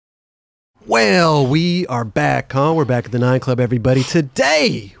Well, we are back, huh? We're back at the 9 Club, everybody.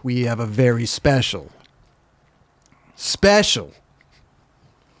 Today, we have a very special.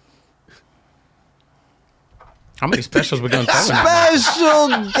 How many specials we going to tell Special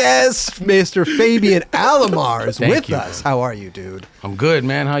guest, Mr. Fabian Alomar is Thank with you, us. bro. How are you, dude? I'm good,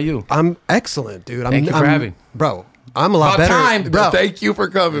 man. How you? I'm excellent, dude. Thank you for having. Bro, I'm a lot About better. time, bro. Thank you for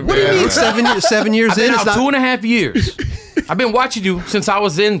coming, What man. do you mean 7 years I've been in? out It's not- 2.5 years. I've been watching you since I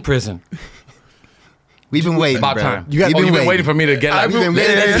was in prison. We've been waiting, About bro. time. You've You've been waiting for me to get like, I've been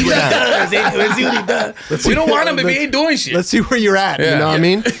waiting. let's see what he does. Let's see what he does. We don't want him if he ain't doing shit. Let's see where you're at. You Yeah. know what I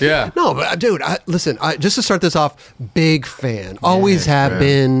mean? Yeah. No, but dude, listen. Just to start this off, big fan. Always have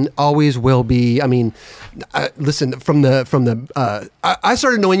been. Always will be. I mean, listen. From the. I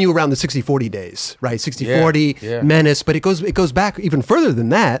started knowing you around the 60-40 days, right? 60-40 Yeah. Menace, but it goes back even further than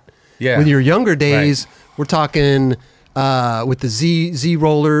that. Yeah. When your younger days, we're talking with the Z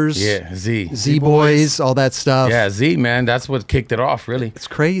rollers. Yeah, Z boys, all that stuff. Yeah, Z, man. That's what kicked it off, really. It's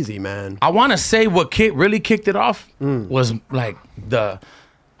crazy, man. I want to say what really kicked it off was like the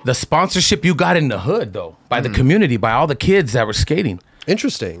sponsorship you got in the hood, though, by the community, by all the kids that were skating.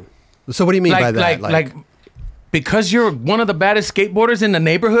 Interesting. So what do you mean by that? Like, because you're one of the baddest skateboarders in the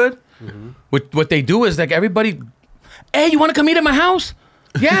neighborhood, what they do is like everybody, hey, you want to come eat at my house?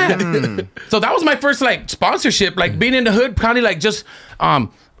 Yeah. So that was my first like sponsorship, like being in the hood, kind of like just,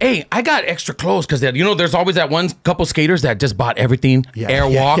 hey, I got extra clothes because there's always that one couple skaters that just bought everything,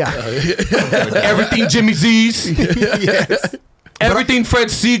 Airwalk, everything Jimmy Z's, Yes. everything Fred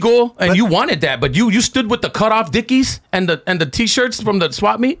Siegel, and you wanted that, but you stood with the cutoff Dickies and the t-shirts from the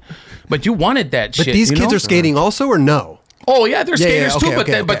swap meet, but you wanted that But shit. these you kids know? are skating also, or no? Oh yeah, they're skaters too,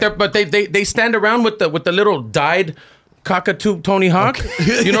 okay, but they stand around with the little dyed cockatoo Tony Hawk.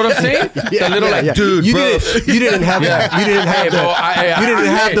 You know what I'm saying? The little Dude, you bro. you didn't have that. You didn't have you didn't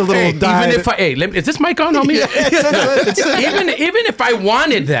have the little dyed. Even if is this mic on, homie? Even if I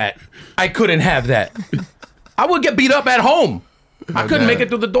wanted that, I couldn't have that. I would get beat up at home. I couldn't make it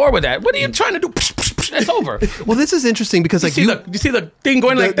through the door with that. What are you trying to do? It's over. Well, this is interesting because like You see the thing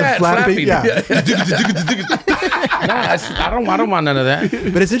going like the that, flapping, flapping. I don't want none of that.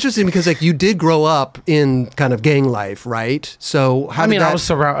 But it's interesting because like you did grow up in kind of gang life, right? So how did that? I was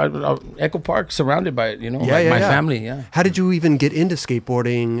surrounded, Echo Park, surrounded by it. My family. Yeah. How did you even get into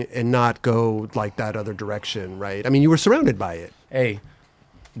skateboarding and not go like that other direction, right? I mean, you were surrounded by it. Hey,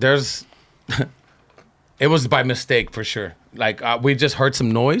 it was by mistake for sure. Like we just heard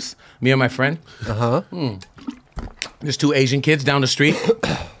some noise, me and my friend. There's 2 Asian kids down the street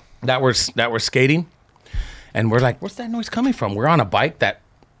that were skating, and we're like, "Where's that noise coming from?" We're on a bike that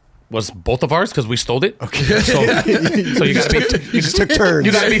was both of ours because we stole it. Okay, so you just took turns.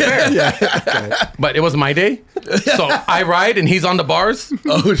 You gotta be fair. But it was my day, so I ride and he's on the bars.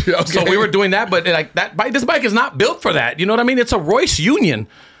 Oh, okay. So we were doing that, but like that bike, this bike is not built for that. You know what I mean? It's a Royce Union.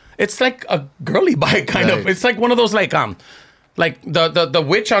 It's like a girly bike, kind of. It's like one of those like the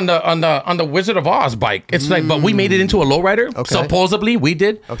witch on the Wizard of Oz bike. It's like, but we made it into a lowrider. Okay. Supposedly we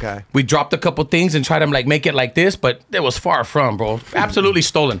did. Okay. We dropped a couple things and tried to like make it like this, but it was far from, bro. Absolutely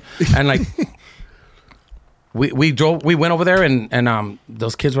stolen. And like we went over there and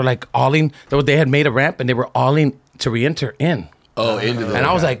those kids were like awling. They had made a ramp and they were awling to re-enter in. Oh, into the. And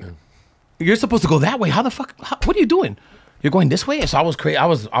I was like, "You're supposed to go that way. How the fuck? What are you doing? You're going this way?" So I was crazy. I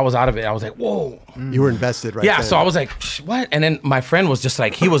was out of it. I was like, "Whoa." You were invested, right? Yeah. then. So I was like, "What?" And then my friend was just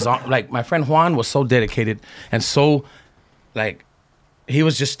like, he was on, like, my friend Juan was so dedicated and so like, he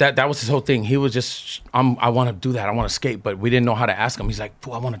was just that was his whole thing. He was just, I want to do that. I want to skate, but we didn't know how to ask him. He's like,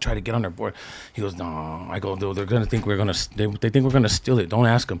 "I want to try to get on their board." He goes, "No." I go, "Dude, they're gonna think they think we're gonna steal it. Don't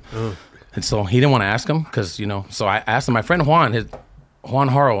ask them." And so he didn't want to ask him because So I asked him. My friend Juan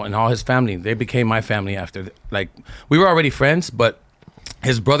Haro and all his family, they became my family after. Like, we were already friends, but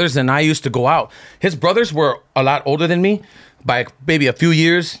his brothers and I used to go out. His brothers were a lot older than me by maybe a few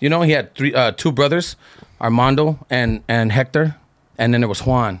years. He had 2 brothers, Armando and Hector. And then there was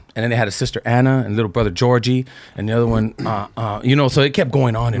Juan. And then they had a sister, Anna, and little brother, Georgie. And the other one, so it kept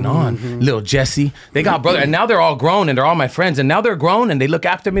going on and on. Little Jesse. They got brother. And now they're all grown and they're all my friends. And now they're grown and they look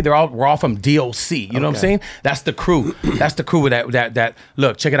after me. We're all from DOC. You know what I'm saying? That's the crew. That's the crew with that.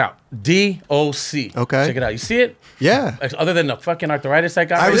 Look, check it out. DOC. Okay. Check it out. You see it? Yeah. Other than the fucking arthritis I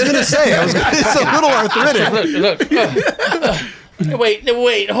got. I was gonna say, it's a little arthritic. Look.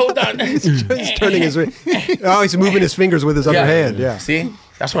 Wait, hold on. He's turning his. Oh, he's moving his fingers with his other hand. Yeah. See?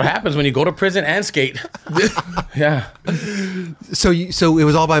 That's what happens when you go to prison and skate. Yeah. So it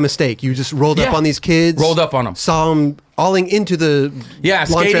was all by mistake. You just rolled up on these kids. Rolled up on them. Saw them alling into the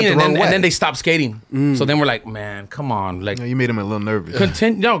skating, and then they stopped skating. So then we're like, man, come on, like You made him a little nervous.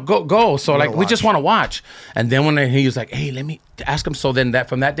 continue. No, go. So like we just want to watch. And then when he was like, hey, let me ask him. So then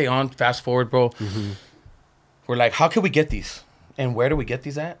from that day on, fast forward, bro, we're like, how can we get these? And where do we get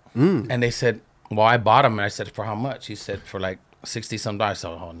these at? And they said, well, I bought them. And I said, for how much? He said, for like $60-some.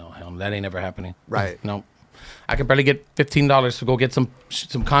 So, oh no, hell, that ain't ever happening. Right. No. I could barely get $15 to go get some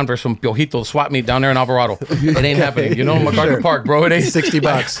Converse from Piojito swap meet down there in Alvarado. It ain't happening. You know, MacArthur Park, bro. It ain't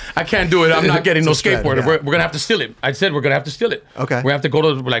 $60. I can't do it. I'm not getting no skateboard. Yeah. We're gonna have to steal it. I said we're gonna have to steal it. Okay. We have to go to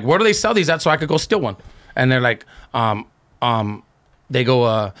like, where do they sell these at so I could go steal one? And they're like, they go,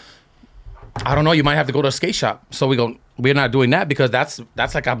 I don't know. You might have to go to a skate shop. So we go, we're not doing that because that's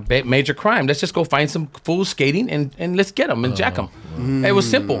like a major crime. Let's just go find some fools skating and let's get them and jack them. It was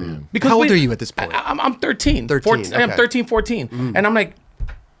simple. Because How old are you at this point? I'm 13. 13, 14, I'm okay. 13, 14. And I'm like,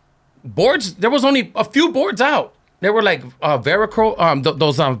 boards, there was only a few boards out. There were like Veracro,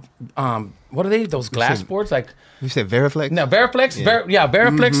 those, what are they? Those glass boards? Like, You said Veriflex? no, Veriflex.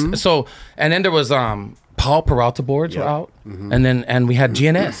 Veriflex. So, and then there was Paul Peralta boards were out. And we had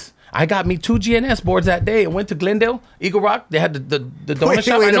GNS. I got me 2 GNS boards that day and went to Glendale, Eagle Rock. They had the donut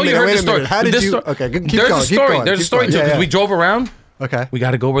shop. I know you heard the story. How did you? Okay, keep going. Keep going. There's a story too because we drove around. Okay. We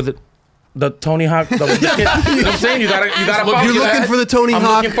got to go where the Tony Hawk. The kid, you know what I'm saying? You gotta. You're looking for the Tony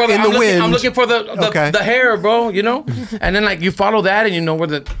Hawk in the wind. I'm looking for the hair, bro. You know. And then like you follow that and you know where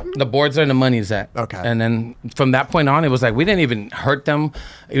the boards are and the money's at. Okay. And then from that point on, it was like we didn't even hurt them.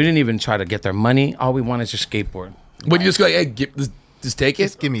 We didn't even try to get their money. All we want is your skateboard. When you just go, hey, just take it.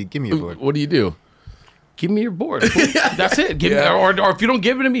 Just give me a board. What do you do? Give me your board. That's it. Give me, or if you don't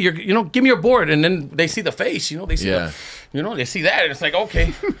give it to me, give me your board. And then they see the face. They see they see that. And it's like,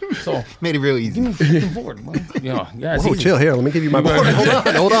 okay. So Made it real easy. give me your fucking board, man. Yeah. It's Whoa, easy. chill here. Let me give you my board.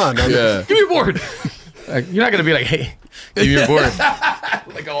 Hold on. Yeah. Give me your board. Like, you're not gonna be like, hey, give me your board.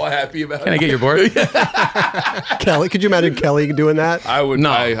 Like all happy about Can I it. get your board? Kelly, could you imagine Kelly doing that? I would.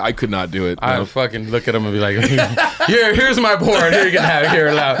 No. I could not do it. I No. would fucking look at him and be like, here's my board. Here you can have it.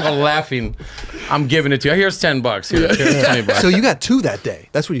 Here, laughing. I'm giving it to you. Here's $10. Here's $20. So you got 2 that day.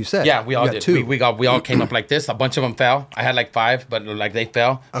 That's what you said. Yeah, we all You got did. 2. We all came up like this. A bunch of them fell. I had like 5, but like they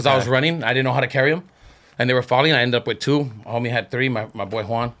fell because I was running. I didn't know how to carry them, and they were falling. I ended up with 2. Homie had 3. My boy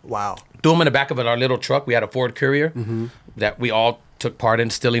Juan. Wow. Threw them in the back of our little truck. We had a Ford Courier that we all took part in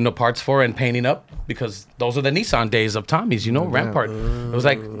stealing the parts for and painting up because those are the Nissan days of Tommy's, Rampart. It was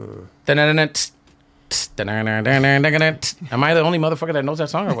like, am I the only motherfucker that knows that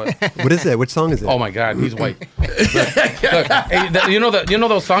song or what? What is it? Which song is it? Oh my God, he's white. Look, hey, you know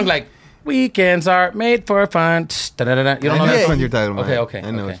those songs like weekends are made for fun. You don't know I know that which song? one you're talking about. Okay. I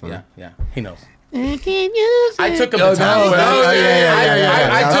know which one. Yeah, he knows. I took him to Tommy's.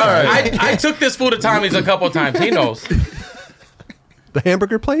 I took this fool to Tommy's a couple of times. He knows. The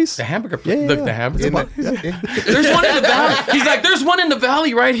hamburger place? The hamburger Yeah, place. yeah, Look, yeah. the hamburger In place. the- There's one in the valley. He's like, there's one in the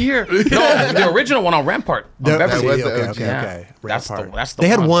valley right here. No, the original one on Rampart. On Beverly. was okay, the okay, Yeah. okay. That's the Rampart. the They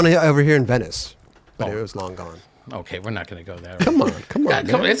had one. one over here in Venice, but Oh. it was long gone. Okay, we're not gonna go there. Come on. Yeah,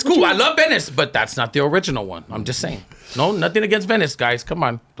 Man. it's cool. I love Venice, but that's not the original one. I'm just saying. No, nothing against Venice, guys. Come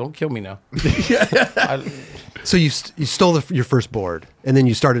on, don't kill me now. So you stole your first board, and then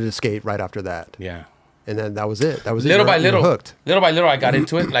you started to skate right after that. Yeah. And then that was it. That was Little it. by You were little, hooked. I got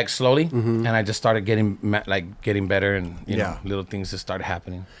into it like slowly, and I just started getting better, and you know, little things just started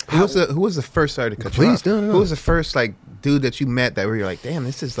happening. Who was the first? Sorry to cut you Please, off. no. Who was the first dude that you met that where you're like, damn,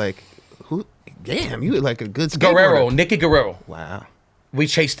 this is like, who? Damn, you were like a good skateboarder. Nicky Guerrero. Wow. We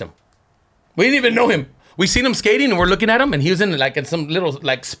chased him. We didn't even know him. We seen him skating, and we're looking at him, and he was in some little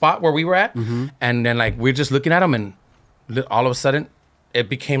spot where we were at, and then we're just looking at him, and all of a sudden, it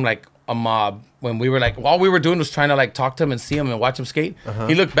became like a mob. When we were all we were doing was trying to talk to him and see him and watch him skate.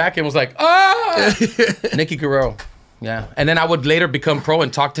 He looked back and was like, ah, Nicky Guerrero. Yeah. And then I would later become pro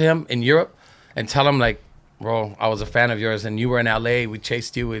and talk to him in Europe and tell him bro, I was a fan of yours and you were in LA. We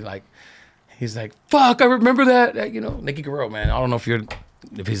chased you. He's like, fuck, I remember that. Nicky Guerrero, man. I don't know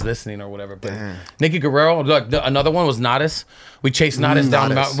if he's listening or whatever, but Nicky Guerrero. Look, another one was Nadas. We chased Nadas down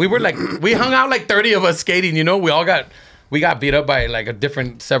the mountain. We were we hung out 30 of us skating, we got beat up by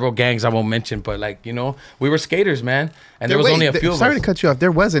several gangs I won't mention, but we were skaters, man. And there was only a few of us. Sorry to cut you off.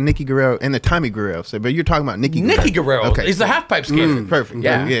 There was a Nicky Guerrero and a Tommy Guerrero. But you're talking about Nicky Guerrero. Nicky Guerrero. Okay. He's the half pipe skater. Perfect.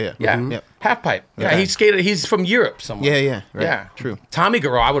 Yeah. Yeah. Yeah. Half pipe. Yeah. Okay. He skated. He's from Europe somewhere. Yeah. Right. Yeah. True. Tommy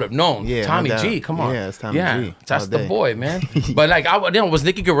Guerrero, I would have known. Yeah, Tommy no doubt. G. Come on. Yeah, it's Tommy G. That's all the day. boy, man. But it was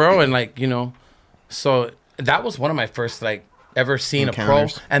Nicky Guerrero and so that was one of my first ever seen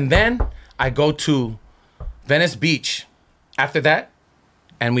Encounters. a pro. And then I go to Venice Beach after that,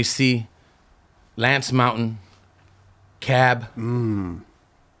 and we see Lance Mountain, Cab,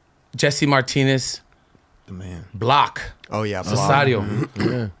 Jesse Martinez, The man. Block, Oh yeah,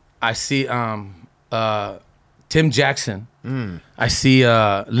 Cesario. I see Tim Jackson. I see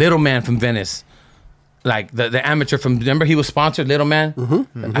Little Man from Venice. Like the amateur from, remember he was sponsored, Little Man?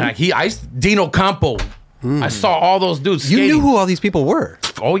 And Dino Campo. I saw all those dudes You skating. knew who all these people were.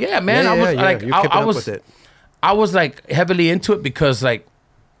 Oh yeah, man. Yeah, I was yeah, like, you're keeping I up was, with it. I was like heavily into it because like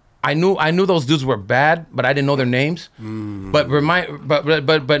I knew those dudes were bad, but I didn't know their names. But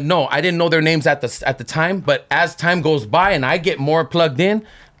no, I didn't know their names at the time. But as time goes by and I get more plugged in,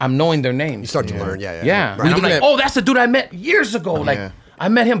 I'm knowing their names. You start to learn. Yeah. Yeah, Right. and I'm like, oh, that's the dude I met years ago. Like yeah. I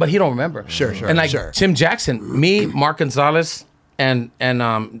met him, but he don't remember. Sure, And like sure. Tim Jackson, me, Mark Gonzalez, and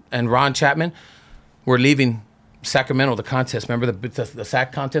Ron Chapman were leaving Sacramento, the contest. Remember the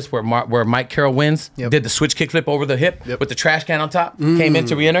sack contest where Mike Carroll wins? Yep. Did the switch kickflip over the hip Yep. with the trash can on top? Came in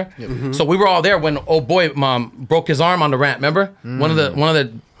to re-enter. So we were all there when broke his arm on the ramp. Remember? One of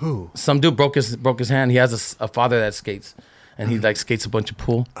the Who? some dude broke his hand. He has a father that skates, and he like skates a bunch of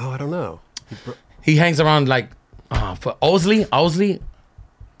pool. Oh, I don't know. He hangs around like for Osley.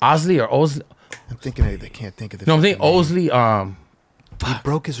 I'm thinking they can't think of the. You know what I'm saying? Osley. He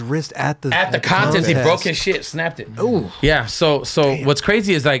broke his wrist at the Contest, he broke his shit, snapped it. Oh, yeah. So what's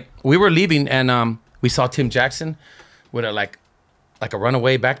crazy is like we were leaving and we saw Tim Jackson with a like a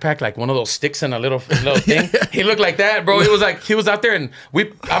runaway backpack, like one of those sticks and a little thing. He looked like that, bro. It was like he was out there and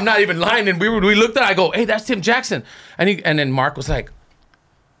I'm not even lying. And we looked at it, I go, hey, that's Tim Jackson. And then Mark was like,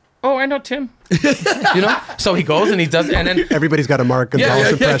 oh, I know Tim. You know? So he goes and he does, and then Everybody's got a Mark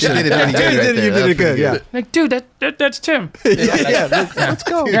Gonzalez impression. You did it pretty good right there. You That did was it good. pretty Yeah. like, dude, that's Tim. Let's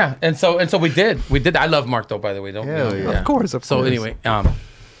go. Yeah, and so we did. I love Mark though, by the way. Hell yeah. Of course. So anyway,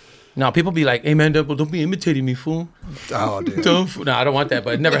 now people be like, hey man, don't be imitating me, fool. Oh, dude. No, I don't want that,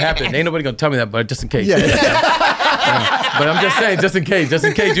 but it never happened. Ain't nobody gonna tell me that, but just in case. Yeah. But I'm just saying, just in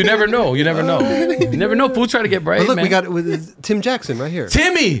case. You never know. You never know. Fool try to get brave, But look, man. we got with Tim Jackson right here.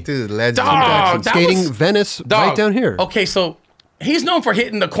 Timmy. Dude, legend. Dog, that Skating was- Venice Dog. right down here. Okay, so he's known for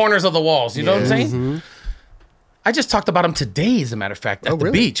hitting the corners of the walls. You know what I'm saying? I just talked about him today, as a matter of fact, at the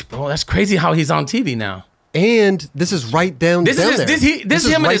really? beach, bro. That's crazy how he's on TV now. And this is right down This down is there. this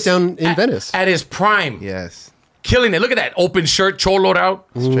is him right at his, down in at, Venice. at his prime, Yes. killing it. Look at that open shirt, choloed out.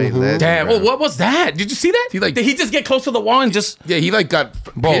 Straight legend. Damn. bro. Oh, what was that? Did you see that? Did Did he just get close to the wall and just? Yeah, he like got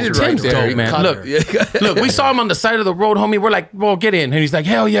Bro, hit it right Tim's there. dope, He man. caught Look, her. look, we saw him on the side of the road, homie. We're like, well, get in. And he's like,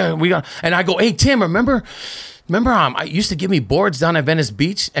 hell yeah, we got. And I go, hey, Tim, remember, I used to give me boards down at Venice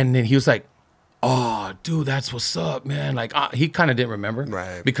Beach, and then he was like, oh, dude, that's what's up, man. Like, he kind of didn't remember,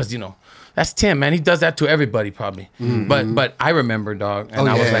 Right. Because that's Tim, man. He does that to everybody, probably. But I remember, dog, and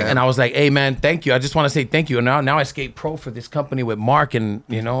I was like, hey, man, thank you. I just want to say thank you. And now I skate pro for this company with Mark, and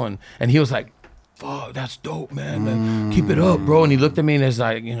and he was like, fuck, that's dope, man. Like, keep it up, bro. And he looked at me and it's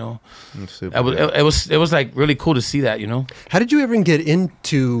like, Super it was like really cool to see that, How did you ever get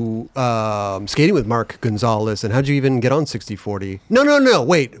into skating with Mark Gonzalez, and how did you even get on 60/40? No,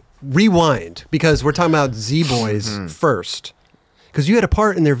 wait, rewind, because we're talking about Z-Boys first, because you had a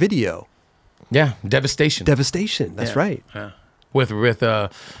part in their video. Yeah, Devastation. Devastation. That's right. Yeah. With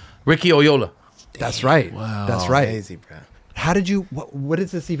Ricky Oyola. That's right. Wow. That's right. crazy, bro. How did you? What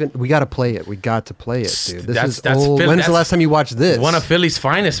is this even? We got to play it. We got to play it, dude. This is That's old. Phil- When's the that's last time you watched this? One of Philly's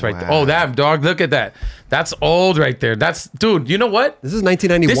finest right there. Wow. Oh, that dog, look at that. That's old right there. Dude, you know what? This is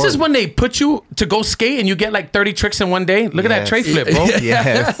 1991. This is when they put you to go skate and you get like 30 tricks in one day. Look at that Yes. tray flip, bro.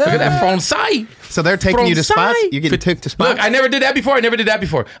 Yes. Look at that front side. So they're taking you to spots? Frontside. You're getting took to spots? Look, I never did that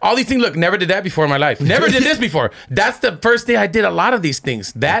before. All these things, look, never did that before in my life. Never did this before. That's the first day I did a lot of these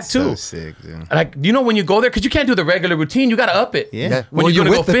things. That too. So sick, dude. Like, when you go there, because you can't do the regular routine, you got to up it. Yeah. Yeah. When Well, you're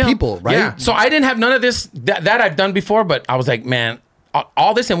you're gonna with go the film. people, right? Yeah. So I didn't have none of this that I've done before, but I was like, man,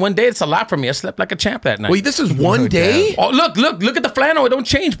 all this in one day, it's a lot for me. I slept like a champ that night. Wait, this is one day? Oh, look at the flannel. It don't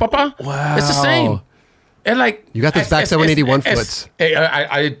change, Papa. Wow. It's the same. And like You got this back 781 foots.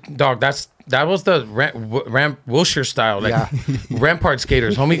 Hey, dog, that was the Ram Wilshire style, like Yeah. Rampart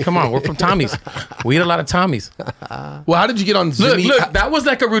skaters, homie. Come on, we're from Tommy's. We eat a lot of Tommy's. Well, how did you get on Look, Zimmy? that was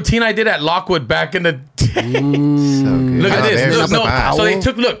like a routine I did at Lockwood back in the day. So good. Look at Oh, this. there's Look, the no, power. so they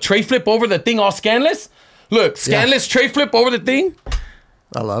took tray flip over the thing all scanless. Look, scanless tray flip over the thing.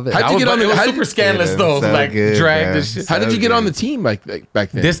 I love it. How'd you get on It the- was how super did- scanless Yeah, though, so like good, drag bro. this shit. How did you get So on the good. team back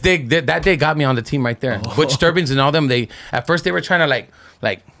then? That day got me on the team right there. Butch Sturbins and all them. At first they were trying to like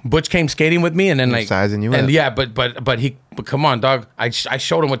like Butch came skating with me, and then like sizing you and up. yeah, but come on, dog. I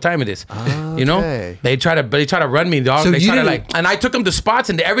showed him what time it is. You know, they try to run me, dog. So they you try to didn't- and I took them to spots,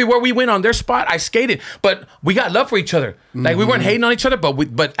 and everywhere we went on their spot, I skated. But we got love for each other. Like we weren't hating on each other,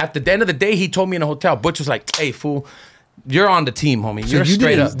 but at the end of the day, he told me in a hotel. Butch was like, "Hey, fool, you're on the team, homie. You're you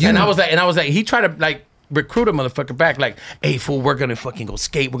straight didn't- up." you- And I was like, he tried to like recruit a motherfucker back, like, "Hey, fool, we're gonna fucking go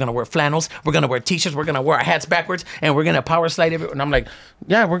skate. We're gonna wear flannels. We're gonna wear t-shirts. We're gonna wear our hats backwards, and we're gonna power slide everywhere." And I'm like,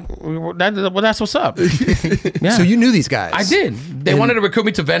 "Yeah, that's what's up." Yeah. So you knew these guys. I did. They wanted to recruit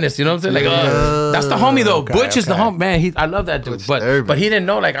me to Venice. You know what I'm saying? Like, that's the homie though. okay, Butch is the okay. homie, man. I love that dude. Disturbing. But he didn't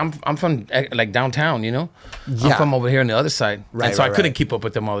know. Like I'm from like downtown. You know, I'm Yeah. from over here on the other side. Right, and so right, I couldn't right. keep up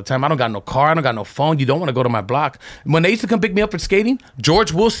with them all the time. I don't got no car. I don't got no phone. You don't want to go to my block. When they used to come pick me up for skating,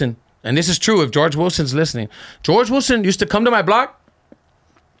 George Wilson, and this is true if George Wilson's listening. George Wilson used to come to my block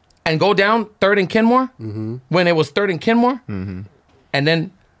and go down 3rd and Kenmore when it was 3rd and Kenmore, and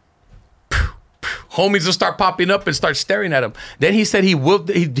then homies will start popping up and start staring at him. Then he said he rode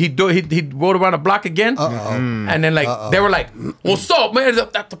around the block again, and then like they were like, "What's up, man?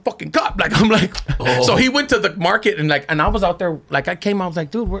 That's the fucking cop." Like I'm like, so he went to the market and I was out there like I came out, I was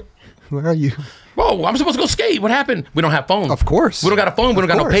like, "Dude, Where are you? bro, I'm supposed to go skate. What happened? We don't have phones. Of course. we don't got a phone. We don't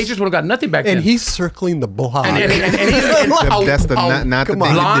got no course. pagers. We don't got nothing back then." And he's circling the block. and he's That's the not the come thing on.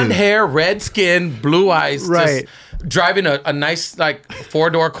 to blonde do. hair, red skin, blue eyes, Right. just driving a nice like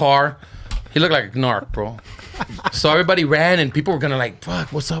 4-door car. He looked like a narc, bro. So everybody ran, and people were gonna like,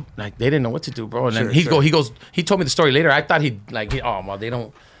 "Fuck, what's up?" Like they didn't know what to do, bro. And then he told me the story later. I thought I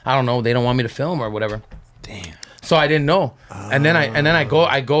don't know, they don't want me to film or whatever. Damn. So I didn't know, and then I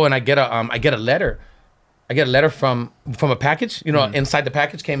go and I get a letter. I get a letter from a package. You know, inside the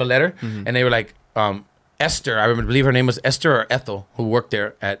package came a letter, and they were like, Esther. I believe her name was Esther or Ethel, who worked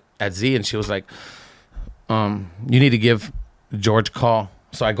there at Z, and she was like, "You need to give George a call."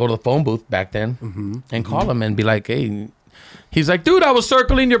 So I go to the phone booth back then and call him and be like, "Hey," he's like, "Dude, I was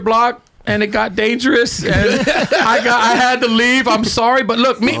circling your block and it got dangerous and I had to leave. I'm sorry, but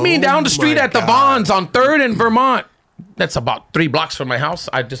look, meet me down the street my at the God. Bonds on 3rd and Vermont. That's about 3 blocks from my house.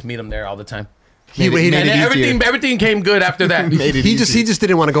 I just meet him there all the time." He Made it- waited. made And it easier. everything came good after that. Made it He just easy.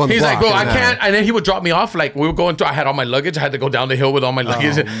 didn't want to go on the He's block. like, "Bro, I and, can't." And then he would drop me off. Like we were going to, I had all my luggage. I had to go down the hill with all my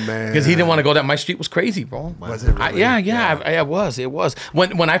luggage man. because he didn't want to go down. My street was crazy, bro. Was it really? It was. It was.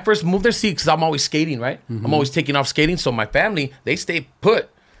 When I first moved there, see, because I'm always skating, right? I'm always taking off skating. So my family, they stay put.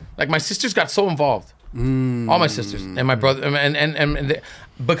 Like my sisters got so involved. All my sisters and my brother, and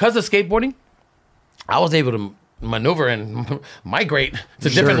because of skateboarding, I was able to maneuver and migrate to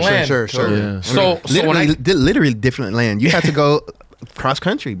different land. Sure. Yeah. So when I literally different land. You had to go cross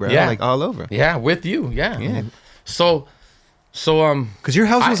country, bro. Yeah. Like all over. with you, Yeah. So Because your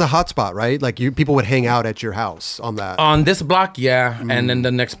house was a hot spot, right? Like people would hang out at your house on that. on this block, and then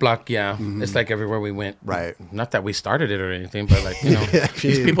the next block, it's like everywhere we went. Right. Not that we started it or anything, but like, you know, Yeah,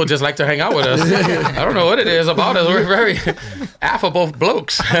 these yeah. people just like to hang out with us. I don't know what it is about us. We're very affable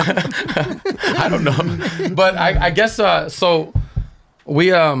blokes. I don't know, but I guess so.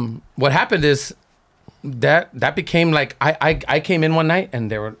 We what happened is that became like I came in one night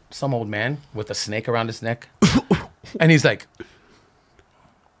and there were some old man with a snake around his neck, and he's like,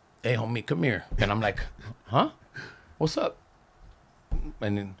 "Hey, homie, come here." And I'm like, "Huh? What's up?"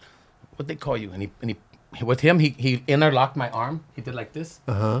 And then, "What they call you?" And he with him, he interlocked my arm. He did like this.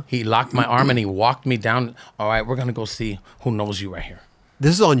 He locked my arm and he walked me down. "All right, we're gonna go see who knows you right here."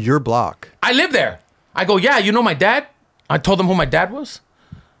 This is on your block. I live there. I go, "Yeah, you know my dad?" I told him who my dad was.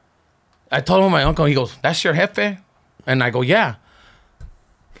 I told him my uncle. He goes, "That's your jefe?" And I go, "Yeah."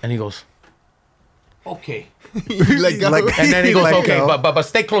 And he goes, "Okay." Let go. Like- And then he goes, Let "Okay, go. but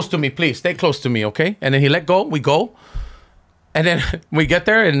stay close to me, please. Stay close to me, okay?" And then he let go. We go. And then we get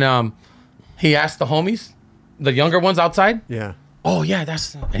there, and he asked the homies, the younger ones outside, Yeah. "Oh, yeah,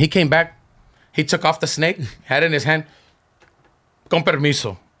 that's..." And he came back. He took off the snake, had it in his hand. "Con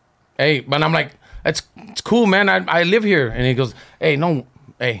permiso." Hey, but I'm like, it's cool, man. I live here. And he goes, "Hey, no,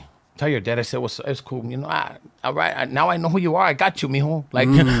 hey, tell your dad I said it's cool. You know, all right, now I know who you are. I got you, mijo." Like,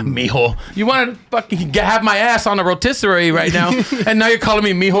 mijo. You want to fucking have my ass on a rotisserie right now, and now you're calling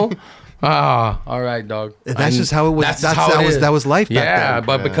me mijo? Ah, all right, dog. And that's just how it was. That was life back Yeah, then.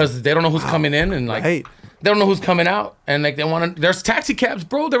 but because they don't know who's coming in and like Right. they don't know who's coming out, and like they want to. There's taxi cabs,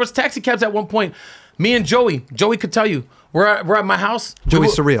 bro. There was taxi cabs at one point. Me and Joey could tell you. We're at my house. Joey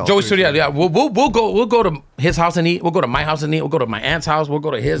Surreal. Joey Surreal. Yeah, we'll go to his house and eat. We'll go to my house and eat. We'll go to my aunt's house. We'll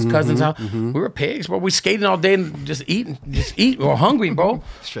go to his cousin's house. We were pigs, bro. We skating all day and just eating. We were hungry, bro.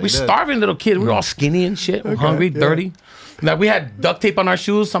 Straight We up. starving little kids. We were all skinny and shit. We're hungry, dirty. Like we had duct tape on our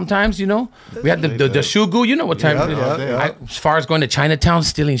shoes sometimes, you know. We had the shoe glue. You know what time? As far as going to Chinatown,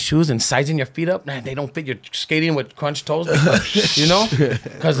 stealing shoes and sizing your feet up, man, they don't fit. You're skating with crunch toes, because, you know,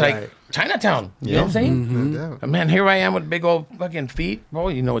 because like Chinatown. You know what I'm saying? Mm-hmm. Man, here I am with big old fucking feet, bro.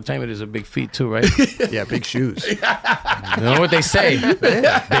 You know what time it is? A big feet too, right? Yeah, big shoes. You know what they say?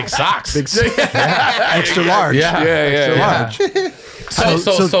 Big socks. Extra large. Extra large.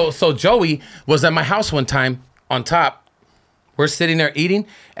 So Joey was at my house one time on top. We're sitting there eating,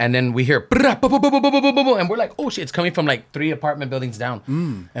 and then we hear, and we're like, oh shit, it's coming from like 3 apartment buildings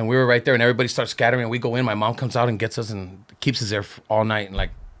down. And we were right there, and everybody starts scattering, and we go in. My mom comes out and gets us and keeps us there all night. And like,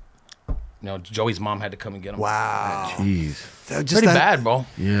 you know, Joey's mom had to come and get him. Wow. Jeez. So Pretty bad, bro.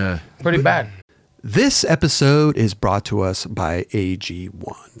 Yeah. Pretty bad. This episode is brought to us by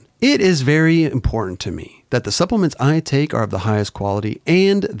AG1. It is very important to me that the supplements I take are of the highest quality,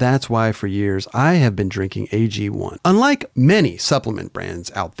 and that's why for years I have been drinking AG1. Unlike many supplement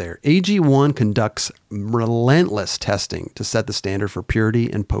brands out there, AG1 conducts relentless testing to set the standard for purity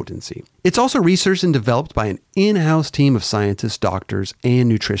and potency. It's also researched and developed by an in-house team of scientists, doctors,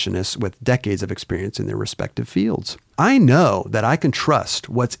 and nutritionists with decades of experience in their respective fields. I know that I can trust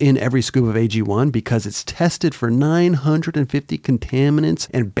what's in every scoop of AG1 because it's tested for 950 contaminants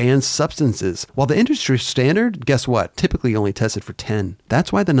and banned substances, while the industry standard, guess what, typically only tested for 10.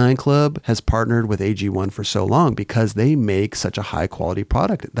 That's why the 9 Club has partnered with AG1 for so long, because they make such a high quality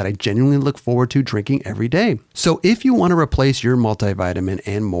product that I genuinely look forward to drinking every day. So if you want to replace your multivitamin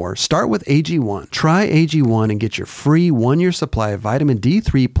and more, start with AG1. Try AG1 and get your free 1-year supply of vitamin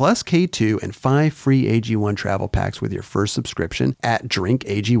D3 plus K2 and 5 free AG1 travel packs with your first subscription at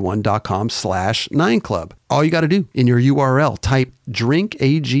drinkag1.com/9club. All you got to do in your URL, type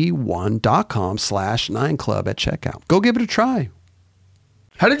drinkag1.com/9club at checkout. Go give it a try.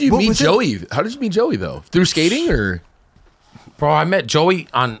 How did you meet Joey? How did you meet Joey though? Through skating or? Bro, I met Joey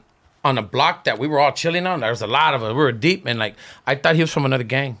on a block that we were all chilling on. There was a lot of us. We were deep, and like I thought he was from another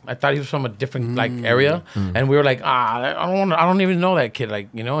gang. I thought he was from a different like area, and we were like, I don't even know that kid. Like,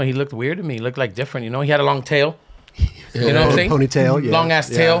 you know, he looked weird to me. He looked like different. You know, he had a long tail. You know what I'm saying? Ponytail, yeah. Long ass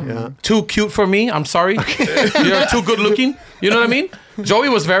tail. Yeah. Too cute for me. I'm sorry. You're too good looking. You know what I mean? Joey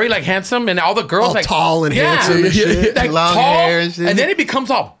was very like handsome, and all the girls all like tall and handsome and shit. Like long tall, hair and shit. And then he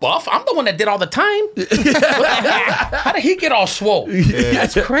becomes all buff. I'm the one that did all the time. How did he get all swole?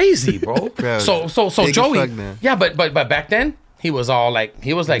 That's crazy, bro. So Joey. Yeah, but back then he was like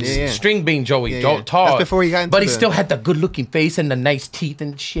string bean Joey, tall. That's before he got into but he still had the good looking face and the nice teeth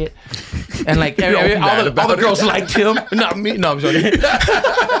and shit. And like all the girls liked him. Not me. No, I'm joking.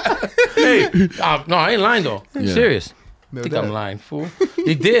 Hey, no, I ain't lying though. I'm serious. I think I'm lying, fool.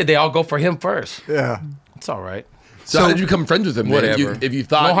 He did. They all go for him first. Yeah. It's all right. So how did you become friends with him? Whatever. If you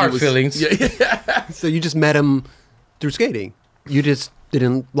thought no hard feelings. Yeah. So you just met him through skating. You just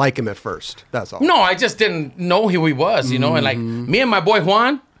didn't like him at first. That's all. No, I just didn't know who he was, you know. And like me and my boy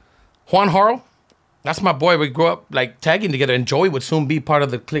Juan Harrell, that's my boy. We grew up like tagging together, and Joey would soon be part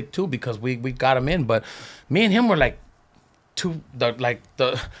of the clique too because we got him in. But me and him were like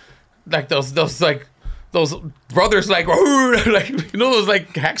those brothers, like you know, those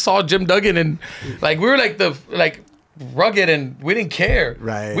like Hacksaw Jim Duggan, and like we were like the rugged, and we didn't care.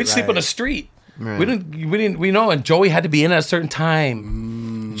 Right. We'd sleep on the street. Right. We know. And Joey had to be in at a certain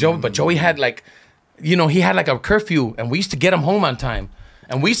time. Joey had like, you know, he had like a curfew, and we used to get him home on time.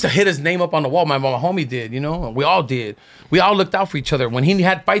 And we used to hit his name up on the wall. My homie did, you know, and we all did. We all looked out for each other. When he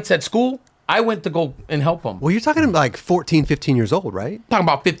had fights at school, I went to go and help him. Well, you're talking like 14, 15 years old, right? Talking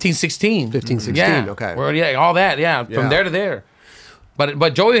about 15, 16. 15, 16, yeah. Okay. Well, yeah, all that, yeah, from there to there.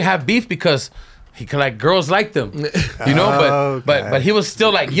 But Joey had beef because he could, like, girls liked him, you know. But he was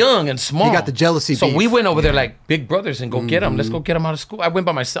still like young and small. He got the jealousy. So beef. we went over there like big brothers and go get him. Let's go get him out of school. I went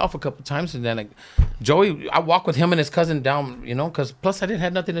by myself a couple times, and then like Joey, I walked with him and his cousin down, you know, because plus I didn't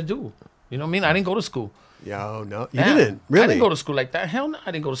have nothing to do. You know what I mean? I didn't go to school. Yo, no, you didn't really. I didn't go to school like that. Hell no,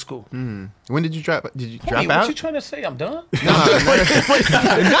 I didn't go to school. When did you drop? Did you drop out? What you trying to say? I'm done? No,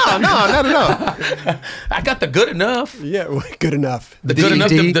 not at all. I got the good enough. Yeah, good enough. The good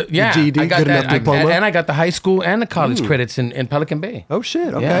enough. Yeah, GED, I got good that. enough diploma. And I got the high school and the college credits in Pelican Bay. Oh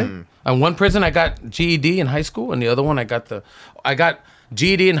shit! Okay. Yeah. And one prison I got GED in high school, and the other one I got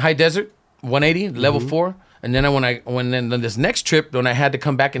GED in High Desert 180 level 4. And then when this next trip, when I had to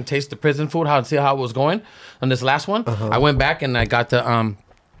come back and taste the prison food, and see how it was going, on this last one, I went back and I got the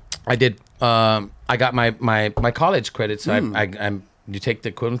I got my college credits. You take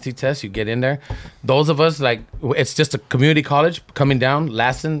the equivalency test, you get in there. Those of us, like, it's just a community college coming down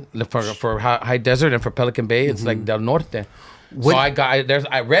Lassen for High Desert and for Pelican Bay. It's like Del Norte. So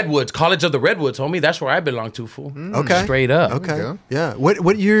I Redwoods, College of the Redwoods, homie. That's where I belong to, fool. Okay. Straight up. Okay. Yeah.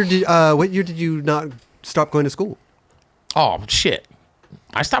 What year did you not stop going to school? Oh shit.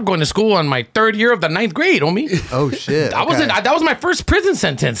 I stopped going to school on my 3rd year of the 9th grade, homie. Oh shit. That was my first prison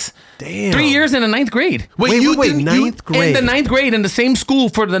sentence. Damn. 3 years in the 9th grade. Wait, ninth grade. In the 9th grade in the same school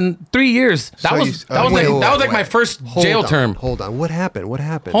for the 3 years. That was like my first jail term. Hold on. What happened?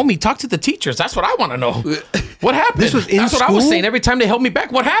 Homie, talk to the teachers. That's what I want to know. What happened? This was in That's what I school? was saying every time they held me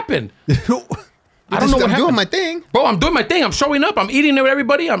back. What happened? I don't know what I'm happened. doing my thing. Bro, I'm doing my thing. I'm showing up. I'm eating with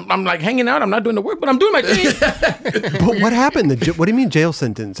everybody. I'm like hanging out. I'm not doing the work, but I'm doing my thing. But what happened? What do you mean jail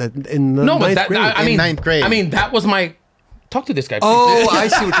sentence in the ninth grade? In ninth grade. I mean, that was my... Talk to this guy, please. Oh, I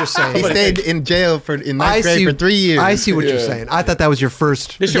see what you're saying. He stayed in jail in ninth grade for 3 years. I see what you're saying. I thought that was your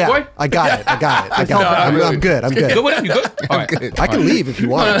first. This your boy? I got it. I'm good. I'm good. Good with him? You good? All right. Good. I can leave if you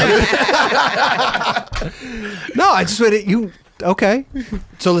want. No, I just waited. Okay.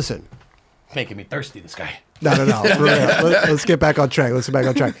 So listen. Making me thirsty, this guy. No. For real. Let's get back on track.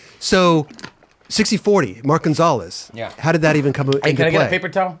 So, 60-40, Mark Gonzalez. Yeah. How did that even come into play? Hey, can I get a paper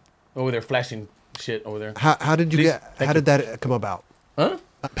towel? Over there flashing shit over there. How did you Please? how did that come about? Huh?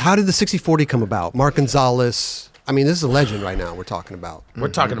 How did the 60-40 come about? Mark Gonzalez. I mean, this is a legend right now we're talking about. We're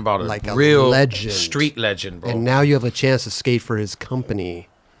talking about Like a real legend. street legend, bro. And now you have a chance to skate for his company,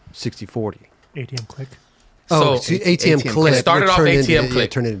 60-40. ATM Click. Oh, So, ATM Click. It started off ATM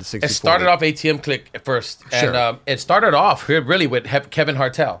Click. Turned into 60-40. It started off ATM Click at first. Sure. And it started off here really with Kevin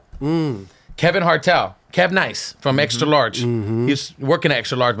Hartel. Kevin Hartel. Kev Nice from Extra Large. He's working at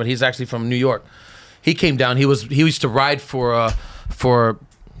Extra Large, but he's actually from New York. He came down. He used to ride for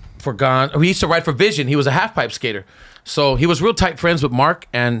Gone. He used to ride for Vision. He was a half pipe skater. So he was real tight friends with Mark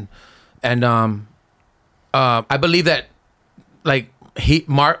and I believe that like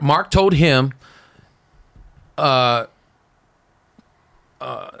Mark told him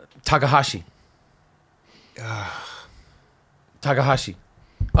Takahashi.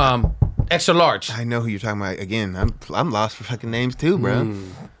 Extra Large. I know who you're talking about. Again, I'm lost for fucking names too, bro.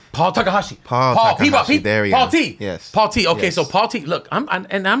 Paul Takahashi. Paul Takahashi. There we Paul go. T. Yes. Paul T. Okay, Yes. so Paul T. Look, I'm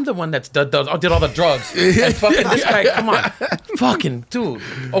the one did all the drugs. And fucking this guy, come on, fucking dude.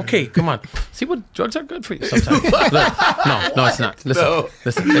 Okay, come on. See what drugs are good for you sometimes. Look, no, it's not. Listen,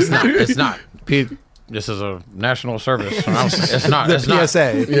 it's not. Pete, this is a national service. It's not. The it's not.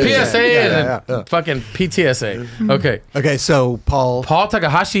 PSA. PSA and fucking PTSA. Okay. Okay, so Paul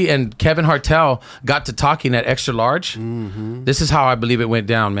Takahashi and Kevin Hartel got to talking at Extra Large. This is how I believe it went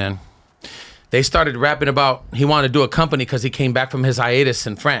down, man. They started rapping about he wanted to do a company because he came back from his hiatus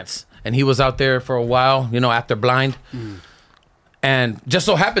in France. And he was out there for a while, after Blind. And just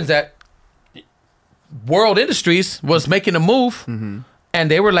so happens that World Industries was making a move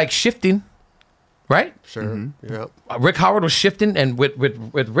and they were like shifting, right? Sure. Yep. Rick Howard was shifting, and with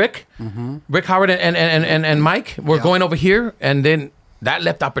Rick, Rick Howard and Mike were going over here, and then that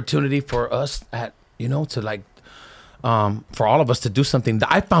left opportunity for us to like, for all of us to do something.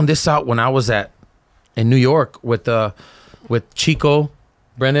 I found this out when I was in New York with Chico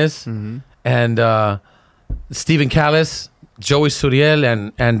Brenes and Stephen Callis, Joey Suriel,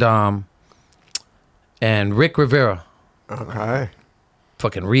 and Rick Rivera. Okay.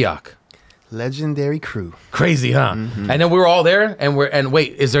 Fucking Riok. Legendary crew. Crazy, huh? And then we were all there, and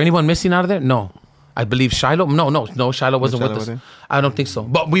wait, is there anyone missing out of there? No. I believe Shiloh. No, Shiloh wasn't with us. wasn't? I don't think so.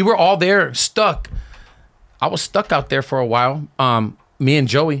 But we were all there, stuck. I was stuck out there for a while. Me and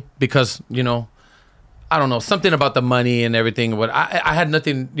Joey, because I don't know, something about the money and everything. But I had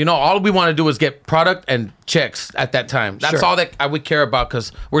nothing. All we wanted to do was get product and checks at that time. That's Sure. all that I would care about,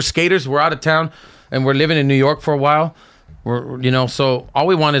 because we're skaters. We're out of town, and we're living in New York for a while. So all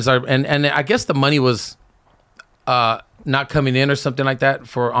we want is and I guess the money was not coming in or something like that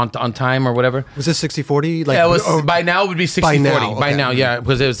for on time or whatever. Was this 60-40? Like, Yeah, it was by now it would be 60-40. By now, okay. yeah,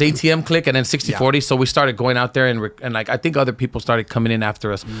 because it was ATM Click and then 60-40. So we started going out there and like I think other people started coming in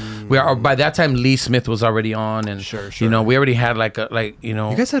after us. By that time Lee Smith was already on, and Sure. we already had You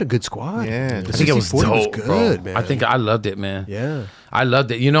guys had a good squad. Yeah. The I think it was 60-40 dope, good, bro. man. I think I loved it, man. Yeah. I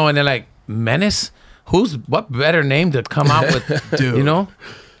loved it. And then like Menace, what better name to come out with, Dude.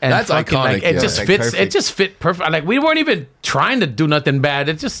 And That's fucking, iconic, like, it yeah. just Like, fits. It perfect. just fit perfect. Like we weren't even trying to do nothing bad.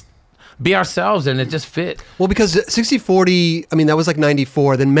 It just be ourselves, and it just fit. Well, because 60-40, I mean, that was like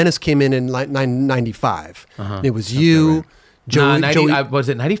 94. Then Menace came in like 95. It was you, Joey. Was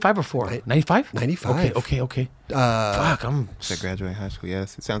it 95 or 4? 95? 95. Okay. Fuck, I'm... I graduated high school.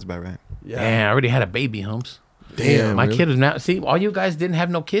 Yes, it sounds about right. Damn, I already had a baby, Holmes. Damn. My kid was now... See, all you guys didn't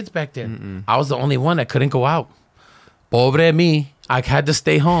have no kids back then. I was the only one that couldn't go out. Pobre me. I had to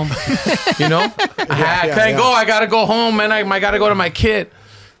stay home. You know? I couldn't go. I got to go home, and I got to go to my kid.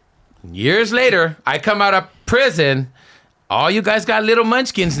 Years later, I come out of prison. All you guys got little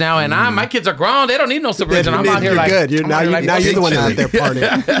munchkins now, and my kids are grown. They don't need no supervision. I'm out here like... Good. Now you're the one out there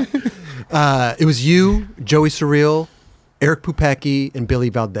partying. It was you, Joey Surreal, Eric Pupecki, and Billy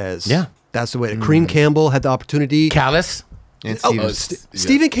Valdez. Yeah. That's the way. Kareem Campbell had the opportunity. Callus. And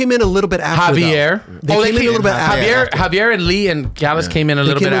Steven came in a little bit after. Javier. They came in a little bit after. Javier and Lee and Gallus came in a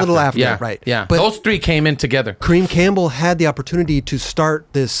little bit after. Yeah, right. Yeah, But those three came in together. Kareem Campbell had the opportunity to start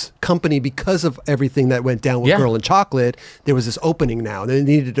this company because of everything that went down with Girl and Chocolate. There was this opening now. They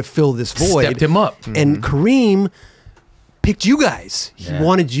needed to fill this void. Stepped him up. And Kareem picked you guys. He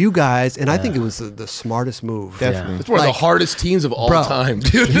wanted you guys, and I think it was the smartest move. Definitely. It's one of the hardest teams of all time,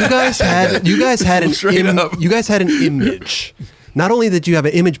 dude. You guys had an image. Not only did you have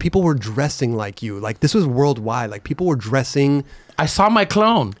an image, people were dressing like you. Like this was worldwide. Like people were dressing. I saw my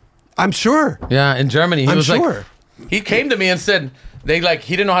clone. I'm sure. Yeah, in Germany. I'm sure. He came to me and said he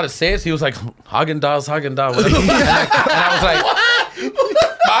didn't know how to say it. So he was like Hagen-Dazs. And I was like,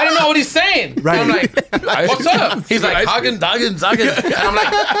 I don't know what he's saying. Right. I'm like, what's up? He's like Hagen-Dazs. And I'm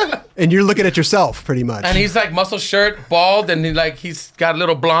like, and you're looking at yourself pretty much. and he's like muscle shirt, bald, and he's got a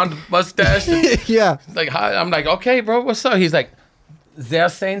little blonde mustache. Yeah. Like, hi. I'm like, okay, bro, what's up? He's like, they're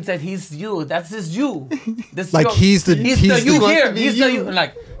saying that he's you. That's his you. This Like he's the you here. He's the you. And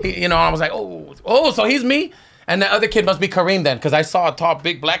like, I was like, oh, so he's me. And the other kid must be Kareem then, because I saw a tall,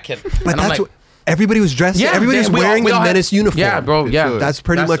 big black kid. But and I'm that's like, what everybody was dressed. Yeah, everybody was wearing the Menace uniform. Yeah, bro. Yeah, that's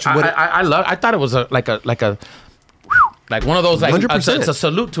pretty much what. I thought it was like one of those like 100%. It's a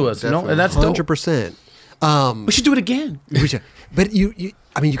salute to us, you know, and that's dope. 100%. We should do it again. But you,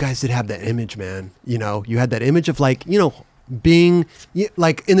 I mean, you guys did have that image, man. You know, you had that image of like, you know, being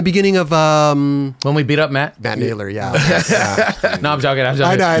like in the beginning of when we beat up Matt Naylor, yeah. No, I'm joking.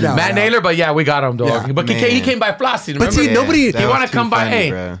 I know. Matt Naylor, but yeah, we got him, dog. Yeah. But he came by Flossie. But see, nobody. He want to come by. funny, Hey,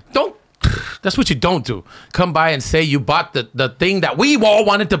 bro. don't. That's what you don't do. Come by and say you bought the thing that we all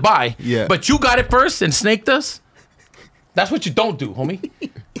wanted to buy. Yeah. But you got it first and snaked us. That's what you don't do, homie. You know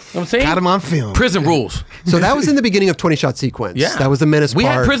what I'm saying? Got him on film. Prison rules. So that was in the beginning of 20 Shot Sequence. Yeah. That was the Menace We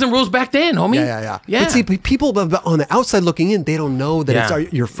part. had prison rules back then, homie. Yeah. But see, people on the outside looking in, they don't know that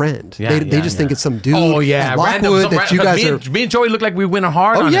it's your friend. Yeah, they just think it's some dude. Oh yeah, at Lockwood that you guys are. Me and Joey look like we went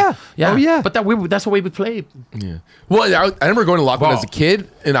hard. Oh on yeah. it. Yeah. Oh yeah. But that's the way we played. Yeah. Well, I remember going to Lockwood Bro. as a kid,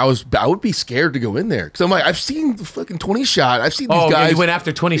 and I would be scared to go in there because I'm like, I've seen the fucking 20 Shot. I've seen these guys. Yeah, you went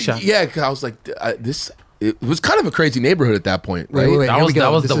after 20 Shot. Yeah, 'cause I was like, this. It was kind of a crazy neighborhood at that point, right? Wait, That here was we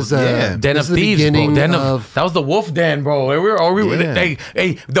go. the This is, den this of is the thieves, bro. beginning That was the wolf den, bro. Yeah. Hey,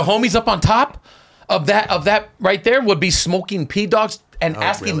 the homies up on top of that right there would be smoking P dogs and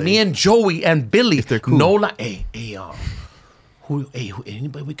asking really? me and Joey and Billy if they're cool. no lie. Hey, who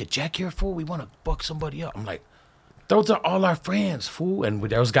anybody we could jack here for? We want to buck somebody up. I'm like, those are all our friends, fool. And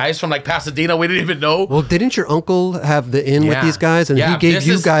there was guys from like Pasadena we didn't even know. Well, didn't your uncle have the in with Yeah. these guys, and Yeah, he gave this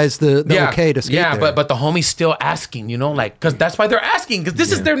you is- guys the okay to skate Yeah, there? but the homies still asking, you know, like, because that's why they're asking, because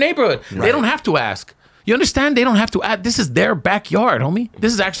this is their neighborhood. They don't have to ask. You understand? They don't have to ask. This is their backyard, homie.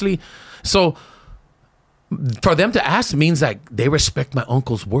 This is actually, so for them to ask means like they respect my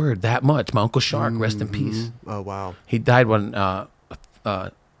uncle's word that much. My Uncle Shark, rest in peace. Oh wow. He died when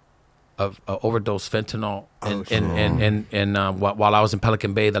of overdose fentanyl while I was in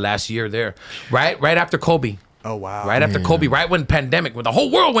Pelican Bay the last year there, right after Kobe. Oh wow. Right after Kobe, right when pandemic, when the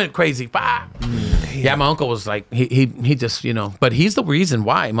whole world went crazy. Yeah, my uncle was like, he just, you know, but he's the reason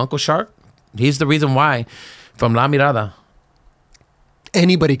why. My Uncle Shark, he's the reason why from La Mirada.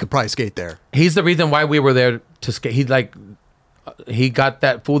 Anybody could probably skate there. He's the reason why we were there to skate. He got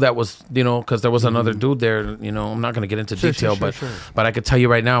that fool that was, you know, because there was another dude there, you know, I'm not going to get into detail, but I could tell you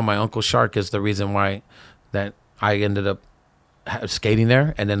right now, my Uncle Shark is the reason why that I ended up skating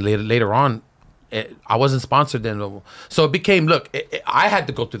there. And then later on, I wasn't sponsored then. So it became, I had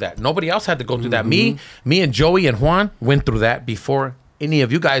to go through that. Nobody else had to go through that. Me and Joey and Juan went through that before any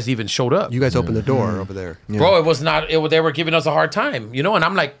of you guys even showed up. You guys opened the door over there. Yeah. Bro, it was not, they were giving us a hard time, you know? And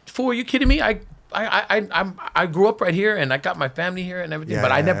I'm like, fool, are you kidding me? I grew up right here and I got my family here and everything,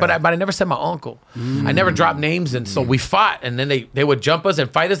 but I never said my uncle. I never dropped names, and so we fought, and then they would jump us and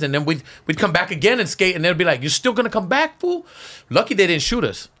fight us, and then we'd come back again and skate, and they'd be like, "You're still gonna come back, fool?" Lucky they didn't shoot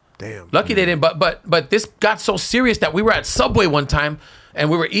us. Damn. Lucky they didn't. But this got so serious that we were at Subway one time and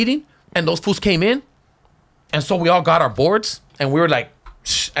we were eating, and those fools came in, and so we all got our boards, and we were like,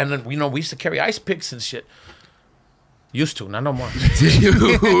 and then we used to carry ice picks and shit. Used to, not no more.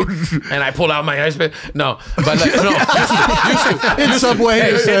 Dude. And I pull out my ice pick. No, but like, no, used to. In Subway,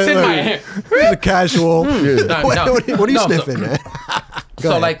 Hey, it's in my hand. It's a casual. No, What are you no, sniffing, man? Go So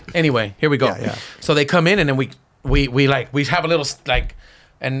ahead. like, anyway, here we go. Yeah. So they come in and then we have a little like,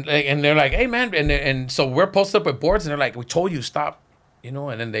 and they're like, hey man, and so we're posted up with boards and they're like, we told you stop, you know,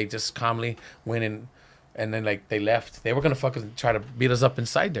 and then they just calmly went in. And then like they left. They were gonna fucking try to beat us up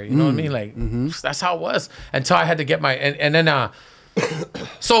inside there. You know what I mean? Like that's how it was. Until I had to get my and then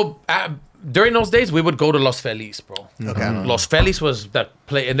during those days we would go to Los Feliz, bro. Okay. Los Feliz was that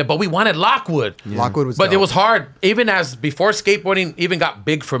play, but we wanted Lockwood. Lockwood was, but dope. it was hard. Even as before skateboarding even got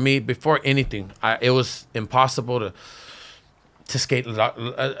big for me. Before anything, it was impossible to skate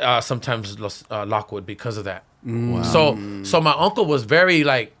sometimes Lockwood because of that. Wow. So my uncle was very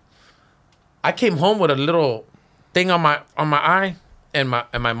like. I came home with a little thing on my eye, and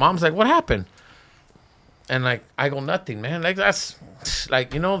my mom's like, "What happened?" And like I go, "Nothing, man. Like that's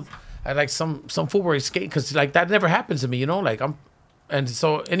like, you know, I like some fool where he skate because like that never happens to me, you know. Like and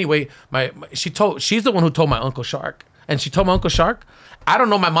so anyway, she's the one who told my Uncle Shark, and she told my Uncle Shark. I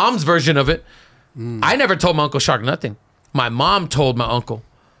don't know my mom's version of it. I never told my Uncle Shark nothing. My mom told my uncle,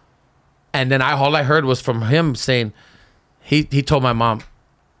 and then all I heard was from him saying, he told my mom.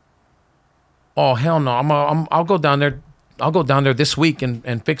 Oh hell no! I'll go down there. I'll go down there this week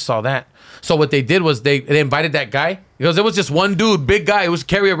and fix all that. So what they did was they invited that guy because it was just one dude, big guy. It was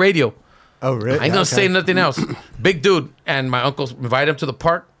carry a radio. Oh really? I ain't gonna say nothing else. Big dude, and my uncle invited him to the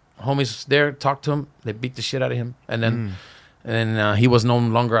park. Homies there, talked to him. They beat the shit out of him, and then he was no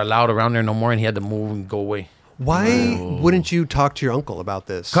longer allowed around there no more, and he had to move and go away. Why wouldn't you talk to your uncle about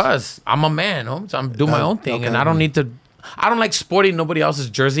this? Cause I'm a man, homies. I'm doing my own thing, and I don't need to. I don't like sporting nobody else's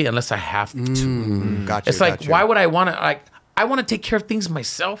jersey unless I have to. Gotcha. It's like, why would I want to? Like, I want to take care of things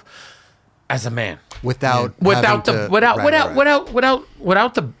myself as a man, without the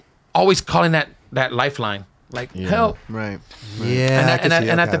always calling that lifeline, like help. Right. Yeah.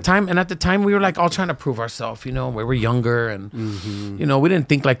 And at the time we were like all trying to prove ourselves. You know, we were younger, and you know, we didn't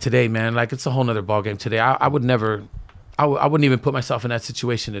think like today, man. Like it's a whole nother ballgame today. I would never. I wouldn't even put myself in that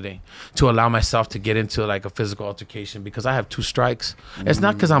situation today to allow myself to get into like a physical altercation because I have 2 strikes. It's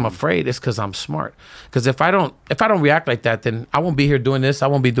not because I'm afraid. It's because I'm smart. Because if I don't react like that, then I won't be here doing this. I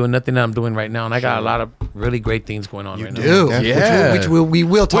won't be doing nothing that I'm doing right now. And I got a lot of really great things going on right now. Yeah. Which we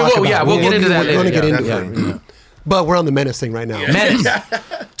will talk about. Yeah, we'll get into that later. We're going to get into it. But we're on the menace thing right now. Menace.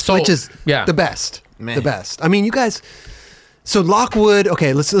 So, which is the best. Man. The best. I mean, you guys... So Lockwood,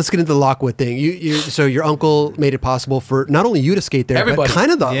 okay, let's get into the Lockwood thing. So your uncle made it possible for not only you to skate there, everybody. but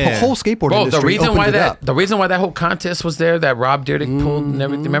kind of the whole skateboard industry. The reason why that whole contest was there, that Rob Dyrdek pulled and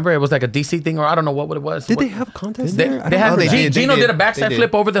everything. Remember, it was like a DC thing, or I don't know what it was. Did they have a contest there? They had. Gino did a backside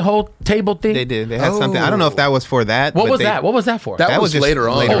flip over the whole table thing. They did. They had something. I don't know if that was for that. What was that? What was that for? That was just later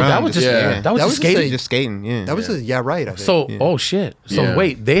on. That was just skating. Just skating. Yeah. That was right. I think. So oh shit. So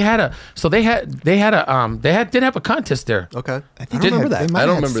wait, they did have a contest there. Okay. I don't remember that. I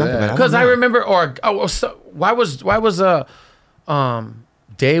don't remember that because I remember, why was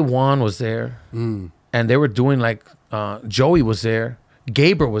Day One was there, and they were doing like Joey was there,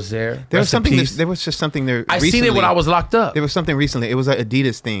 Gaber was there. There was just something there. I seen it when I was locked up. There was something recently. It was an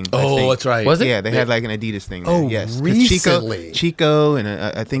Adidas thing. Oh, that's right. Was it? Yeah, they had like an Adidas thing. Oh, yes. recently. Chico and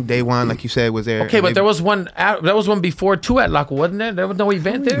I think Day One, like you said, was there. Okay, but there was one. There was one before too at Lockwood, wasn't there? There was no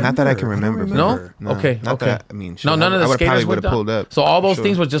event there. Not that I can remember. No. Okay. I mean, no, none of the skaters would have pulled up. So all those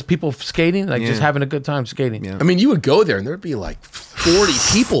things were just people skating, like just having a good time skating. Yeah. I mean, you would go there and there'd be like 40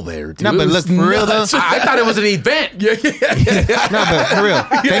 people there, dude. No, but look, for real though. I thought it was an event. No, but for real.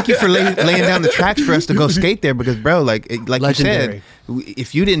 Thank you for laying down the tracks for us to go skate there because, bro, like Legendary. you said,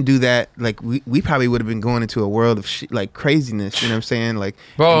 if you didn't do that, like we probably would have been going into a world of like craziness. You know what I'm saying? Like,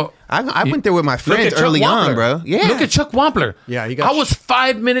 bro, I went there with my friends early on, bro. Yeah, look at Chuck Wampler. Yeah, I was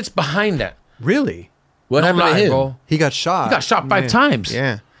 5 minutes behind that. Really? What happened to him? Bro. He got shot. He got shot 5 times.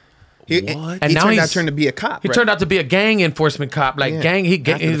 Yeah. And he now turned out to be a cop. He turned out to be a gang enforcement cop, like he's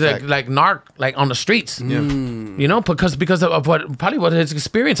like narc, like on the streets. Yeah. You know, because of what his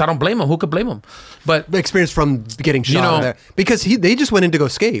experience. I don't blame him. Who could blame him? But the experience from getting shot there because they just went in to go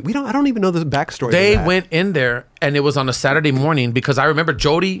skate. I don't even know the backstory. They went in there and it was on a Saturday morning because I remember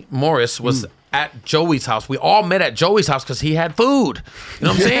Jody Morris was at Joey's house. We all met at Joey's house because he had food. You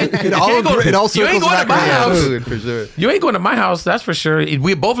know what I'm saying? You ain't going to my house. Food, for sure. You ain't going to my house, that's for sure.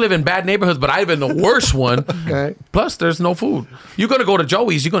 We both live in bad neighborhoods, but I live in the worst one. Okay. Plus, there's no food. You're going to go to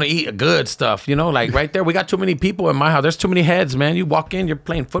Joey's, you're going to eat good stuff. You know, like right there, we got too many people in my house. There's too many heads, man. You walk in, you're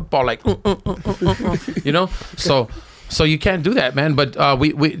playing football, like, you know? So you can't do that, man. But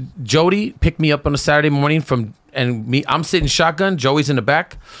Jody picked me up on a Saturday morning from and me, I'm sitting shotgun. Joey's in the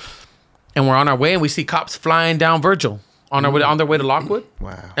back, and we're on our way, and we see cops flying down Virgil on their way to Lockwood.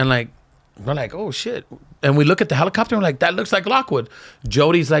 Wow. And like, we're like, oh shit. And we look at the helicopter and we're like, that looks like Lockwood.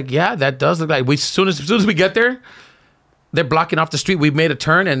 Jody's like, yeah, that does look like. As soon as we get there, they're blocking off the street. We made a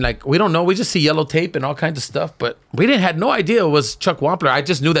turn and like, we don't know. We just see yellow tape and all kinds of stuff. But we had no idea it was Chuck Wampler. I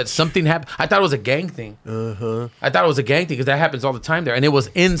just knew that something happened. I thought it was a gang thing. I thought it was a gang thing because that happens all the time there. And it was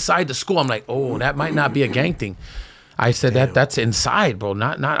inside the school. I'm like, oh, that might not be a gang thing. I said, that's inside, bro,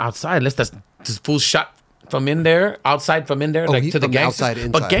 not outside. Unless that's this fool shot from in there, outside from in there, like to the gangsters.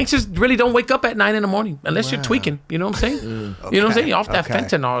 Outside, but gangsters really don't wake up at 9 a.m. unless you're tweaking. You know what I'm saying? Okay. You know what I'm saying? You're off that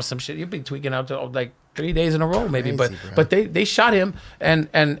fentanyl or some shit. You've been tweaking out to like 3 days in a row, maybe. Crazy, but they shot him, and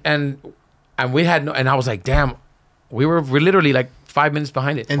we had no. And I was like, damn, we're literally like 5 minutes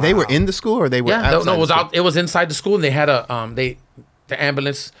behind it. And they were in the school, or they were outside? No, it was out. It was inside the school, and they had the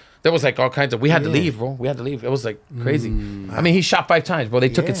ambulance. There was like all kinds of. We had to leave, bro. We had to leave. It was like crazy. I mean, he shot 5 times, bro. They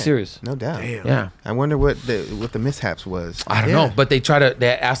took it serious. No doubt. Damn. Yeah. I wonder what the mishaps was. I don't know, but they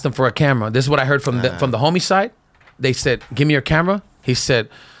asked him for a camera. This is what I heard from the homie side. They said, "Give me your camera." He said,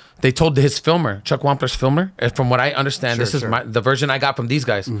 they told his filmer, Chuck Wampler's filmer. And from what I understand, this is the version I got from these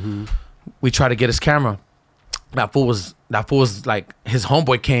guys. We tried to get his camera. That fool was like, his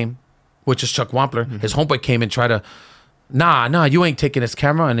homeboy came, which is Chuck Wampler. His homeboy came and tried to, nah, you ain't taking his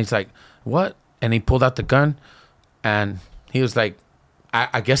camera. And he's like, what? And he pulled out the gun, and he was like,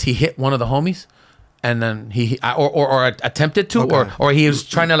 I guess he hit one of the homies, and then he attempted to, or he was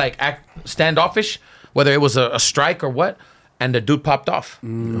trying to like act standoffish, whether it was a strike or what, and the dude popped off.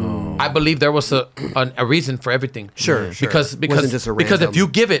 I believe there was a reason for everything. Sure. Because Wasn't just a because if random- you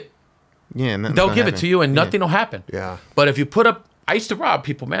give it, they'll give it to you and Yeah. nothing will happen. Yeah. But if you put up, I used to rob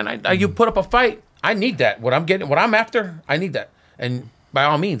people, man. You put up a fight, I need that. What I'm after, I need that. And by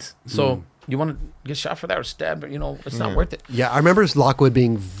all means. So you want to get shot for that or stabbed, it's not worth it. Yeah, I remember Lockwood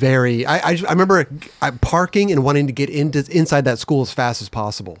being very. I remember parking and wanting to get inside that school as fast as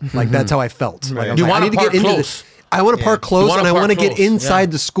possible. Like that's how I felt. Like, I was You like, wanna I need park to get close. I want to park close, wanna and I park want to get close. inside Yeah.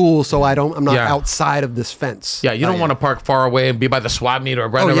 the school, so I'm not Yeah. outside of this fence. Yeah, you don't want to park far away and be by the swap meet or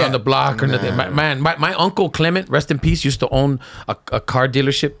run around the block or nothing. My uncle Clement, rest in peace, used to own a car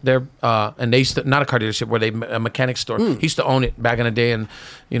dealership there, and they used to, not a car dealership, a mechanic store. He used to own it back in the day, and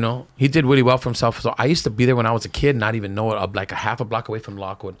he did really well for himself. So I used to be there when I was a kid, not even know it, like a half a block away from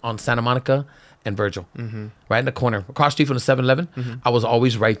Lockwood on Santa Monica and Virgil, right in the corner, across the street from the 7-Eleven. I was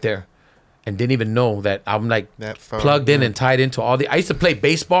always right there. And didn't even know that I'm like plugged in and tied into all the. I used to play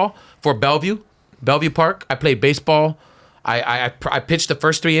baseball for Bellevue Park. I played baseball. I pitched the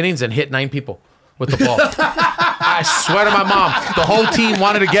first 3 innings and hit 9 people with the ball. I swear to my mom, the whole team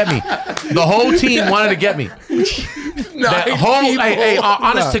wanted to get me.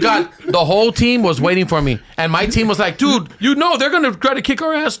 Honest to God, the whole team was waiting for me, and my team was like, "Dude, they're gonna try to kick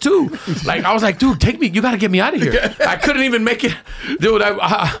our ass too." Like I was like, "Dude, take me. You got to get me out of here." I couldn't even make it, dude.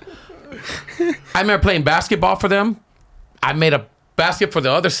 I remember playing basketball for them. I made a basket for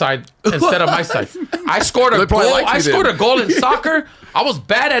the other side instead of my side. I scored a goal. I scored a goal in soccer. I was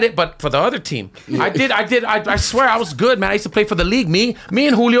bad at it, but for the other team, I did. I swear I was good, man. I used to play for the league. Me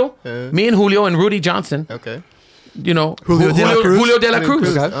and Julio and Rudy Johnson. Okay. Julio de la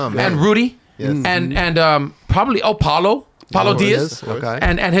Cruz, Okay. Oh, man. and Rudy, Yes. and probably Paulo Diaz, Okay.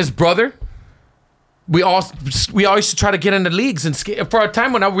 and his brother. We all used to try to get into leagues and skate. For a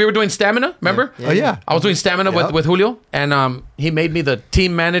time when we were doing stamina, remember? Oh yeah. I was doing stamina Yep. with Julio, and he made me the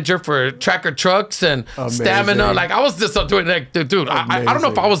team manager for Tracker Trucks and stamina. Amazing. Like I was just doing like, dude. I don't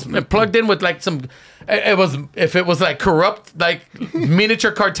know if I was plugged in with like some. If it was like corrupt like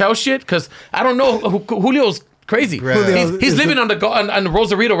miniature cartel shit, because I don't know. Julio's crazy. Right. He's living on the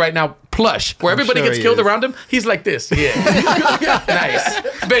Rosarito right now, plush, where everybody sure gets he killed is. around him. He's like this. Yeah, nice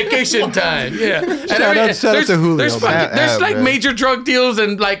vacation time. Yeah, and Shout out to Julio, There's man. like bro. major drug deals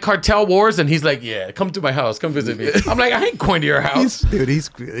and like cartel wars, and he's like, yeah, come to my house, come visit me. I'm like, I ain't going to your house. He's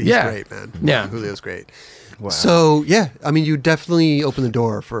Yeah. great, man. Yeah. Julio's great. So yeah, I mean, you definitely opened the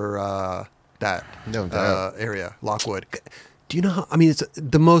door for that No doubt. area, Lockwood. Do you know how? I mean, it's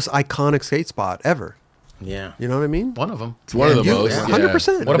the most iconic skate spot ever. Yeah, You know what I mean? one of them. It's one of the most.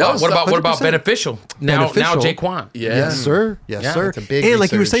 100%. What about 100%. beneficial? Now Beneficial. Jaquan. Yeah. Yes, sir. Yes, Yeah. sir. It's a big and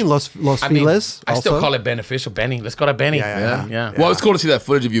like you were research. saying, Los I mean, Feliz. I still also. call it beneficial. Benny, let's go to Benny. Yeah. Well, it's cool to see that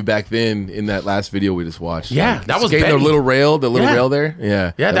footage of you back then in that last video we just watched. Yeah, Like, that was skating the Benny. little rail Yeah. there.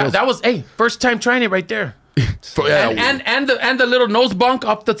 Yeah, Yeah, that was first time trying it right there. And the little nose bunk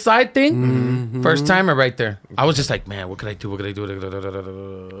up the side thing, first timer right there. I was just like, man, what could I do? What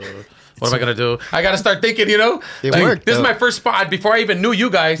am I gonna do? I gotta start thinking, It Like, worked, this is though. my first spot. Before I even knew you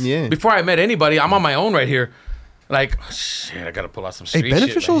guys, Yeah. before I met anybody, I'm on my own right here. Like, shit, I gotta pull out some street shit.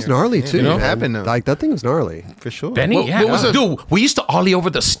 Beneficial's gnarly too. you know? man. Happened, Like that thing was gnarly. For sure. Benny, What dude, we used to ollie over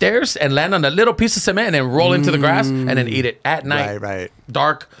the stairs and land on a little piece of cement and then roll into the grass and then eat it at night. Right.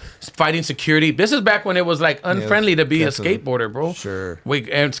 Dark, fighting security. This is back when it was like unfriendly to be definitely. a skateboarder, bro. Sure.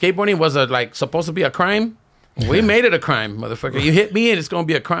 And skateboarding was supposed to be a crime. We made it a crime, motherfucker. You hit me and it's gonna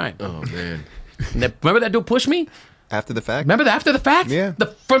be a crime. Oh man. Remember that dude pushed me? After the fact? Remember that after the fact? Yeah. The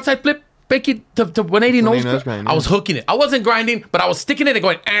frontside flip, fake it to 180 nose nose grind. grind, I was hooking it. I wasn't grinding, but I was sticking it and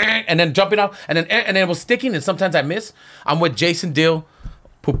going, and then jumping off, and then it was sticking, and sometimes I miss. I'm with Jason Dill,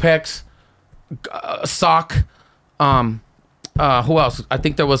 Pupex, Sock, who else? I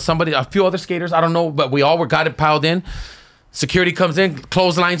think there was a few other skaters. I don't know, but we all got it piled in. Security comes in,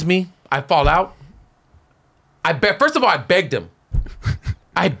 clotheslines me. I fall out. First of all, I begged him.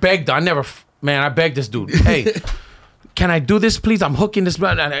 I begged this dude. Hey, can I do this, please? I'm hooking this.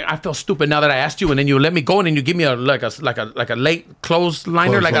 I feel stupid now that I asked you, and then you let me go, and then you give me a late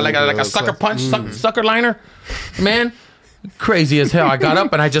clothesliner, like a sucker punch, sucker liner. Man, crazy as hell. I got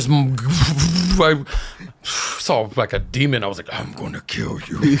up and I just I saw like a demon. I was like, I'm gonna kill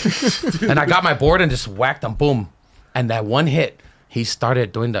you. And I got my board and just whacked him. Boom. And that one hit, he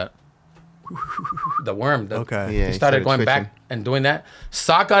started doing the worm. Okay. Yeah, He started going twitching. back and doing that.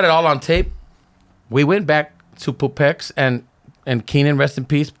 Sock got it all on tape. We went back to Pupex and Keenan, rest in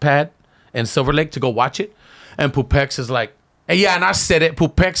peace, Pat, and Silver Lake to go watch it. And Pupex is like, hey, yeah, and I said it.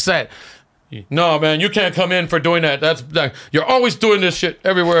 Pupex said, no, man, you can't come in for doing that. That's like, you're always doing this shit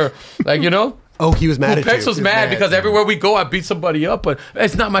everywhere. Like, you know? Oh, he was mad at you. Pupex was mad because everywhere we go, I beat somebody up, but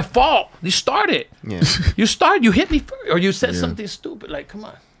it's not my fault. You started. Yeah. You hit me first, or you said something stupid. Like, come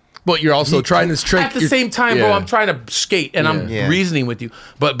on. But you're also trying this trick. At the same time, bro, I'm trying to skate and I'm Yeah. reasoning with you.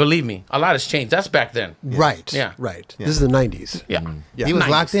 But believe me, a lot has changed. That's back then. Right. Yeah. Right. This is the 90s. Yeah. Yeah. He was 90s.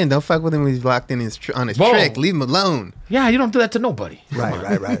 locked in. Don't fuck with him when he's locked in on his Whoa. trick. Leave him alone. Yeah, you don't do that to nobody.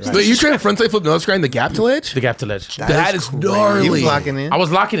 Right. But you trying to frontside flip nose grind the gap to ledge? The gap to ledge. That is gnarly. He was locking in. I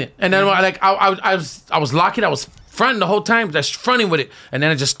was locking it, and then I was locking. I was fronting the whole time, just fronting with it, and then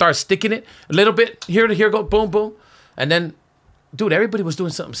I just started sticking it a little bit here to here, go boom boom, and then, dude, everybody was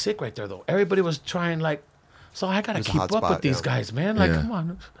doing something sick right there though. Everybody was trying like, so I gotta It's a keep hot up spot, with these yeah. guys, man. Like, Yeah. come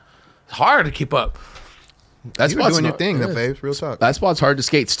on, it's hard to keep up. That's You were doing your thing, though, Fabes. Real talk. That spot's hard to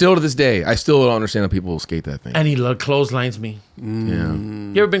skate. Still to this day, I still don't understand how people skate that thing. And he clotheslines me. Yeah.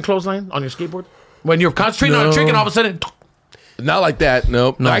 You ever been clotheslined on your skateboard when you're concentrating on a trick and all of a sudden, Not like that.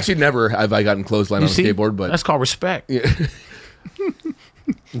 Nope. No. Actually, never have I gotten clothesline on a skateboard. But that's called respect.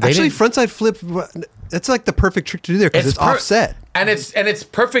 Actually, frontside flip, that's like the perfect trick to do there because it's offset. And it's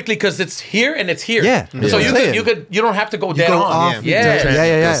perfectly because it's here and it's here. Yeah. So That's what I'm saying. you don't have to go dead Go on. off.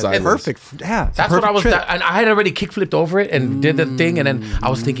 Yeah. Sideways. Perfect. Yeah. it's a That's what I perfect was. trick. And I had already kick flipped over it and did the thing, and then I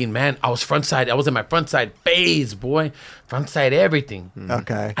was thinking, man, I was frontside. I was in my frontside phase, boy. Frontside everything.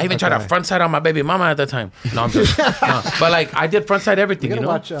 Okay. I even tried to frontside on my baby mama at the time. No, I'm just. No. But like I did frontside everything. You know,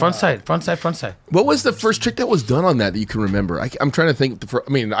 watch, frontside. what was the first trick that was done on that you can remember? I'm trying to think.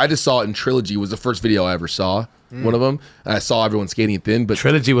 I just saw it in Trilogy. Was the first video I ever saw. One of them. And I saw everyone skating it thin, but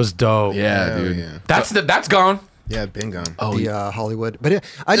Trilogy was dope. yeah, Hell dude. yeah. That's gone. Yeah, been gone. Oh, The Hollywood. But yeah,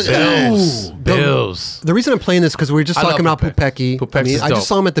 I just. Bills. The reason I'm playing this because we were just I talking love about Pupecki. Pupex is I dope. just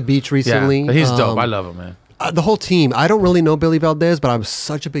saw him at the beach recently. Yeah, he's dope. I love him, man. The whole team. I don't really know Billy Valdez, but I was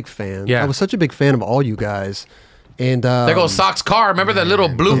such a big fan. Yeah. I was such a big fan of all you guys. And There goes Sock's car. Remember that little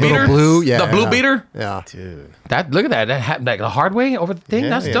blue the beater? little blue, yeah, The blue beater? Yeah. Dude. Look at that. That happened like the hard way over the thing.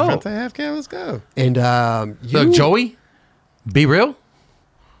 That's dope. Frontside half cam, let's go. And Look, Joey, be real.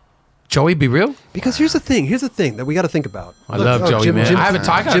 Joey, be real. because here's the thing that we got to think about. I love Joey, man. I haven't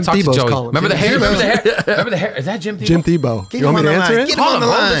talked. I gotta Jim talk to Tebow's Joey. calling. Remember the Jim hair? Tebow. Remember the hair? Remember the hair? Is that Jim Tebow? Jim Tebow. Get You want him me to on the answer line. it? Get him Call on him, the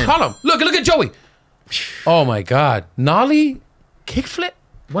bro. line. Just call him. Look at Joey. Oh my God, Nollie, kickflip,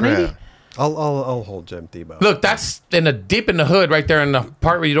 180. Yeah. I'll hold Jim Tebow. Look, that's deep in the hood, right there in the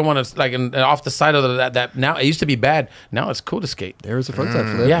part where you don't want to off the side of that. Now it used to be bad. Now it's cool to skate. There's a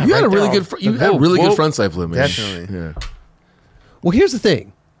frontside flip. Yeah, You had right a really there. good. You had a really good frontside flip, man. Definitely. Yeah. Well, here's the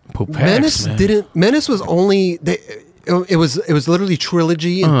thing. Pupex, Menace man. didn't. Menace was only. It was literally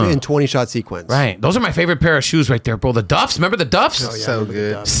trilogy in 20 shot sequence. Right. Those are my favorite pair of shoes right there, bro. The Duffs. Remember the Duffs? So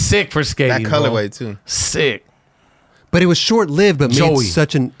good. Sick for skating. That bro. colorway, too. Sick. But it was short lived, but Joey.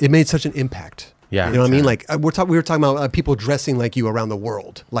 made such an impact. Yeah. You know what I mean? Like we were talking about people dressing like you around the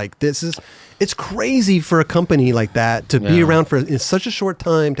world. Like it's crazy for a company like that to be Yeah. around for in such a short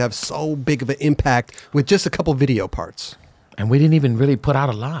time to have so big of an impact with just a couple video parts. And we didn't even really put out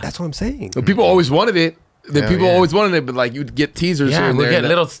a lot. That's what I'm saying. But people always wanted it. Hell yeah. But like you'd get teasers here Yeah, and we there. get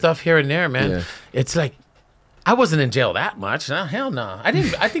little stuff here and there, man. Yeah. It's like I wasn't in jail that much. Hell no. I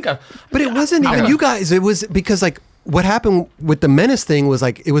didn't. I think I. But it wasn't even you guys. It was because like what happened with the Menace thing was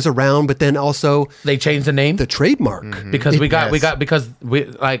like it was around, but then also they changed the name, the trademark, because we got because we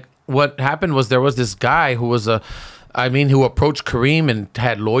like what happened was there was this guy who was who approached Kareem and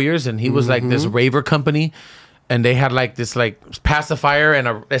had lawyers, and he was like this raver company. And they had like this like pacifier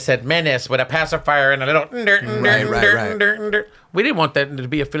and they said Menace with a pacifier and a little. Right. We didn't want that to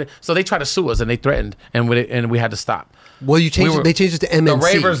be affiliated, so they tried to sue us and they threatened, and we had to stop. Well, you changed. They changed it to MNC. The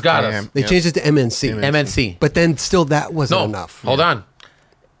ravers got us. They changed it to MNC. MNC. But then still that wasn't enough. Hold on.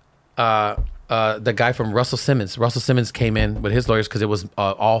 The guy from Russell Simmons. Russell Simmons came in with his lawyers because it was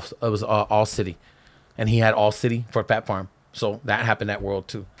all city, and he had all city for Fat Farm. So that happened that world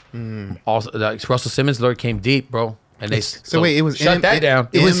too. Also, Russell Simmons' lawyer came deep, bro, and they wait, it was shut that down.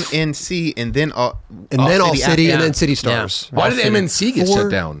 It was MNC and then all city and then City Stars. Yeah. Why did MNC get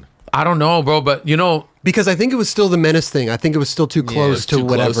shut down? I don't know, bro, but because I think it was still the Menace thing. I think it was still too close to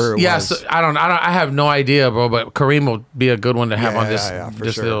whatever. It was. So I have no idea, bro. But Kareem will be a good one to have on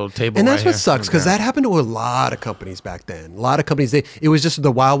this little table. And that's right what sucks because that happened to a lot of companies back then. A lot of companies. It was just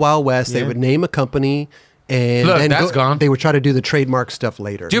the Wild Wild West. They would name a company. And look, then that's gone. They would try to do the trademark stuff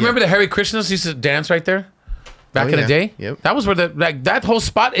later. Do you remember the Hare Krishnas used to dance right there? Back in the day? Yep. That was where that whole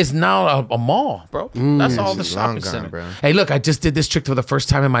spot is now a mall, bro. That's all the shopping center. Bro. Hey, look, I just did this trick for the first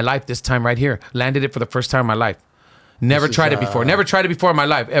time in my life this time right here. Landed it for the first time in my life. Never tried it before. Never tried it before in my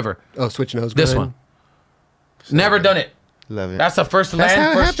life, ever. Oh, switch nose. This one. Never done it. Love it. That's the first That's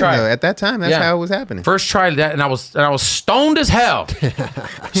how it first happened, try. though. At that time, that's how it was happening. First try that, and I was stoned as hell.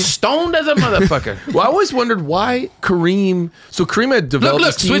 Stoned as a motherfucker. Well, I always wondered why Kareem. So Kareem had developed.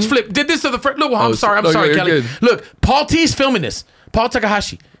 Look, switch flip. Did this to the first. Look, I'm sorry, Kelly. Good. Look, Paul T's filming this. Paul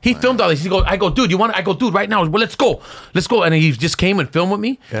Takahashi. He filmed all this. I go, dude, you want? I go, dude, right now. Well, let's go. And he just came and filmed with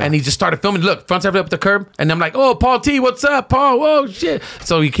me, and he just started filming. Look, front side up the curb, and I'm like, oh, Paul T, what's up, Paul? Whoa, shit.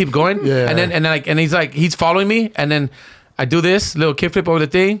 So he keep going, and he's following me, and then I do this little kickflip over the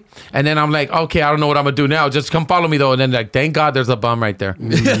thing, and then I'm like, okay, I don't know what I'm gonna do now. Just come follow me though. And then like, thank God there's a bum right there.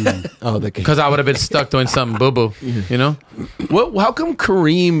 Because I would have been stuck doing something boo boo, you know. Well, how come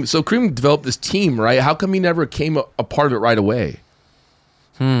Kareem? So Kareem developed this team, right? How come he never came a part of it right away?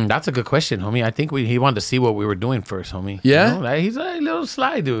 That's a good question, homie. I think he wanted to see what we were doing first, homie. Yeah, you know? Like, he's a little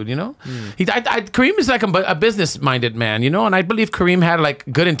sly dude, you know. Kareem is like a business-minded man, you know, and I believe Kareem had like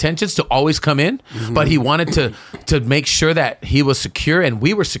good intentions to always come in, but he wanted to make sure that he was secure and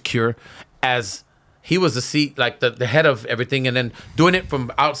we were secure, as he was the head of everything, and then doing it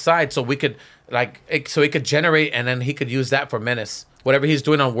from outside so we could so he could generate, and then he could use that for Menace. Whatever he's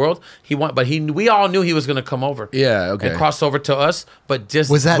doing on World, we all knew he was going to come over. Yeah, okay. And cross over to us, but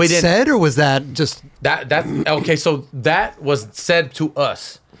just was that said or was that just that okay? So that was said to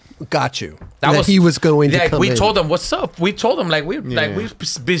us. Got you. That he was going to come we in. told him what's up. We told him we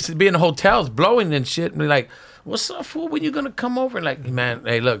be in hotels blowing and shit, and we're like, what's up, fool? When you gonna come over? And like, man,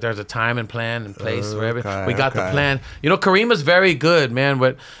 hey, look, there's a time and plan and place wherever we got the plan. You know, Kareem is very good, man.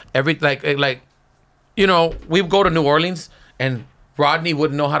 With you know, we go to New Orleans and Rodney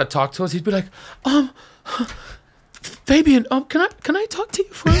wouldn't know how to talk to us. He'd be like, Fabian, can I talk to you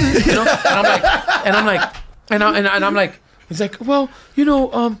for a minute? You know? And I'm like, he's like, well, you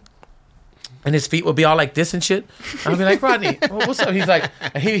know, and his feet would be all like this and shit. I'll be like, Rodney, what's up? He's like,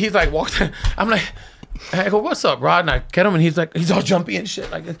 walking. I'm like, I go, what's up, Rod? And I get him, and he's like, he's all jumpy and shit.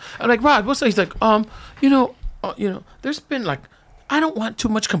 Like, I'm like, Rod, what's up? He's like, you know, there's been like, I don't want too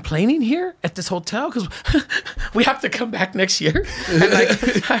much complaining here at this hotel because we have to come back next year. And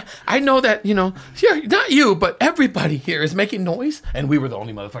like, I know that, you know, not you, but everybody here is making noise, and we were the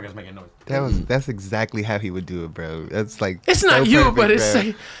only motherfuckers making noise. That's exactly how he would do it, bro. That's like, it's not you, perfect, but it's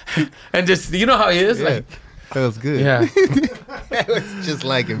like, and just, you know how he is, like. That was good. Yeah. That was just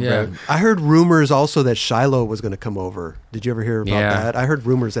like him, bro. I heard rumors also that Shiloh was going to come over. Did you ever hear about that? I heard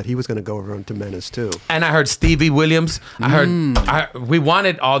rumors that he was going to go over to Menace too. And I heard Stevie Williams. I heard we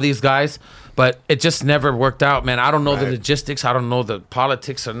wanted all these guys, but it just never worked out, man. I don't know the logistics. I don't know the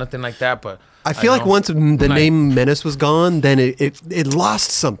politics or nothing like that, but I feel like once the name Menace was gone, then it lost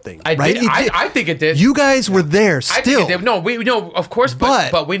something. I think it did. You guys were there still. I think it did. No, of course,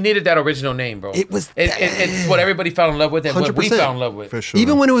 but we needed that original name, bro. It's what everybody fell in love with and 100%. What we fell in love with. For sure.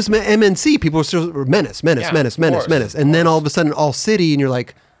 Even when it was MNC, people were still Menace, and then all of a sudden All City, and you're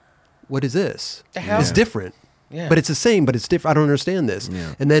like, what is this? The hell? It's different. Yeah. But it's the same, but it's different. I don't understand this.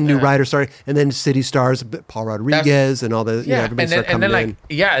 Yeah. And then new writers started, and then City Stars, Paul Rodriguez, and all the everybody started coming in.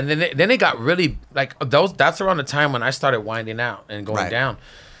 And then it got really like those. That's around the time when I started winding out and going down.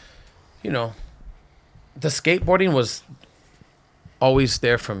 You know, the skateboarding was always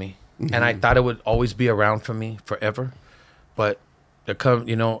there for me. and I thought it would always be around for me forever. But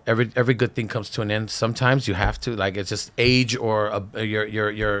every good thing comes to an end. Sometimes you have to, like, it's just age or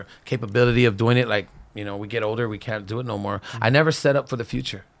your capability of doing it. Like, we get older, we can't do it no more. I never set up for the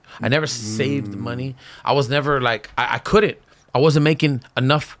future. I never saved money. I was never like, I couldn't. I wasn't making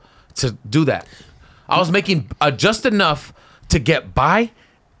enough to do that. I was making just enough to get by.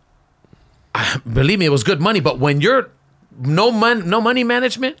 Believe me, it was good money. But when you're no money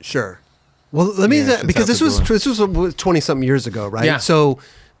management. Sure. Well, let me because this was 20-something years ago, right? Yeah. So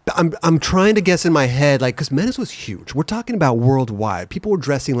I'm trying to guess in my head, like, because Menace was huge. We're talking about worldwide. People were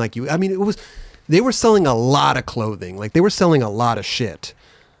dressing like you. I mean, they were selling a lot of clothing. Like, they were selling a lot of shit.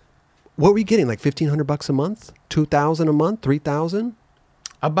 What were you getting? Like $1,500 a month? $2,000 a month? $3,000?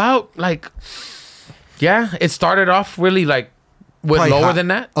 About it started off really like with Probably lower high. than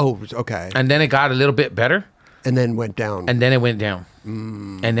that. Oh, okay. And then it got a little bit better. And then went down. And then it went down.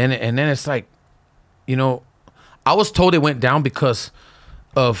 And then it's like, I was told it went down because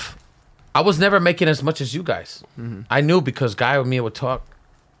of, I was never making as much as you guys. I knew because Guy and me would talk.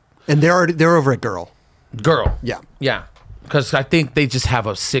 And they're over at Girl. Yeah. Yeah. Because I think they just have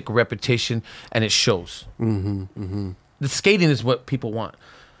a sick reputation and it shows. The skating is what people want.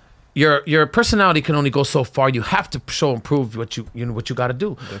 Your personality can only go so far. You have to show and prove what you got to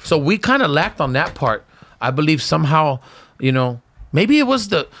do. Definitely. So we kind of lacked on that part. I believe somehow, maybe it was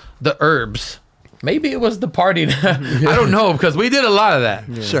the herbs. Maybe it was the partying. I don't know, because we did a lot of that.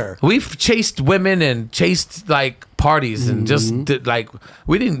 Yeah. Sure. We've chased women and chased like parties and just did, like,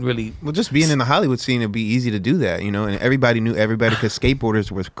 we didn't really. Well, just being in the Hollywood scene, it'd be easy to do that, and everybody knew everybody because skateboarders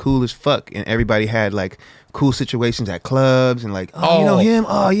were cool as fuck, and everybody had like cool situations at clubs and like, you know him?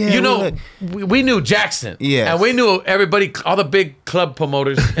 Oh yeah. We knew Jackson. Yeah. And we knew everybody, all the big club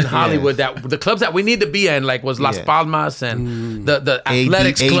promoters in Hollywood that the clubs that we need to be in, like, was Las Palmas and the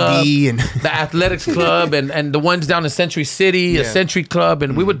Athletics Club, and the Athletics Club, and the ones down in Century City, a Century Club,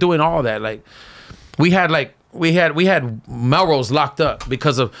 and we were doing all that. Like, we had Melrose locked up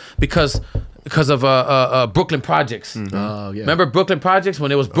because of Brooklyn Projects. Oh, yeah. Remember Brooklyn Projects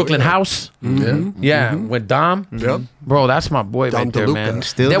when it was Brooklyn House? Yeah, with Dom. Yep. Bro, that's my boy Dom right there, DeLuca. man.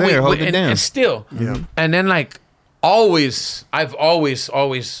 Still Then there, holding it down. And still. Yeah. And then, like, I've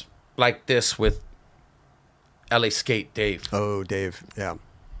always like this with LA Skate Dave. Oh, Dave. Yeah.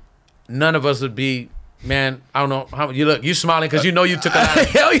 None of us would be, man, I don't know how you look. You smiling because you know you took a lot of,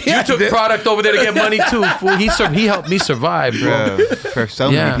 Hell yeah, you took product over there to get money too. Fool. He helped me survive, bro. For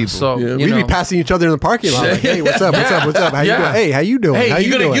so many people. So We'd be passing each other in the parking lot. Like, hey, what's up? What's up? What's up? How you doing? Hey, how you doing? Hey, how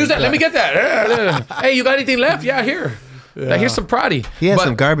you gonna doing? use that? Let me get that. Hey, you got anything left? Yeah, here. Like, here's some Proddy. He had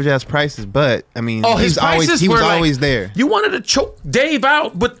some garbage ass prices, but I mean, his prices he was were always like, there. You wanted to choke Dave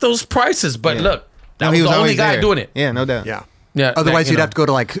out with those prices, but look, that he was the only always guy there. doing it. Yeah, no doubt. Yeah. Yeah. Otherwise, you'd have to go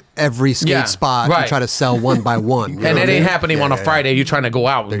to like every skate spot and right. try to sell one by one. And it ain't happening on a Friday. You're trying to go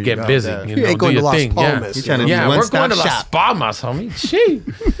out and get busy. Yeah. You You ain't going do to your Las thing. Palmas. You're trying to do Yeah, we're one-stop going to Las shop. Palmas, homie. Gee.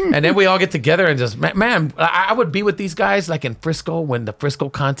 And then we all get together and just, man, I would be with these guys like in Frisco when the Frisco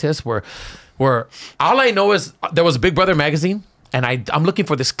contests were all I know is there was a Big Brother magazine. And I'm looking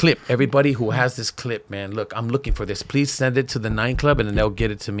for this clip. Everybody who has this clip, man, look, I'm looking for this. Please send it to the 9 Club and then they'll get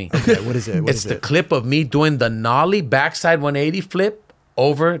it to me. Okay, what is it? It's the clip of me doing the nollie backside 180 flip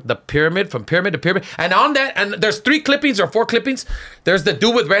over the pyramid, from pyramid to pyramid. And on that, and there's 3 clippings or 4 clippings. There's the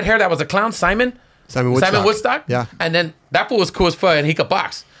dude with red hair that was a clown, Simon Woodstock. Yeah. And then that fool was cool as fuck and he could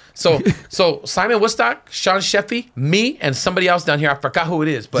box. So Simon Woodstock, Sean Sheffy, me, and somebody else down here. I forgot who it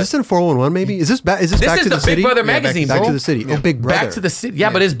is. But Is this in 411 maybe? Is this back? Is this back is to the the city? Big Brother magazine, back bro. to the city. Oh, Big Brother. Back to the city.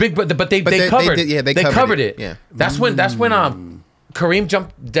 Yeah, but it's Big Brother. But they they covered. did- they covered covered it. it. Yeah. That's when Kareem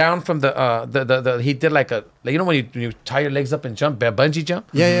jumped down from the he did like a, like, you know when you tie your legs up and jump, bungee jump.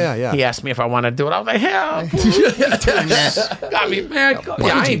 Yeah. He asked me if I want to do it. I was like, hell, got me, man.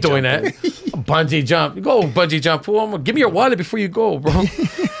 Yeah, I ain't doing that. Bungee jump. Go bungee jump, fool. Give me your wallet before you go, bro.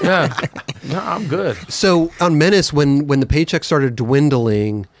 Yeah, no, I'm good. So on Menace, when the paycheck started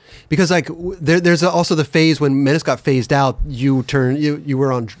dwindling, because like there's also the phase when Menace got phased out, you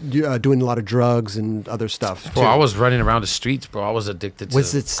were on doing a lot of drugs and other stuff. Bro, too. I was running around the streets, bro. I was addicted to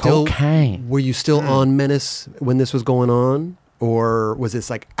Was it still cocaine. Were you still on Menace when this was going on, or was this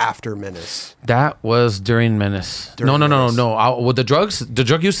like after Menace? That was during Menace. During No. Menace. With the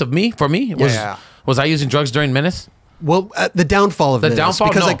drug use of me, was I using drugs during Menace? Well, the downfall of The Menace, downfall?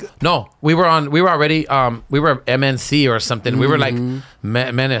 because No. We were already, we were MNC or something. We were like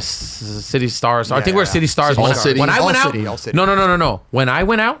Menace, City Stars. I think we were City Stars. All when City. When I All went out, City, All City. No. When I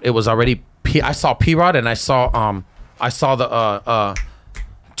went out, it was already, I saw P-Rod and I saw the,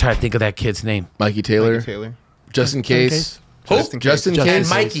 try to think of that kid's name. Mikey Taylor. Taylor. Just in case. Justin and Case.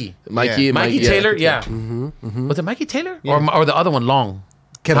 Mikey. Mikey Taylor, yeah. Mm-hmm. Was it Mikey Taylor? Or the other one, Long?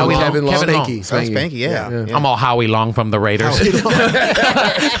 Kevin Long. Kevin Long. Spanky. Yeah. I'm all Howie Long from the Raiders.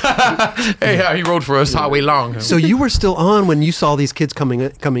 Hey, he rode for us, Howie Long. So you were still on when you saw these kids coming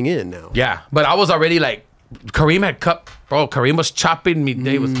in now. Yeah, but I was already like, Kareem had cut, bro. Kareem was chopping me.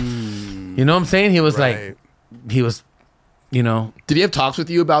 They was, you know what I'm saying? He was like, he was, you know. Did he have talks with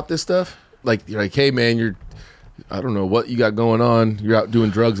you about this stuff? Like, you're like, hey man, I don't know what you got going on. You're out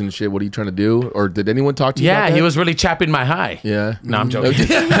doing drugs and shit. What are you trying to do? Or did anyone talk to you about that? Yeah, he was really chapping my high. Yeah. No, I'm joking.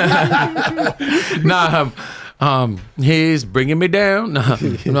 He's bringing me down.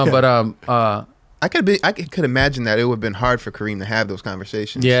 But I could imagine that it would have been hard for Kareem to have those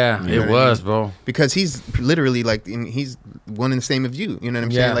conversations. Yeah, You know it what I was, mean? bro. Because he's literally like, he's one and the same as you. You know what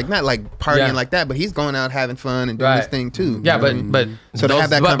I'm saying? Yeah. Like, not like partying like that, but he's going out having fun and doing his thing too. Yeah, You know what I mean? but So to have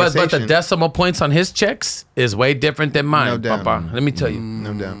that but the conversation- decimal points on his checks is way different than mine, No doubt. Papa. Let me tell you.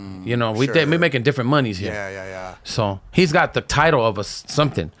 No doubt. You know, Sure. we're making different monies here. Yeah. So he's got the title of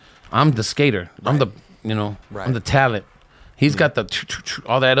something. I'm the skater. I'm the, I'm the talent. He's got the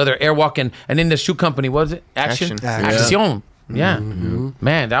all that other airwalk and in the shoe company, what is it? Action. Action. Yeah.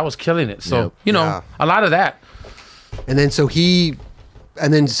 Man, that was killing it. So, a lot of that. And then it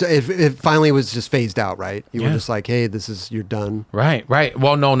finally was just phased out, right? You were just like, hey, you're done. Right.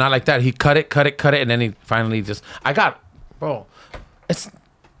 Well, no, not like that. He cut it, and then he finally bro, it's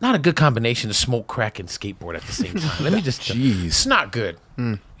not a good combination to smoke crack and skateboard at the same time. Let me just, it's not good.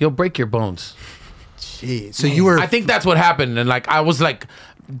 You'll break your bones. Jeez. So you were. I think that's what happened. And like, I was like,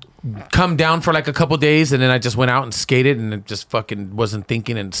 come down for like a couple days, and then I just went out and skated, and it just fucking wasn't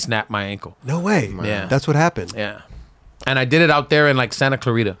thinking and snapped my ankle. No way. Yeah. That's what happened. Yeah. And I did it out there in like Santa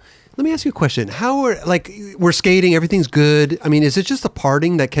Clarita. Let me ask you a question. We're skating, everything's good. I mean, is it just the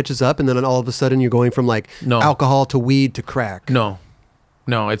partying that catches up, and then all of a sudden you're going from like alcohol to weed to crack? No,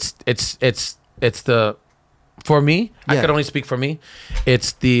 it's the, for me, I could only speak for me.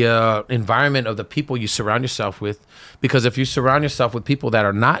 It's the environment of the people you surround yourself with. Because if you surround yourself with people that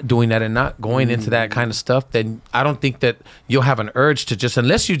are not doing that and not going into that kind of stuff, then I don't think that you'll have an urge to just,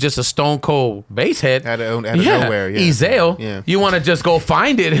 unless you're just a stone cold basehead Out of nowhere, Ezale, you want to just go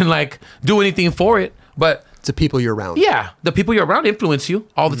find it and like do anything for it. But it's the people you're around. Yeah, the people you're around influence you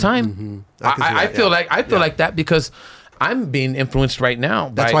all the time. I feel like that because I'm being influenced right now.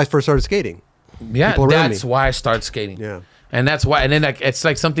 That's why I first started skating. Yeah, that's why I started skating. Yeah, and that's why. And then like it's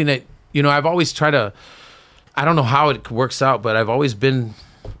like something that I've always tried to. I don't know how it works out, but I've always been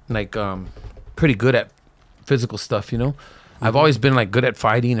like pretty good at physical stuff. I've always been like good at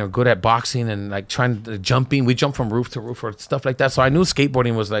fighting or good at boxing and like trying to jumping. We jump from roof to roof or stuff like that. So I knew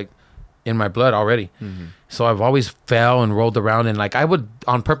skateboarding was like in my blood already. So I've always fell and rolled around, and like I would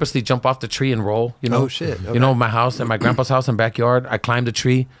on purposely jump off the tree and roll. Oh shit! Okay. My house and my grandpa's house and backyard. I climbed a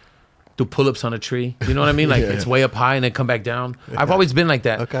tree. Do pull-ups on a tree. You know what I mean? Like it's way up high and then come back down. I've always been like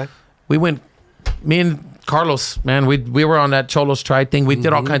that. Okay. Me and Carlos, man, we were on that Cholos Tribe thing. We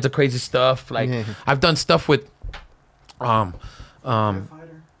did all kinds of crazy stuff. Like I've done stuff with yeah.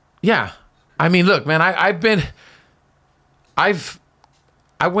 I mean, look, man, I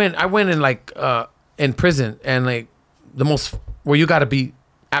went in like in prison and like the most where you got to be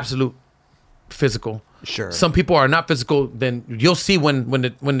absolute physical. Sure. Some people are not physical. Then you'll see when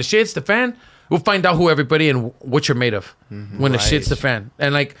the shit hits the fan, we'll find out who everybody and what you're made of when the shit's the fan.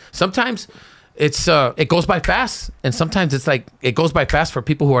 And like sometimes it goes by fast, and sometimes it's like it goes by fast for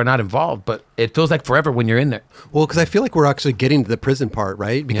people who are not involved, but it feels like forever when you're in there. Well, because I feel like we're actually getting to the prison part,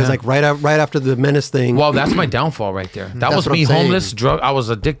 right? Because like right after the Menace thing. Well, that's my downfall right there. That was me, homeless, I was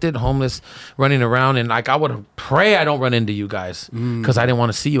addicted, homeless, running around, and like I would pray I don't run into you guys because I didn't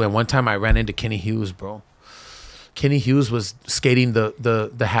want to see you. And one time I ran into Kenny Hughes, bro. Kenny Hughes was skating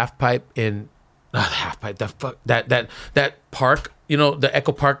the half pipe in not the half pipe, that park, the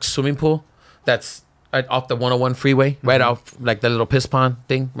Echo Park swimming pool. That's right off the 101 freeway, right off like the little piss pond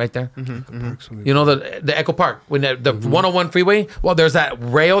thing right there. The Echo Park when the 101 freeway. Well, there's that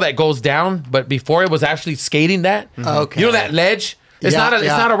rail that goes down, but before it was actually skating that. Okay. That ledge. It's not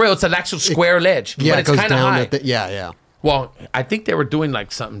a rail. It's an actual square ledge. Yeah, but it's kind of high. Yeah. Well, I think they were doing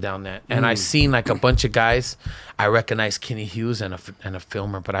like something down that, and I seen like a bunch of guys. I recognized Kenny Hughes and a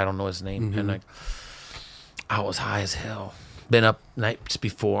filmer, but I don't know his name. And like, I was high as hell. Been up nights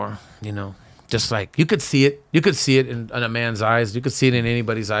before, Just like you could see it in a man's eyes. You could see it in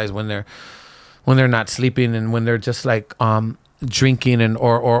anybody's eyes when they're not sleeping and when they're just like drinking and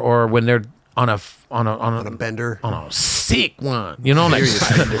or when they're on a bender, on a sick one. Like right.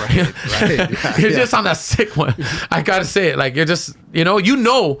 you're just on a sick one. I gotta say it. Like you're just you're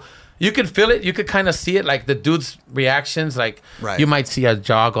You could feel it. You could kind of see it, like the dude's reactions. Like you might see a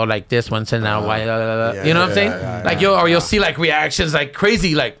jaw go like this once in a while. You know what I'm saying? Like you'll see like reactions like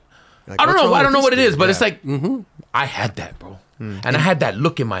crazy. Like I don't know what it is, but it's like I had that, bro. And I had that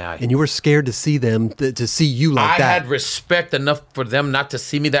look in my eye. And you were scared to see them, to see you like that. I had respect enough for them not to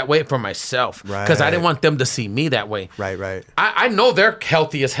see me that way for myself. Because I didn't want them to see me that way. Right. I know they're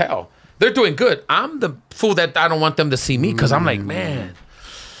healthy as hell. They're doing good. I'm the fool that I don't want them to see me because I'm like, man.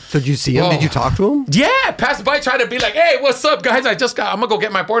 So did you see him? Did you talk to him? Yeah, passed by trying to be like, hey, what's up, guys? I'm gonna go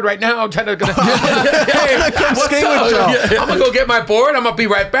get my board right now. I'm trying to hey, what's up? I'm gonna go get my board. I'm gonna be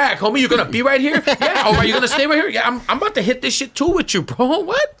right back. Homie, you gonna be right here? Yeah. Oh, are you gonna stay right here? Yeah, I'm about to hit this shit too with you, bro.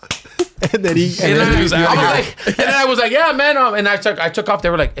 What? And then I was like, yeah, man. And I took off. They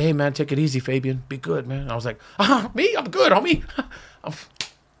were like, hey, man, take it easy, Fabian. Be good, man. I was like, me? I'm good, homie. I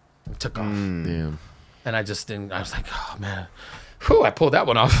took off. Damn. And I just didn't. I was like, oh, man. Whew, I pulled that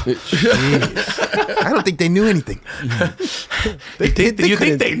one off. I don't think they knew anything. You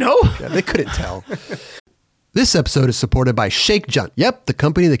think they know? Yeah, they couldn't tell. This episode is supported by Shake Junt. Yep, the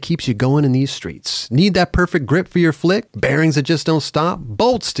company that keeps you going in these streets. Need that perfect grip for your flick? Bearings that just don't stop?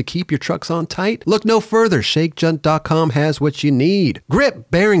 Bolts to keep your trucks on tight? Look no further. ShakeJunt.com has what you need.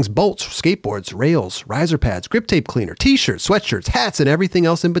 Grip, bearings, bolts, skateboards, rails, riser pads, grip tape cleaner, t-shirts, sweatshirts, hats, and everything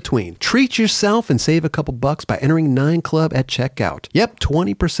else in between. Treat yourself and save a couple bucks by entering 9Club at checkout. Yep,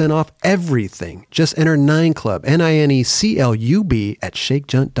 20% off everything. Just enter 9Club, NINECLUB at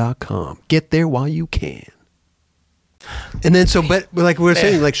ShakeJunt.com. Get there while you can. And then, but like we were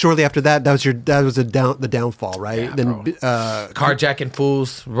saying, like shortly after that, that was the downfall, right? Yeah, then carjacking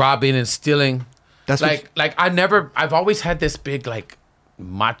fools, robbing and stealing. That's I've always had this big like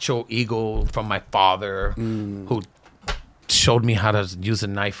macho ego from my father, who showed me how to use a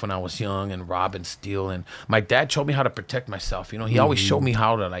knife when I was young and rob and steal. And my dad showed me how to protect myself. You know, he always showed me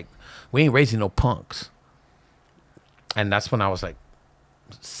how to like. We ain't raising no punks. And that's when I was like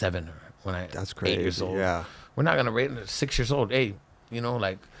 7 or that's crazy. 8 years old. Yeah. We're not gonna rate it 6 years old. Hey, you know,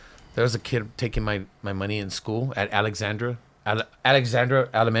 like there was a kid taking my money in school at Alexandra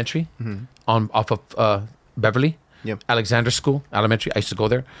Elementary off of Beverly. Yep. Alexandra School Elementary. I used to go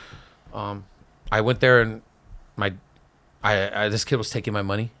there. I went there and this kid was taking my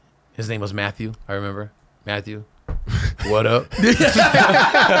money. His name was Matthew. I remember Matthew. What up?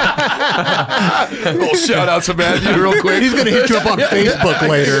 Oh, shout out to Matthew real quick. He's gonna hit you up on Facebook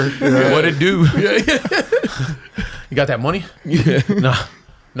later. Yeah. What it do? You got that money? Yeah. No.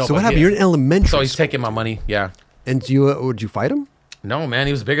 So what happened? You're in elementary. So he's taking my money. Yeah. And would you fight him? No, man.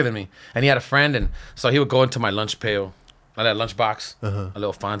 He was bigger than me, and he had a friend, and so he would go into my lunch pail, that lunch box, a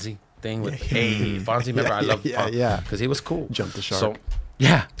little Fonzie thing with hey Fonzie. Remember, I loved Fonzie because he was cool. Jump the shark. So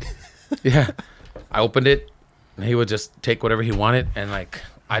yeah. I opened it. And he would just take whatever he wanted, and like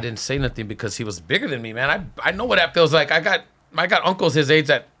I didn't say nothing because he was bigger than me, man. I know what that feels like. I got uncles his age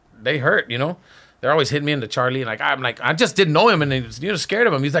that they hurt, you know. They're always hitting me into Charlie, and I just didn't know him, and he was scared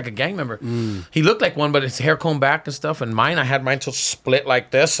of him. He's like a gang member. He looked like one, but his hair combed back and stuff. And I had mine till split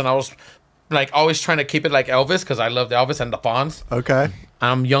like this, and I was like always trying to keep it like Elvis because I loved Elvis and the Fonz. Okay.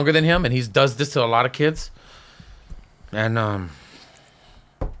 I'm younger than him, and he does this to a lot of kids, and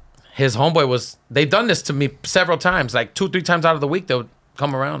his homeboy they'd done this to me several times, like 2-3 times out of the week they would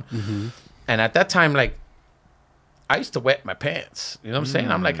come around. And at that time, like I used to wet my pants, you know what I'm saying?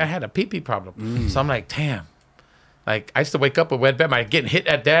 I'm like, I had a pee-pee problem. So I'm like, damn. Like I used to wake up with wet bed, getting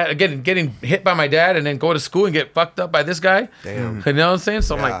hit by my dad and then go to school and get fucked up by this guy. Damn. You know what I'm saying?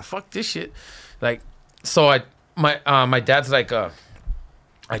 So I'm like, fuck this shit. Like, so my dad's like,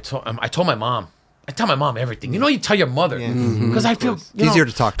 I told my mom. I tell my mom everything. You know, you tell your mother. Because I feel easier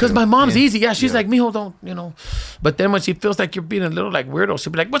to talk to. Because my mom's easy. Yeah, she's like, mijo, don't, you know. But then when she feels like you're being a little like weirdo,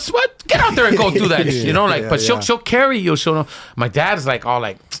 she'll be like, what? Get out there and go do that. You know, like, but she'll carry you. She'll know. My dad's like, all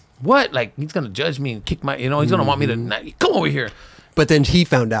like, what? Like, he's going to judge me and kick he's going to want me to, come over here. But then he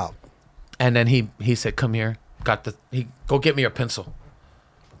found out. And then he said, come here. Go get me your pencil.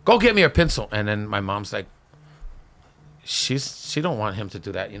 Go get me your pencil. And then my mom's like, she don't want him to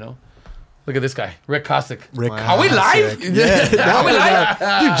do that, you know. Look at this guy, Rick Kosick. Are we live? Yeah. Are we live?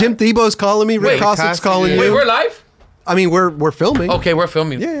 Dude, Jim Thiebaud's calling me. Rick Kosick's calling you. Wait, we're live? I mean, we're filming. Okay, we're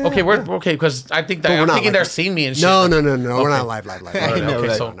filming. Yeah. Okay, we're okay because I think I'm thinking they're seeing me and shit. No. We're not live.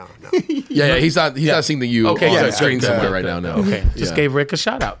 Okay, so No. Yeah, he's not seeing you on the screen somewhere right now. No. Okay, just gave Rick a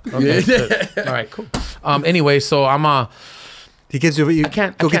shout out. Okay, all right, cool. Anyway, so I'm He gives you. Go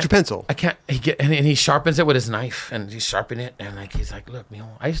get your pencil. I can't. And he sharpens it with his knife, and he's sharpening it, and like he's like, look,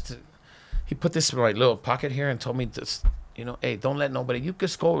 he put this in my little pocket here and told me just, you know, hey, don't let nobody. You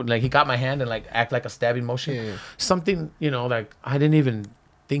just go. Like he got my hand and like act like a stabbing motion. Something, you know, like I didn't even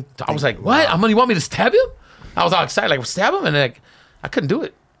think I was like, what? I'm gonna, you want me to stab him? I was all excited, like stab him, and like I couldn't do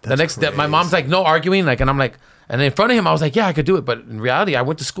it. The next day, my mom's like, no arguing, like, and I'm like, and in front of him, I was like, yeah, I could do it, but in reality, I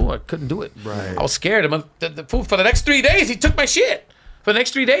went to school, I couldn't do it. Right. I was scared. The fool for the next 3 days, he took my shit. For the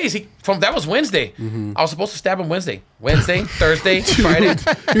next 3 days, that was Wednesday. I was supposed to stab him Wednesday, Thursday, Friday.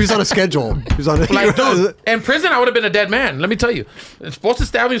 He was on a schedule. He was on. Like, dude, in prison, I would have been a dead man. Let me tell you, it's supposed to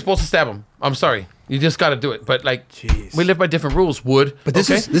stab him. You're supposed to stab him. I'm sorry, you just got to do it. But like, we live by different rules. Wood, but this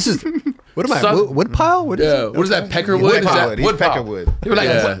is. What am I? Wood pile? What is that? Pecker wood? Wood pecker wood. They were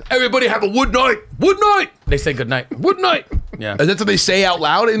like, everybody have a wood night. Wood night. They say good night. Wood night. Yeah. And that's what they say out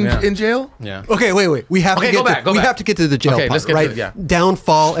loud in jail? Yeah. Okay, wait. We have to get we have to get to the jail part, let's get right? to yeah.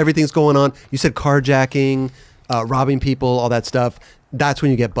 Downfall, everything's going on. You said carjacking, robbing people, all that stuff. That's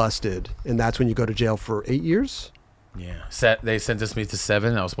when you get busted, and that's when you go to jail for 8 years? Yeah. They sentenced me to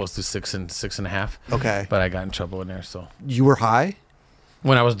 7. I was supposed to do 6 and 6.5. Okay. But I got in trouble in there, so. You were high?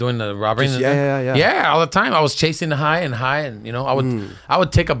 When I was doing the robbery? Yeah. Yeah, all the time. I was chasing the high, and you know, I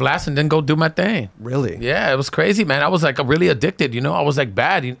would take a blast and then go do my thing. Really? Yeah, it was crazy, man. I was like really addicted, you know. I was like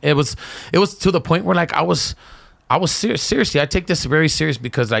bad. It was to the point where like I was serious. Seriously, I take this very serious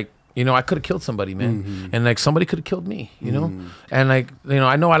because like, you know, I could have killed somebody, man. And like somebody could have killed me, you know? And like, you know,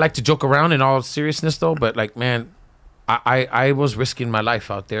 I know I like to joke around in all seriousness though, but like, man, I was risking my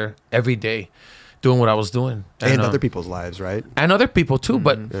life out there every day doing what I was doing. And other people's lives, right? And other people too.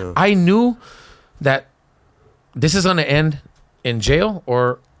 But I knew that this is going to end in jail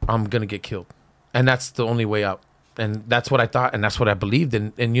or I'm going to get killed. And that's the only way out. And that's what I thought. And that's what I believed.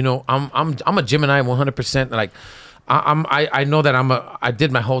 And you know, I'm a Gemini 100%. Like I know that I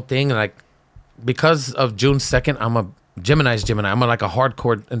did my whole thing. And like, because of June 2nd, I'm a Gemini's Gemini. I'm like a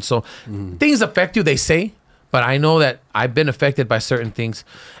hardcore. And so things affect you, they say, but I know that I've been affected by certain things.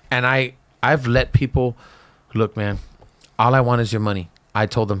 And I've let people, look, man, all I want is your money. I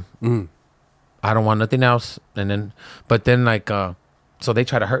told them, I don't want nothing else. But then like, so they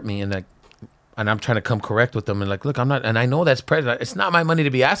try to hurt me and I'm trying to come correct with them and like, look, I'm not, and I know that's present. It's not my money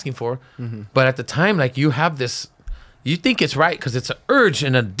to be asking for. But at the time, like you have this, you think it's right because it's an urge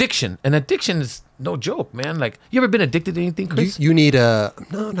and addiction. And addiction is no joke, man. Like, you ever been addicted to anything, Chris? You need no,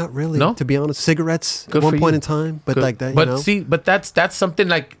 not really. No? To be honest, cigarettes Good at one point you. in time, but Good. like that, but you know? See, but that's something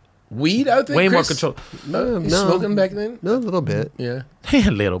like, weed, I think. Way Chris? more control. No, smoking back then? No, a little bit. Yeah.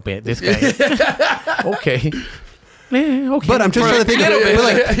 A little bit. This guy. Okay. Yeah, okay. But I'm just trying to think of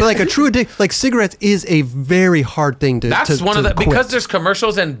it. But like a true addiction, like cigarettes is a very hard thing to. That's one of the quit. because there's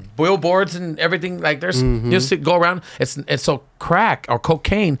commercials and billboards and everything. Like there's just go around. It's so crack or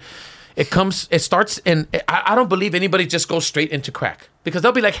cocaine. It starts and I don't believe anybody just goes straight into crack because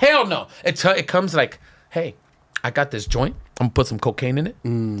they'll be like, hell no. It comes like, hey, I got this joint. I'm gonna put some cocaine in it,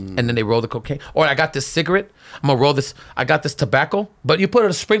 and then they roll the cocaine. Or I got this cigarette. I'm gonna roll this. I got this tobacco, but you put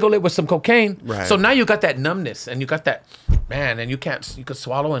it, sprinkle it with some cocaine. Right. So now you got that numbness, and you got that, man, and you could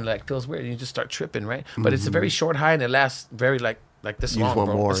swallow and like feels weird, and you just start tripping, right? But it's a very short high, and it lasts very like this long, want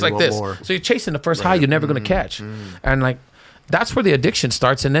bro. more, It's you like want this. more. So you're chasing the first high you're never gonna catch, and like. That's where the addiction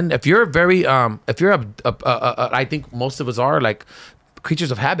starts, and then if you're very, if you're I think most of us are like creatures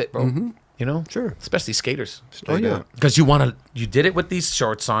of habit, bro. You know, sure, especially skaters. Oh yeah, because you did it with these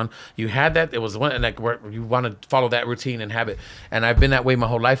shorts on. You had that. It was one, and like where you want to follow that routine and habit. And I've been that way my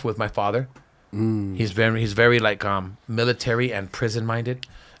whole life with my father. He's very like military and prison minded,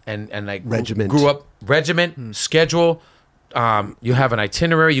 and like regiment. Grew up regiment schedule. You have an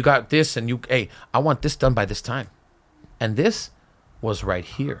itinerary. You got this, and hey, I want this done by this time. And this was right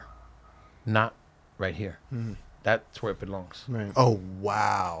here, not right here. That's where it belongs. Right. Oh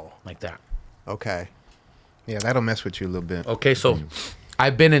wow, like that. Okay. Yeah, that'll mess with you a little bit. Okay, so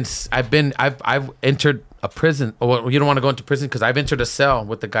I've entered a prison. Well, you don't want to go into prison because I've entered a cell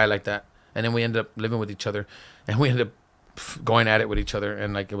with a guy like that, and then we ended up living with each other, and we ended up going at it with each other,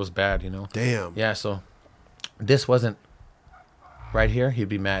 and like it was bad, you know. Damn. Yeah. So this wasn't. Right here, he'd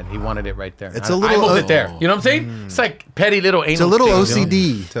be mad. He wanted it right there. I moved it there. You know what I'm saying? It's like petty little anal. It's a little things, OCD.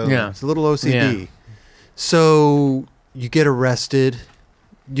 You know? Totally. Yeah, it's a little OCD. Yeah. So you get arrested.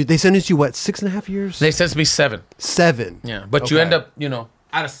 They sentenced you what, 6.5 years? They sentenced me 7. 7. Yeah, but you end up, you know,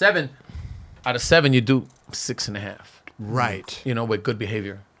 out of seven, you do 6.5. Right. You know, with good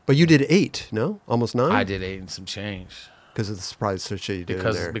behavior. But you did 8, no? Almost 9. I did 8 and some change. Because of the surprise shit you did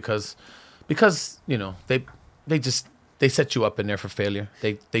in there. Because you know they set you up in there for failure.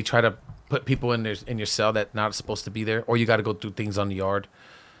 They try to put people in your cell that not supposed to be there, or you got to go do things on the yard.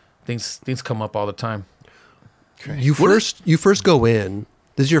 Things come up all the time. Okay. You first go in.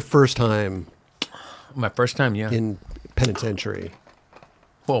 This is your first time. My first time, yeah. In penitentiary.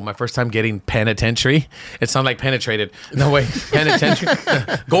 Whoa, my first time getting penitentiary. It sounded like penetrated. No way, penitentiary.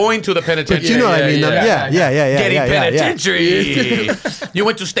 Going to the penitentiary. But you know what I mean? Yeah. Getting penitentiary. You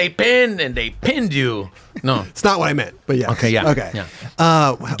went to state pen and they pinned you. No, it's not what I meant. But yeah. Okay. Yeah. Okay.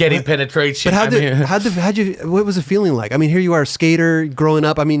 Yeah. Getting penetration. But how'd you? What was the feeling like? I mean, here you are, a skater, growing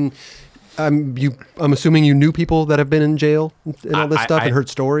up. I mean, I'm assuming you knew people that have been in jail and all this stuff and heard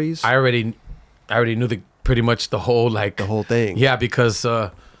stories. I already knew pretty much the whole thing. Yeah, because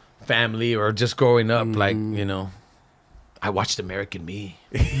family or just growing up, I watched American Me.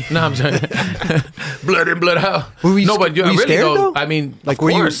 No, I'm sorry. Blood in, blood out. Were you really scared, though? I mean, like, of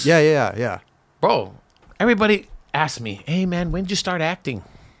course. Yeah. Bro, everybody asked me, "Hey, man, when did you start acting?"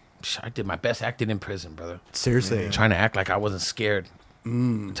 I did my best acting in prison, brother. Seriously, trying to act like I wasn't scared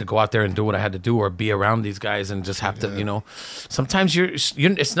to go out there and do what I had to do, or be around these guys and just have to, Sometimes you're.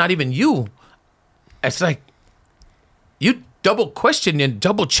 It's not even you. It's like you double question and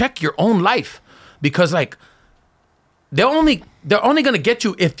double check your own life, because like they're only gonna get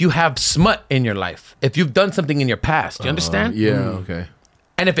you if you have smut in your life, if you've done something in your past. You understand? Yeah. Okay.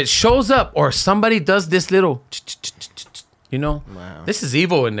 And if it shows up or somebody does this little, this is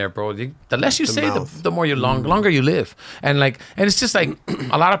evil in there, bro. The less you say, the more longer you live. And it's just like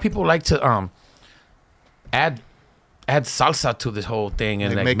a lot of people like to add salsa to this whole thing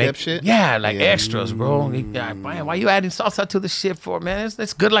and make up shit. Yeah, extras, bro. Brian, why you adding salsa to the shit for, man?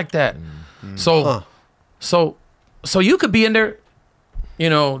 It's good like that. So you could be in there,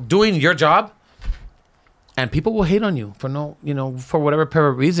 doing your job, and people will hate on you for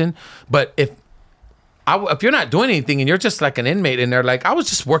whatever reason. But if you're not doing anything and you're just like an inmate in there, like I was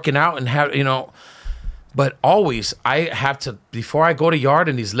just working out and but always I have to, before I go to yard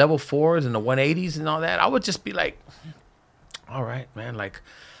in these level 4s and the 180s and all that, I would just be like, all right, man, like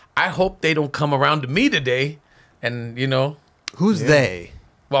I hope they don't come around to me today. And who's they?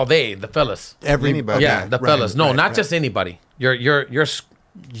 Well, the fellas. Everybody. Yeah, the fellas. No, not just anybody.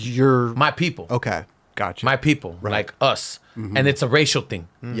 You're my people. Okay. Gotcha. My people, like us. Mm-hmm. And it's a racial thing.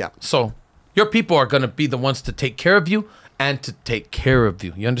 Yeah. So your people are going to be the ones to take care of you and to take care of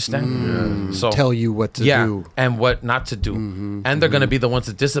you. You understand? So tell you what to do. And what not to do. Mm-hmm. And they're going to be the ones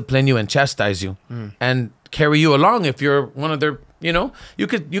to discipline you and chastise you and carry you along if you're one of their, you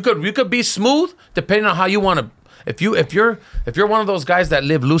could be smooth depending on how you want to. If you're one of those guys that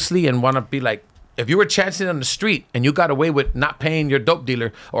live loosely and want to be like, if you were chancing on the street and you got away with not paying your dope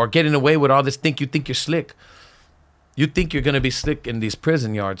dealer or getting away with all this, you think you're slick. You think you're going to be slick in these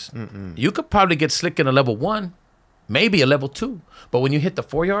prison yards. Mm-mm. You could probably get slick in a level 1, maybe a level 2. But when you hit the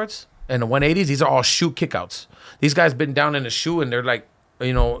 4 yards and the 180s, these are all shoe kickouts. These guys been down in the shoe and they're like,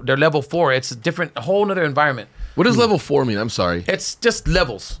 they're level 4. It's a whole nother environment. What does level 4 mean? I'm sorry. It's just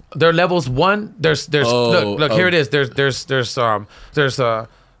levels. They're levels 1. There's look here it is. There's a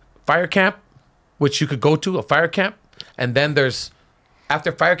fire camp, which you could go to, a fire camp, and then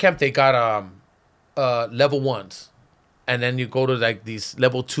after fire camp they got level 1s, and then you go to like these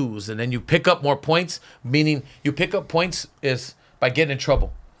level 2s, and then you pick up more points. Meaning you pick up points is by getting in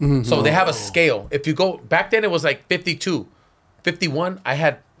trouble. Mm-hmm. So they have a scale. If you go back then, it was like 52, 51. I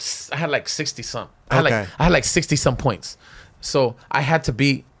had like 60 some. I had like 60 some points. So I had to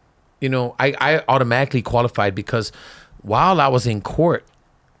be, I automatically qualified because while I was in court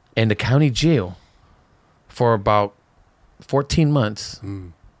in the county jail for about 14 months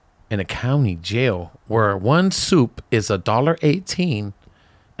in a county jail where one soup is $1.18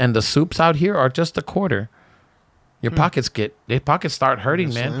 and the soups out here are just a quarter, your pockets start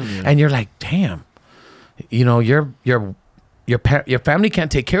hurting, man. And you're like, damn, your family can't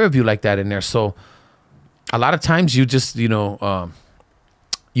take care of you like that in there. So a lot of times you just, you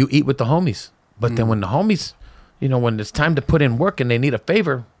eat with the homies. But then when the homies, when it's time to put in work and they need a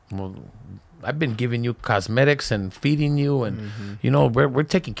favor, well, I've been giving you cosmetics and feeding you and, we're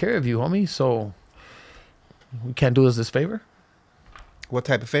taking care of you, homie. So we can't do us this favor. What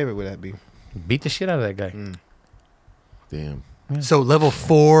type of favor would that be? Beat the shit out of that guy. Damn. Yeah. So level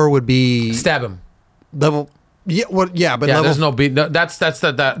 4 would be... Stab him. Level... Yeah, but level, there's no beat. No, that's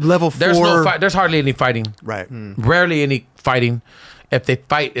the level 4. There's no fight. There's hardly any fighting. Right. Rarely any fighting. If they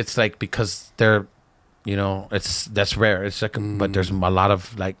fight, it's like because they're, that's rare. It's like, but there's a lot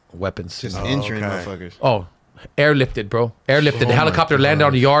of like weapons. Just injuring motherfuckers. Oh, airlifted, bro. Airlifted. The helicopter landed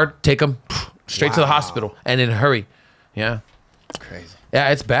on the yard. Take them straight to the hospital and in a hurry. Yeah. Crazy. Yeah,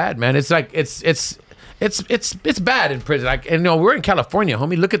 it's bad, man. It's like it's bad in prison. Like, and we're in California,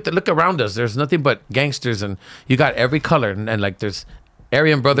 homie. Look around us. There's nothing but gangsters, and you got every color, and like there's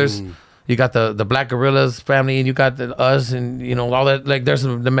Aryan brothers. You got the Black Gorillas family, and you got us, and all that. Like there's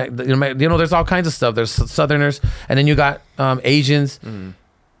there's all kinds of stuff. There's Southerners, and then you got Asians.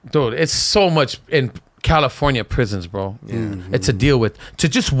 dude, it's so much in California prisons, bro. Yeah. It's a deal with to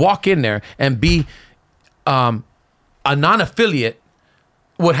just walk in there and be a non-affiliate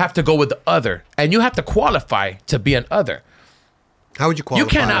would have to go with the other, and you have to qualify to be an other. How would you qualify? You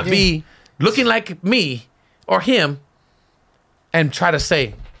cannot be looking like me or him and try to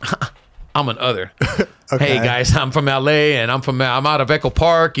say I'm an other. Okay. Hey guys, I'm from LA and I'm out of Echo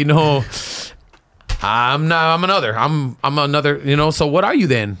Park, you know. I'm another. I'm another, you know. So what are you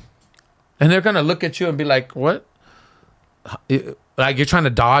then? And they're gonna look at you and be like, "What?" Like you're trying to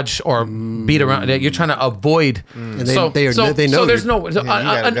dodge or beat around. You're trying to avoid. And they know. So there's no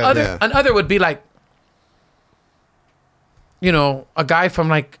an other would be like, you know, a guy from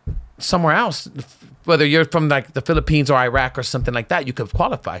like somewhere else. Whether you're from like the Philippines or Iraq or something like that, you could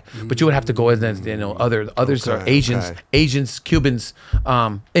qualify, but you would have to go as you know others are Asians, Cubans,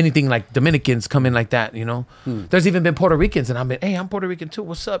 anything like Dominicans come in like that. You know, there's even been Puerto Ricans, and I'm Puerto Rican too.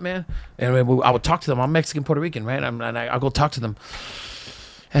 What's up, man? And I would talk to them. I'm Mexican, Puerto Rican, right? I go talk to them,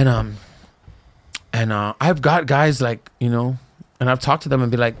 and I've got guys like, you know, and I've talked to them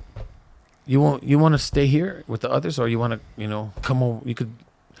and be like, you want to stay here with the others, or you want to, you know, come over? You could.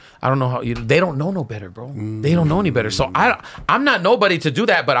 I don't know how they don't know no better, bro. They don't know any better. So I'm not nobody to do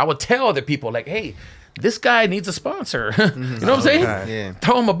that, but I would tell other people like, hey, this guy needs a sponsor. You know what I'm saying? Yeah.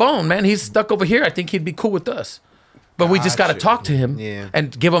 Throw him a bone, man. He's stuck over here. I think he'd be cool with us. But we just got to talk to him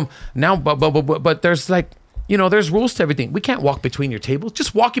and give him now. But there's like, you know, there's rules to everything. We can't walk between your tables.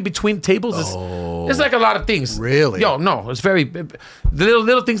 Just walking between tables it's like a lot of things. Really? Yo, no, it's very the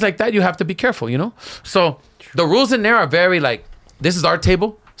little things like that. You have to be careful, you know? So the rules in there are very like, this is our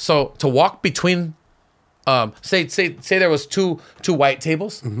table. So to walk between, say there was two white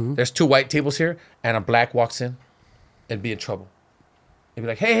tables. There's two white tables here, and a black walks in, it'd be in trouble. It'd be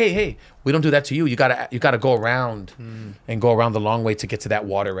like, hey, we don't do that to you. You gotta go around and go around the long way to get to that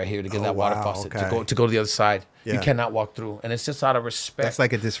water right here, to get that water faucet, to go to the other side. Yeah. You cannot walk through, and it's just out of respect. That's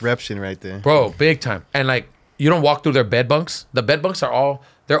like a disruption right there, bro, big time. And like, you don't walk through their bed bunks. The bed bunks are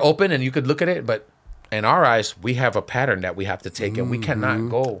they're open, and you could look at it, but in our eyes, we have a pattern that we have to take, and we cannot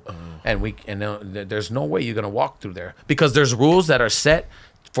go, and there's no way you're gonna walk through there because there's rules that are set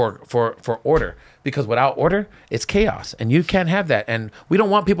for order. Because without order, it's chaos, and you can't have that. And we don't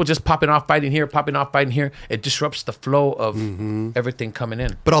want people just popping off, fighting here. It disrupts the flow of everything coming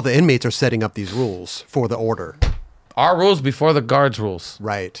in. But all the inmates are setting up these rules for the order. Our rules before the guards' rules.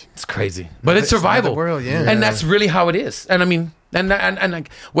 Right. It's crazy, but it's survival. World, yeah. And that's really how it is. And I mean, and like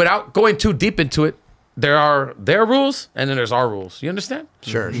without going too deep into it. There are their rules, and then there's our rules. You understand?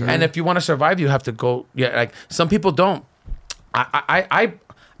 Sure. And if you want to survive, you have to go. Yeah, like some people don't. I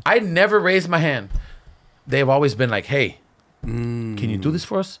never raised my hand. They've always been like, "Hey, can you do this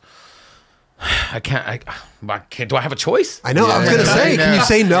for us?" I can't. Do I have a choice? I know. I was gonna say, can you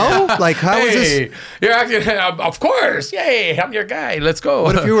say no? Like, how is this? You're acting. Of course. Yay! I'm your guy. Let's go.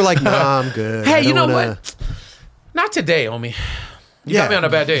 What if you were like, "Nah, I'm good." Hey, you know what? Not today, homie. You got me on a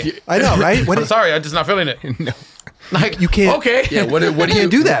bad day. I know, right? I'm sorry, I'm just not feeling it. No. Like you can't. Okay. Yeah. What do you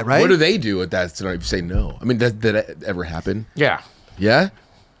do that, right? What do they do at that scenario if you say no? I mean, did that ever happen? Yeah. Yeah.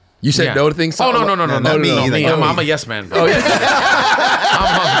 You said no to things. Oh no, not me. I'm a yes man, bro. Oh, yeah.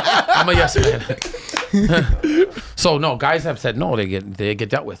 I'm a yes man. So no, guys have said no. They get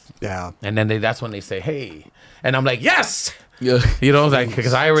dealt with. Yeah. And then that's when they say, hey, and I'm like, yes. Yeah. You know, like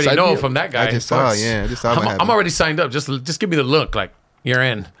because I already know from that guy. I just saw I'm already signed up. Just give me the look, like you're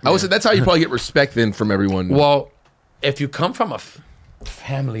in. I would say that's how you probably get respect then from everyone. Well, if you come from a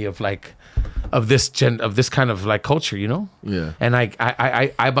family of like of this kind of like culture, you know. Yeah. And I'm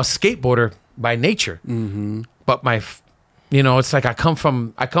a skateboarder by nature, but you know, it's like I come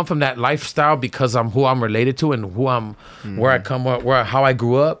from that lifestyle because I'm who I'm related to and who I'm where I come how I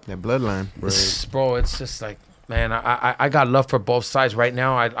grew up. That bloodline, bro. It's just like. Man, I got love for both sides. Right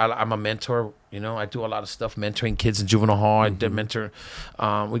now, I'm a mentor. You know, I do a lot of stuff mentoring kids in juvenile hall. I did mentor.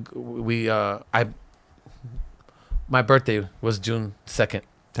 My birthday was June 2nd.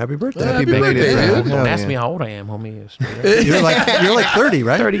 Happy birthday! Happy birthday! Don't ask me how old I am, homie. You're like 30,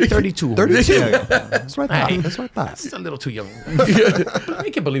 right? 32. 32. That's what I thought. That's what I thought. It's a little too young.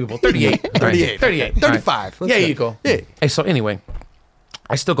 Make it believable. 38. 38. 38. 35. Right. Yeah, you go. Yeah. Hey, so anyway,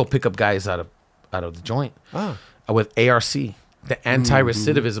 I still go pick up guys out of the joint with ARC, the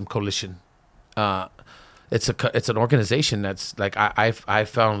Anti-Recidivism Coalition. It's an organization that's like I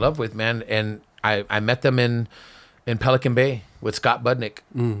fell in love with, man, and I met them in Pelican Bay with Scott Budnick,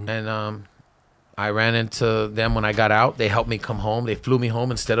 and I ran into them when I got out. They helped me come home. They flew me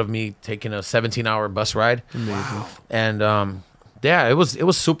home instead of me taking a 17-hour bus ride. Wow. And yeah, it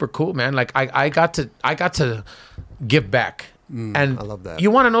was super cool, man. Like I got to give back. And I love that. You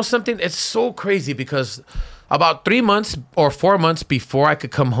want to know something? It's so crazy because about 3 months or 4 months before I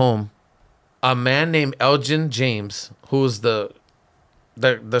could come home, a man named Elgin James, who's the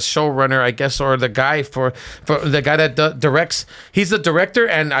showrunner, I guess, or the guy for the guy that directs. He's the director,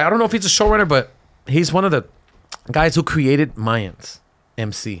 and I don't know if he's a showrunner, but he's one of the guys who created Mayans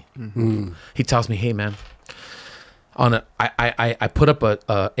MC. He tells me, "Hey, man, I put up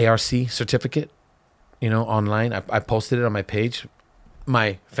a ARC certificate, online. I posted it on my page.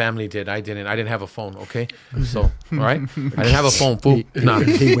 My family did. I didn't. I didn't have a phone. Okay, so all right, I didn't have a phone. Fool.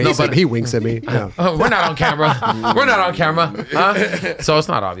 He winks at me. Yeah. We're not on camera. We're not on camera. Huh? So it's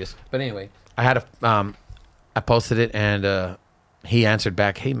not obvious. But anyway, I posted it, and he answered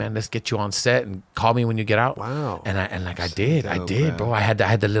back, "Hey man, let's get you on set and call me when you get out." Wow. And I did, bro. I had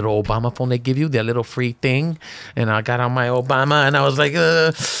the little Obama phone they give you, the little free thing, and I got on my Obama, and I was like,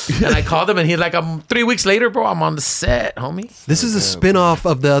 and I called him, and he's like, 3 weeks later, bro, I'm on the set, homie. This is a spin-off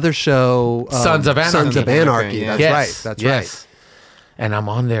of the other show, Sons of Anarchy. Sons of Anarchy. Okay, yeah. That's right. And I'm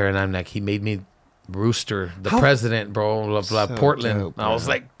on there, and I'm like, he made me Rooster, the president, bro, of Portland. dope, I was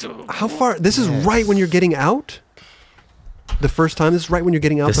like, dude. How far? This is right when you're getting out? The first time? This is right when you're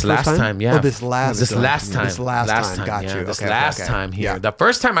getting out This the first last time, yeah. Oh, this last This time. last time. This last time. Got yeah. you. This Okay, last okay. time here. Yeah. The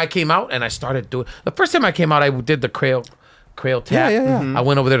first time I came out and I started doing... The first time I came out, I did the Crail tap. Yeah. I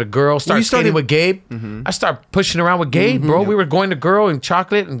went over there to Girl, started skating with Gabe. I started pushing around with Gabe, bro. We were going to Girl and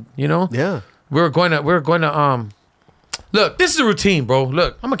Chocolate and, Yeah. We were going to look, this is a routine, bro.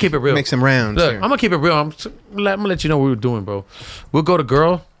 Look, I'm going to keep it real. Make some rounds. Look, here. I'm gonna keep it real. I'm gonna let you know what we were doing, bro. We'll go to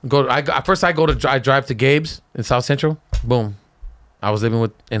Girl. I drive to Gabe's in South Central. Boom. I was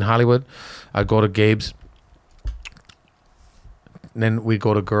living in Hollywood. I'd go to Gabe's. And then we'd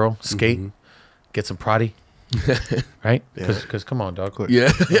go to Girl, skate, get some Prati. Right? Because come on, dog.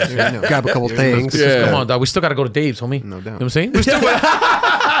 Yeah. Grab a couple things. Yeah. Come on, dog. We still got to go to Dave's, homie. No doubt. You know what I'm saying? We still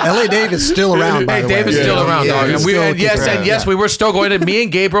LA Dave is still around, by Hey, the Dave way. is still around, Yeah, dog. he's And we, still and yes, kicking and around. yes, we were still going to me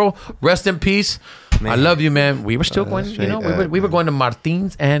and Gabriel. Rest in peace. I love you, man. We were still going. straight We were up, going to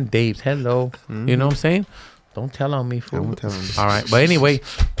Martin's and Dave's. Hello. You know what I'm saying? Don't tell on me, fool. I won't tell him. All right, but anyway,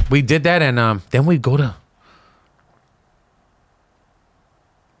 we did that, and then we go to.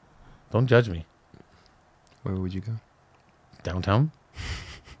 Don't judge me. Where would you go? Downtown.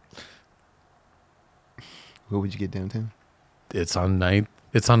 Where would you get downtown? It's on 9th.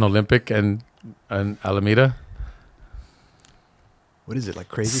 It's on Olympic and Alameda. What is it, like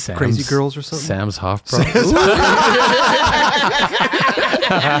crazy Sam's- girls or something? Sam's Hofbräu.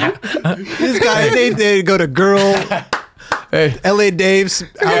 This guy, they go to Girl, Hey, LA Dave's,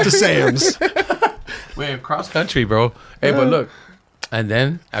 out to Sam's. wait, cross country, bro. Hey, but look, and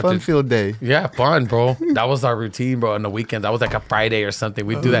then after Fun field day. yeah, fun, bro. That was our routine, bro. On the weekend, that was like a Friday or something.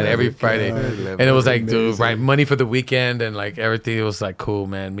 We do that every Friday, and it was like, dude, right, money for the weekend and like everything. It was like cool,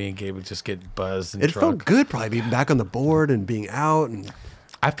 man. Me and Gabe would just get buzzed and It drunk. felt good, probably being back on the board and being out. And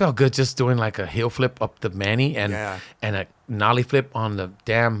I felt good just doing like a heel flip up the Manny and Yeah. and a nollie flip on the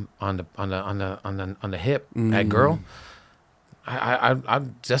on the hip at Girl.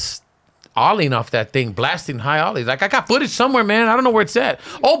 I'm just ollieing off that thing, blasting high ollies. Like I got footage somewhere, man. I don't know where it's at.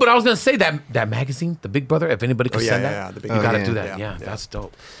 Oh, but I was gonna say that magazine, The Big Brother. If anybody could send that, the big. you gotta yeah. do that. Yeah, Yeah, that's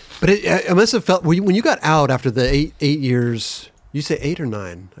dope. But it must have felt when you got out after the eight years. You say 8 or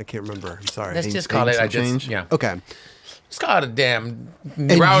 9? I can't remember. I'm sorry. Let's Eight- just call eight it. I some just change? yeah. Okay. Let's call it a damn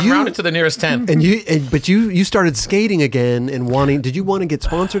you- round it to the nearest 10. But you started skating again and wanting. Did you want to get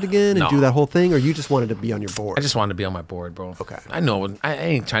sponsored again and No. do that whole thing, or you just wanted to be on your board? I just wanted to be on my board, bro. Okay. I know. I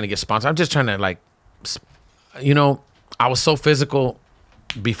ain't trying to get sponsored. I'm just trying to like, I was so physical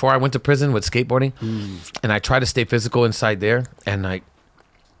before I went to prison with skateboarding, and I try to stay physical inside there, and like,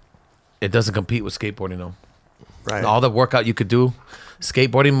 it doesn't compete with skateboarding though. right. All the workout you could do,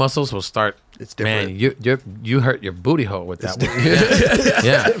 skateboarding muscles will start. It's different. Man, you hurt your booty hole with that one.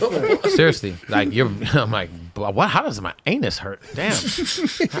 Yeah. Seriously, like I'm like, what? How does my anus hurt? Damn,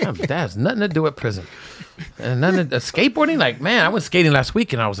 that has nothing to do with prison, and nothing. Skateboarding, like man, I went skating last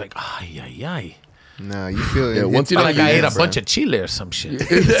week and I was like, ay. No, you feel Yeah, it. once you Felt know like you I ate a bro. bunch of chile or some shit.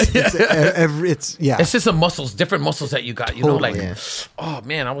 It's It's just the muscles, different muscles that you got. You know, like, Yeah. oh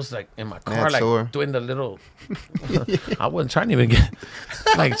man, I was like in my car, Mad like sore. doing the little. I wasn't trying to even get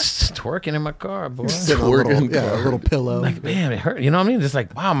like twerking in my car, boy. a little, Twerking. a little pillow. Like man, it hurt. You know what I mean? Just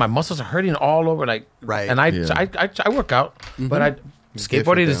like wow, my muscles are hurting all over. Like Right. And I Yeah. I work out, but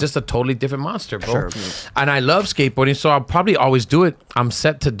skateboarding is though. just a totally different monster, bro. Sure. And I love skateboarding, so I'll probably always do it. I'm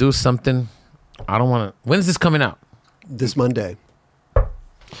set to do something. I don't want to. When's this coming out? This Monday.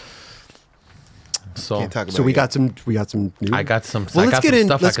 So Can't talk about So we it got some. New, I got some. Well, I let's got get some in.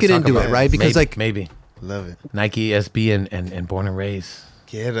 stuff I Let's could get talk into about. it, right? Because maybe, maybe. Love it. Nike SB and Born and Raised.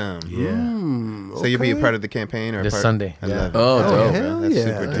 Get them. Yeah. So you'll be a part of the campaign or This Sunday. I love it. Oh, dope. hell That's yeah,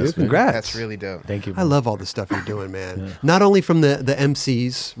 super dope. dude. Congrats. That's really dope. Thank you. I love all the stuff you're doing, man. Not only from the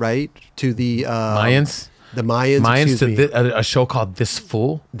MCs, right, to the Mayans. The Mayans. Mayans excuse to me. a show called This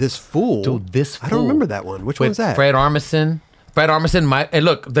Fool. This Fool. Dude, This Fool. I don't remember that one. Which With one's that? Fred Armisen. And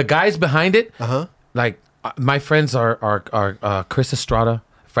look, the guys behind it, like my friends are Chris Estrada,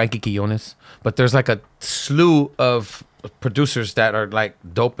 Frankie Quillones, but there's like a slew of producers that are like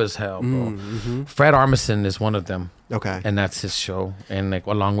dope as hell, bro. Fred Armisen is one of them. Okay. And that's his show, and like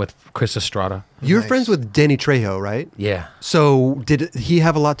along with Chris Estrada. You're friends with Danny Trejo, right? Yeah. So did he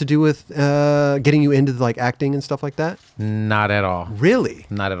have a lot to do with getting you into like acting and stuff like that? Not at all. Really?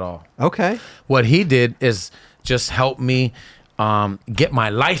 Not at all. Okay. What he did is just help me get my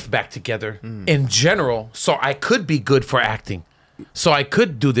life back together in general, so I could be good for acting, so I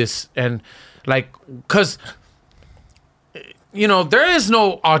could do this, and like, cause there is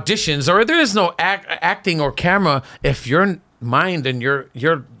no auditions or there is no acting or camera if your mind and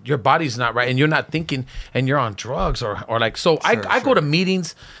your body's not right and you're not thinking and you're on drugs or like. So I go to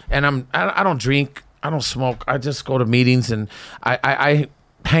meetings and I don't drink, I don't smoke. I just go to meetings and I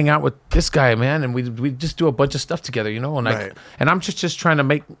hang out with this guy, man, and we just do a bunch of stuff together, and like, and I'm just trying to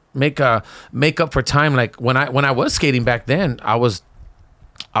make up for time. Like when I was skating back then, I was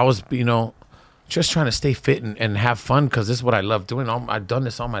just trying to stay fit and have fun because this is what I love doing. I've done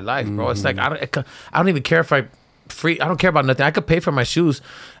this all my life, bro. It's like I don't even care if I don't care about nothing. I could pay for my shoes.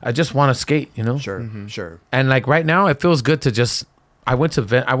 I just want to skate, Sure, sure. And like right now, it feels good to just. I went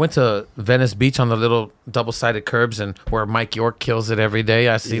to Venice Beach on the little double-sided curbs and where Mike York kills it every day.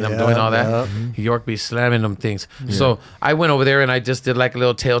 I see them doing all that. York be slamming them things. Yeah. So I went over there and I just did like a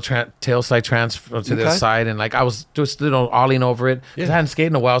little tail side transfer to the side, and like I was just ollieing over it. I hadn't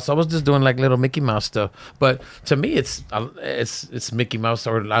skated in a while, so I was just doing like little Mickey Mouse stuff. But to me, it's Mickey Mouse,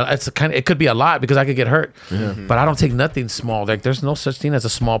 or it could be a lot because I could get hurt. Yeah. But I don't take nothing small. Like there's no such thing as a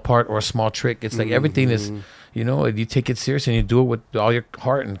small part or a small trick. It's like everything is. You take it serious and you do it with all your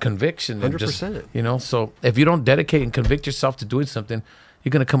heart and conviction. 100%. And so if you don't dedicate and convict yourself to doing something, you're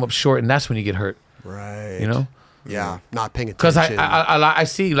going to come up short, and that's when you get hurt. Right. Yeah, not paying attention. Because I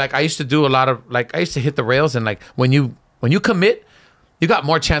see, like, I used to do a lot of, like, I used to hit the rails, and like when you commit, you got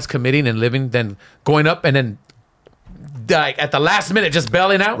more chance committing and living than going up and then like at the last minute just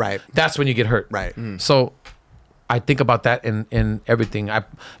bailing out. Right. That's when you get hurt. Right. So I think about that in everything.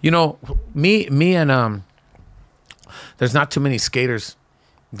 Me and there's not too many skaters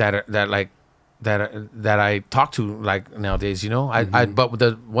that I talk to like nowadays. But with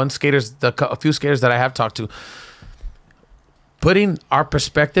the a few skaters that I have talked to, putting our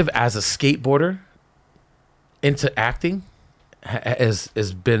perspective as a skateboarder into acting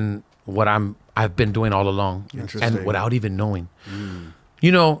has been what I've been doing all along, and without even knowing.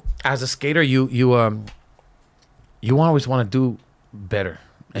 As a skater, you always want to do better,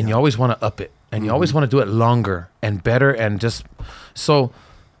 and you always want to up it. And you always want to do it longer and better, and just so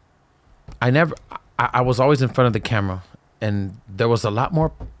I was always in front of the camera, and there was a lot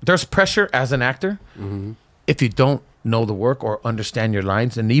more. There's pressure as an actor if you don't know the work or understand your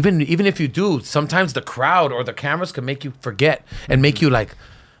lines, and even if you do, sometimes the crowd or the cameras can make you forget and make you like,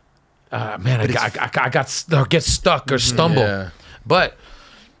 man, I got or get stuck or stumble. Yeah. But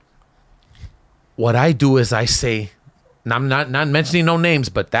what I do is I say. And I'm not mentioning no names,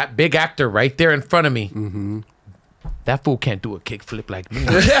 but that big actor right there in front of me, that fool can't do a kick flip like me.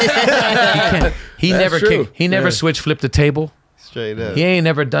 He can't. He never switch flipped the table. Straight up. He ain't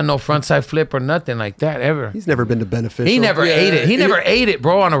never done no frontside flip or nothing like that ever. He's never been to Beneficial. He never ate it. He never ate it,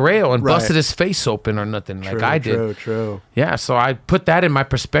 bro, on a rail and busted his face open or nothing like I did. True. Yeah, so I put that in my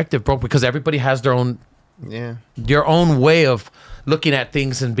perspective, bro, because everybody has their own way of looking at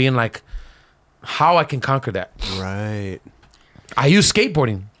things and being like, how I can conquer that. Right. I use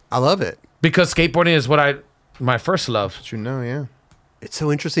skateboarding. I love it. Because skateboarding is my first love. But yeah. It's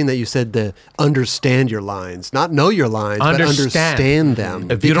so interesting that you said to understand your lines, not know your lines, but understand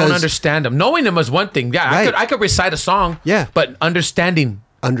them. If you don't understand them, knowing them is one thing. Yeah, right. I could recite a song. Yeah, but understanding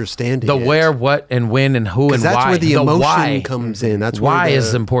the it. Where, what, and when, and who, and that's why. Where the emotion why comes in. That's why where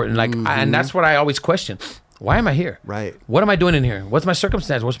is important. Like, and that's what I always question. Why am I here? Right. What am I doing in here? What's my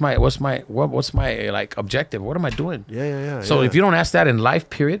circumstance? What's my like objective? What am I doing? Yeah. So if you don't ask that in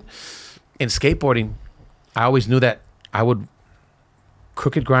life, period, in skateboarding, I always knew that I would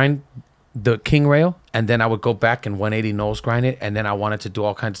crooked grind the king rail, and then I would go back and 180 nose grind it, and then I wanted to do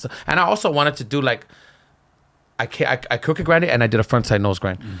all kinds of stuff. And I also wanted to do like I crooked grind it, and I did a frontside nose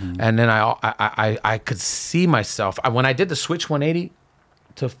grind, and then I could see myself when I did the switch 180.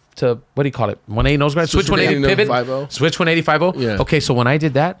 what do you call it? 180 nose grind, switch 180 pivot, 150. switch 180 50. Yeah. Okay, so when I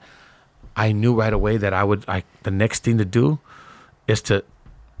did that, I knew right away that the next thing to do is to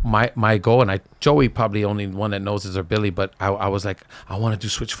my goal, and Joey probably only one that knows is or Billy, but I was like, I want to do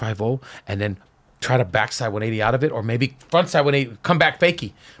switch 50 and then try to backside 180 out of it, or maybe frontside 180, come back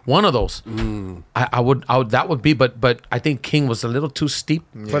fakie. One of those. I would that would be, but I think King was a little too steep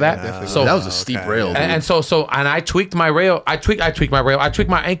for that. Definitely. So that was a steep rail. Dude. and so I tweaked my rail. I tweaked my rail. I tweaked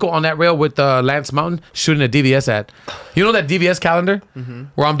my ankle on that rail with Lance Mountain shooting a DVS at. You know that DVS calendar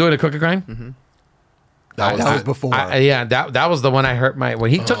where I'm doing a cookie grind? That was before. That was the one I hurt my.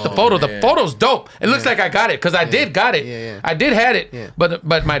 When he took the photo, the photo's dope. It looks like I got it because I did got it. Yeah. I did had it. Yeah. But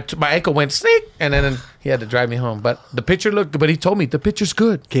my ankle went sneak, and then he had to drive me home. But the picture looked. But he told me the picture's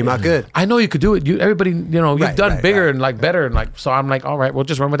good. Came out good. I know you could do it. Everybody, you've Right, done right, bigger right. and like better and like. So I'm like, all right, we'll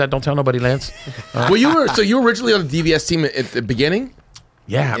just run with that. Don't tell nobody, Lance. Well, you were originally on the DVS team at the beginning.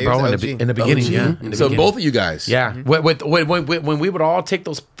 Yeah, Yeah, bro. it In was the, LG. in the beginning, OG. yeah. In the So beginning. both of you guys. Yeah, when we would all take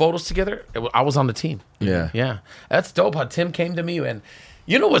those photos together, I was on the team. Yeah. That's dope. How Tim came to me, and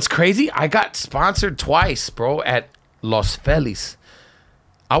you know what's crazy? I got sponsored twice, bro, at Los Feliz.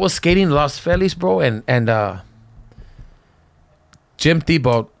 I was skating Los Feliz, bro, and Jim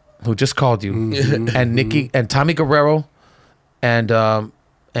Thibault, who just called you, and Nikki and Tommy Guerrero, and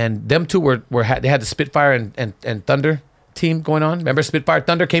them two were they had the Spitfire and Thunder team going on. Remember Spitfire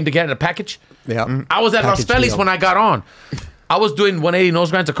Thunder came together in a package? Yeah. I was at Los Package Feliz deal. when I got on. I was doing 180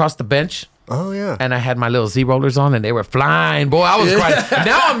 nose grinds across the bench, Oh yeah. and I had my little Z rollers on, and they were flying, boy. I was grinding.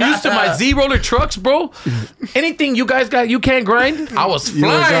 Now I'm used to my Z roller trucks, bro. Anything you guys got, you can't grind. I was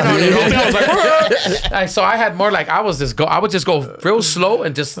flying on it. I was like, "Whoa." So I had more like I would just go real slow,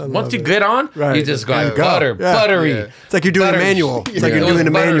 and just once you get on, Right. you just go Yeah, go. butter, Yeah. buttery. Yeah. It's like you're doing Buttery. a manual. It's like Yeah. you're It doing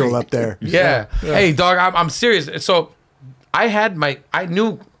a was manual buttery. up there. Yeah. Hey, dog, I'm serious. So I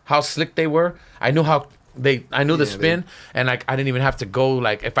knew how slick they were. I knew the spin, and like I didn't even have to go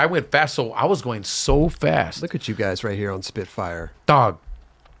like if I went fast. So I was going so fast, Look at you guys right here on Spitfire. dog.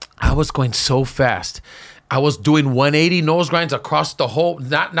 I was going so fast. I was doing 180 nose grinds across the whole,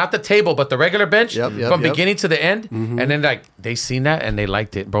 not the table, but the regular bench Yep, from yep. beginning to the end. And then like they seen that and they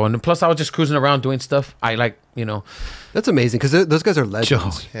liked it, bro. And plus I was just cruising around doing stuff. I like, That's amazing because those guys are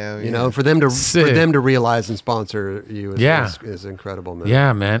legends. Hell You yeah. know, for them Sick. to realize and sponsor you is incredible, man.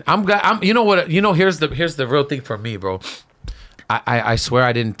 yeah, man. I'm glad. You know what? Here's the real thing for me, bro. I swear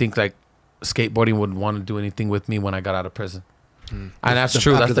I didn't think like skateboarding would want to do anything with me when I got out of prison. And that's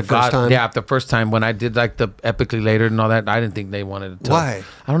true. After That's the the first God. time? Yeah, after the first time when I did like the epically later and all that, I didn't think they wanted to. Why?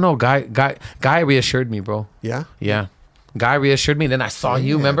 I don't know. Guy reassured me, bro. Yeah. Yeah. Guy reassured me. Then I saw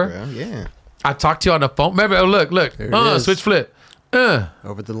you, remember? Bro. Yeah. I talked to you on the phone. Remember? Oh, look. There it is. Switch flip.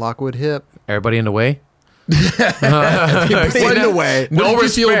 Over the Lockwood hip. Everybody in the way. What in the way? No What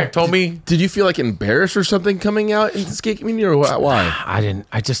did you feel- respect, homie. Did you feel like embarrassed or something coming out in the skate community, or why? I didn't.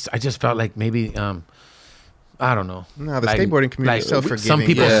 I just felt like maybe I don't know. No, the skateboarding community is so Some forgiving.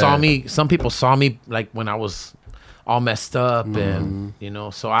 people Yeah. saw me. Some people saw me like when I was all messed up, and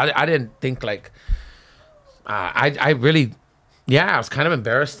so I didn't think like I really, I was kind of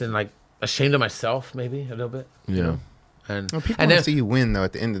embarrassed and like ashamed of myself, maybe a little bit. Yeah. And Well, people and want to then see you win though.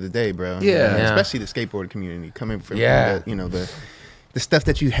 At the end of the day, bro. Yeah. Yeah. Especially the skateboarding community coming from Yeah. the stuff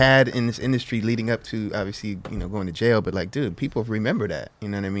that you had in this industry leading up to obviously going to jail. But like, dude, people remember that. You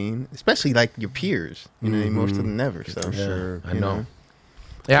know what I mean? Especially like your peers. You know, more so than ever. So Sure. I know.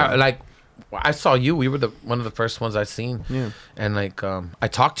 Yeah, like I saw you. We were one of the first ones I seen. Yeah. And like I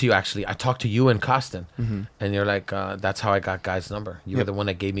talked to you actually. I talked to you and Costin, and you're like, that's how I got Guy's number. You were Yep. the one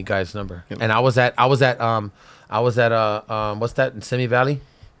that gave me Guy's number. Yep. And I was at what's that in Semi Valley?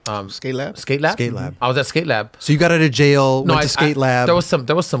 Skate Lab. Skate Lab. Skate Lab. I was at Skate Lab. So you got out of jail, went to Skate Lab.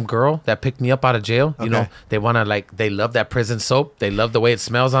 There was some girl that picked me up out of jail. You know, Okay. they wanna they love that prison soap. They love the way it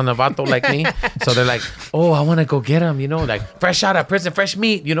smells on the vato like me. So they're like, oh, I want to go get him. You know, like fresh out of prison, fresh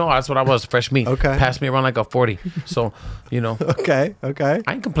meat. You know, that's what I was, fresh meat. Okay. Passed me around like a 40. So, Okay. I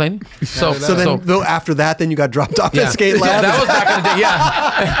ain't complaining. So Though after that, then you got dropped off at Skate Yeah, Lab. that was back in the day.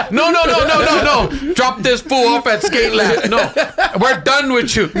 Yeah. No. Drop this fool off at Skate Lab. No, we're done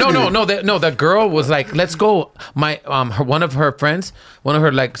with you. No. The girl was like, "Let's go." My one of her friends,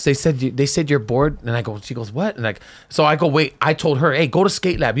 they said you're bored, and I go. She goes, "What?" And like, so I go, "Wait." I told her, "Hey, go to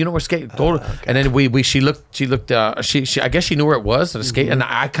Skate Lab. You know where skate go." To, and then she looked. I guess she knew where it was. The skate, and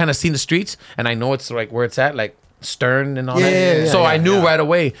I kind of seen the streets, and I know it's like where it's at, like Stern and all that. Yeah, So I knew yeah. right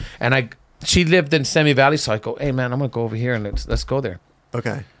away, and she lived in Semi Valley, so I go, hey man, I'm gonna go over here and let's go there.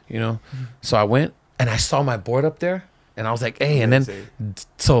 Okay. So I went and I saw my board up there, And I was like, hey, and then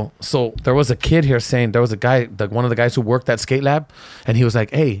so there was a kid here saying there was a guy, one of the guys who worked at Skate Lab, and he was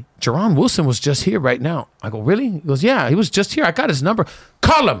like, hey, Jerron Wilson was just here right now. I go, really? He goes, yeah, he was just here. I got his number.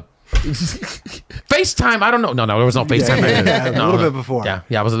 Call him. FaceTime. I don't know. No, there was no FaceTime. A little bit before.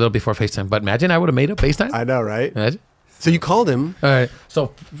 Yeah, I was a little before FaceTime. But imagine I would have made a FaceTime. I know, right? Imagine. So you called him. All right.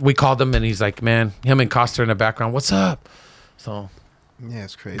 So we called him, and he's like, man, him and Costa in the background. What's up? So Yeah,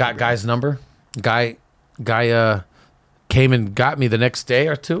 it's crazy. got guy's number. Guy came and got me the next day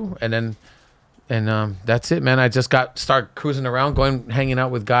or two, and that's it, man. I just start cruising around, hanging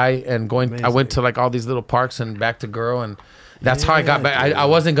out with Guy, and going. Amazing. I went to like all these little parks and back to girl, and that's how I got back. I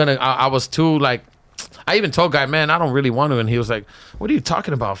wasn't gonna. I was too like. I even told Guy, man, I don't really want to, and he was like, "What are you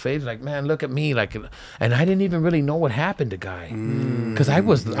talking about, Fabe?" Like, man, look at me, like, and I didn't even really know what happened to Guy because I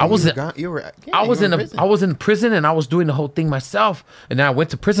was in prison and I was doing the whole thing myself, and then I went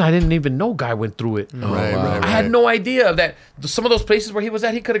to prison. I didn't even know Guy went through it. Right. I had no idea that some of those places where he was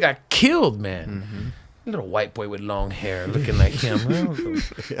at, he could have got killed, man. Mm-hmm. Little white boy with long hair, looking like him,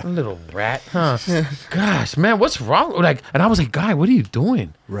 a little rat, huh? Gosh, man, what's wrong? Like, and I was like, Guy, what are you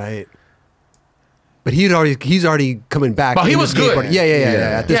doing? Right. But he's already coming back. But he was good.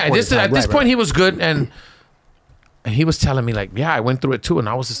 Yeah. At this point, he was good, and he was telling me like, yeah, I went through it too, and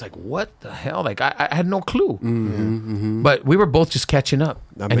I was just like, what the hell? Like, I had no clue. But we were both just catching up,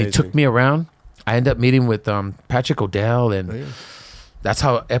 and he took me around. I ended up meeting with Patrick O'Dell, and that's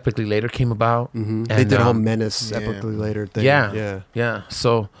how Epically Later came about. And, they did a whole Menace Epically Later thing. Yeah.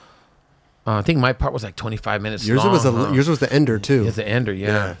 So I think my part was like 25 minutes yours long. Yours was the ender too. It's the ender,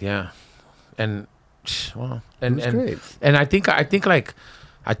 yeah. And well, and great. And I think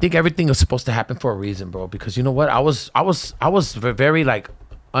everything is supposed to happen for a reason, bro. Because you know what, I was very like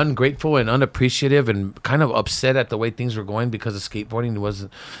ungrateful and unappreciative and kind of upset at the way things were going because of skateboarding. It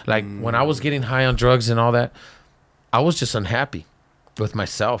wasn't like when I was getting high on drugs and all that, I was just unhappy with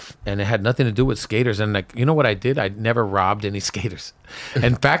myself, and it had nothing to do with skaters. And like, you know what I did? I never robbed any skaters.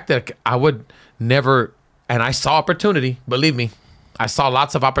 In fact, that I would never, and I saw opportunity, believe me. I saw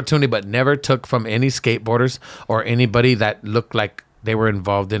lots of opportunity, but never took from any skateboarders or anybody that looked like they were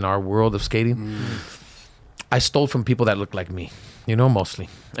involved in our world of skating. I stole from people that looked like me, mostly.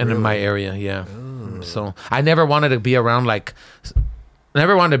 And in my area, yeah. So I never wanted to be around Melrose.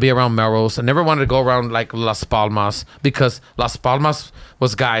 I never wanted to go around like Las Palmas because Las Palmas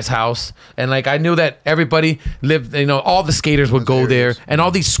was Guy's house. And like I knew that everybody lived, all the skaters would go there, and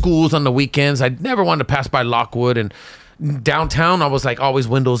all these schools on the weekends. I never wanted to pass by Lockwood, and downtown I was like always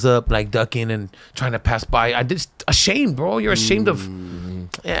windows up, like ducking and trying to pass by. I just ashamed, bro. You're ashamed of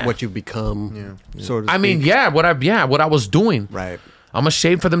what you've become. Sort of. I mean, what I was doing. Right. I'm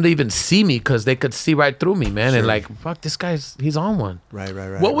ashamed for them to even see me because they could see right through me, man. Sure. And like, fuck, this he's on one. Right.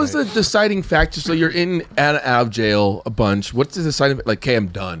 What was the deciding factor? So you're in and out of jail a bunch. What's the deciding, like, okay, I'm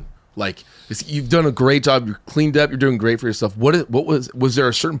done. Like, you've done a great job. You're cleaned up. You're doing great for yourself. Was there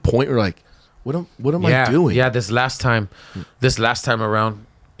a certain point where like, what am I doing? Yeah, this last time around,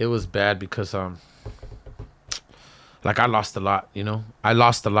 it was bad because like I lost a lot, I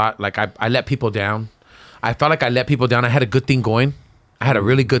lost a lot. Like I let people down. I felt like I let people down. I had a good thing going. I had a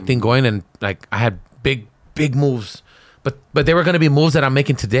really good thing going, and like I had big moves. But they were gonna be moves that I'm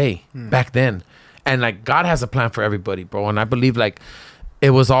making today, back then. And like God has a plan for everybody, bro. And I believe like it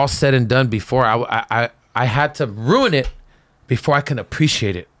was all said and done before I had to ruin it before I can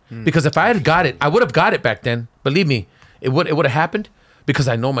appreciate it. Because if I had got it, I would have got it back then. Believe me, it would have happened because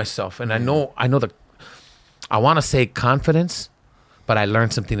I know myself, and I know I want to say confidence, but I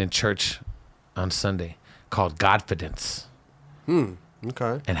learned something in church on Sunday called Godfidence.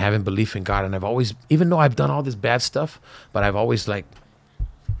 Okay. And having belief in God, and I've always, even though I've done all this bad stuff, but I've always like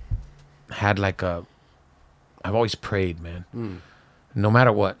had like I've always prayed, man. No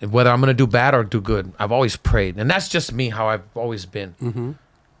matter what, whether I'm gonna do bad or do good, I've always prayed, and that's just me, how I've always been.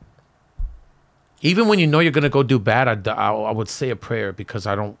 Even when you know you're gonna go do bad, I would say a prayer because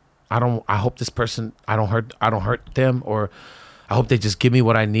I hope this person, I don't hurt them, or I hope they just give me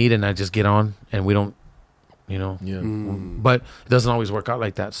what I need and I just get on and we don't, But it doesn't always work out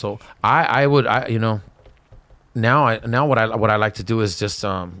like that. So I would now what I like to do is just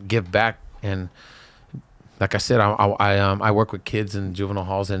give back, and like I said, I work with kids in juvenile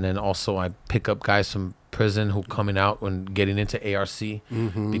halls, and then also I pick up guys from prison who coming out and getting into ARC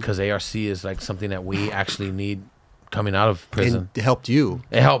because ARC is like something that we actually need coming out of prison. And it helped you.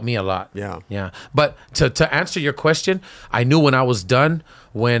 It helped me a lot. Yeah. But to answer your question, I knew when I was done,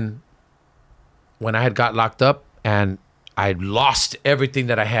 when I had got locked up and I lost everything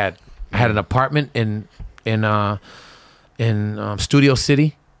that I had. I had an apartment in Studio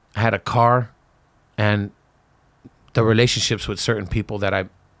City. I had a car, and the relationships with certain people that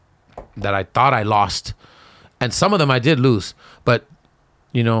I thought I lost, and some of them I did lose, but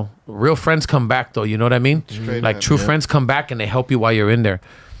you know, real friends come back though. You know what I mean? Like true friends come back and they help you while you're in there.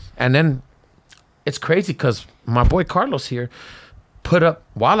 And then it's crazy because my boy Carlos here put up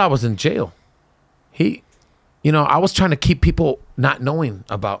while I was in jail. He, you know, I was trying to keep people not knowing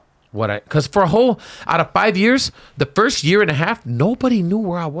about because for a whole, out of 5 years, the first year and a half, nobody knew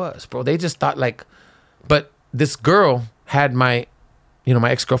where I was, bro. They just thought like, but this girl had my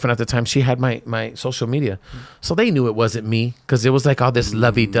ex-girlfriend at the time, she had my social media. So they knew it wasn't me because it was like all this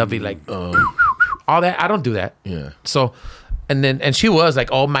lovey-dovey, like all that. I don't do that. Yeah. So, and she was like,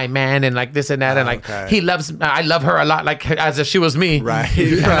 oh, my man, and like this and that. And like, I love her a lot, like as if she was me. Right.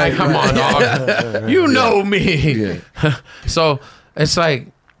 Like, come on, dog. You know me. Yeah. So it's like,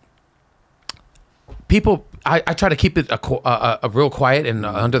 people, I try to keep it a real quiet and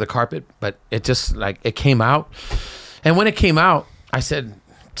under the carpet, but it just like, it came out. And when it came out, I said,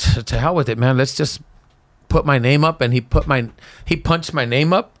 to hell with it, man. Let's just put my name up. And he punched my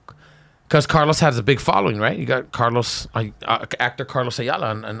name up because Carlos has a big following, right? You got Carlos, actor Carlos Ayala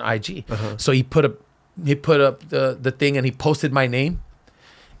on IG. So he put up the thing and he posted my name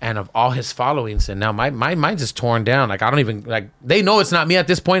and of all his followings. And now my mind's just torn down. Like, I don't even, like, they know it's not me at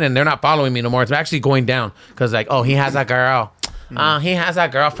this point and they're not following me no more. It's actually going down because like, oh, he has a girl. He has a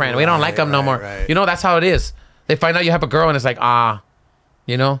girlfriend. We don't like him no more. Right. You know, that's how it is. They find out you have a girl and it's like,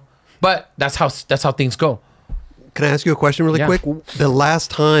 you know, but that's how things go. Can I ask you a question really quick? The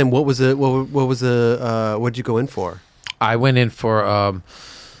last time, what did you go in for? I went in for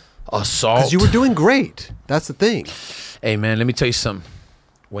assault. Because you were doing great. That's the thing. Hey man, let me tell you something.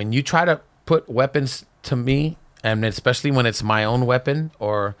 When you try to put weapons to me, and especially when it's my own weapon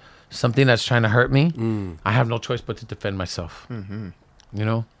or something that's trying to hurt me, I have no choice but to defend myself. You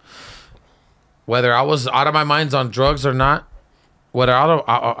know? Whether I was out of my mind on drugs or not, whether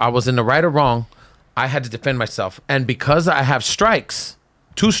I was in the right or wrong, I had to defend myself. And because I have strikes,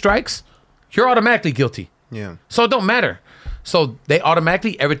 2 strikes, you're automatically guilty. Yeah. So it don't matter. So they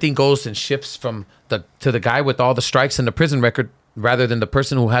automatically, everything goes and shifts from to the guy with all the strikes and the prison record rather than the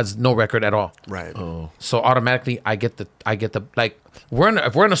person who has no record at all. Right. Oh. So automatically I get the like,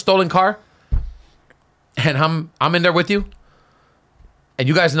 if we're in a stolen car and I'm in there with you and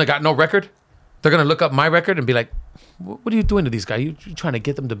you guys got no record, they're going to look up my record and be like, what are you doing to these guys? You trying to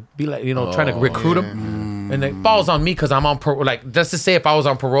get them to be like, you know, trying to recruit them? And it falls on me because I'm on parole. Like, just to say if I was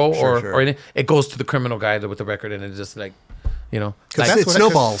on parole or anything, it goes to the criminal guy with the record and it's just like, you know. Because like, it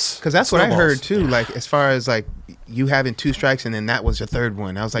snowballs. Because that's what I heard too. Like, as far as like you having 2 strikes and then that was your 3rd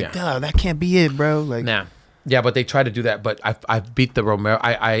one. I was like, duh, that can't be it, bro. Like, nah. Yeah, but they try to do that. But I beat the Romero.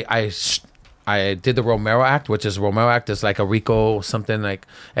 I did the Romero Act, which is Romero Act is like a RICO something, like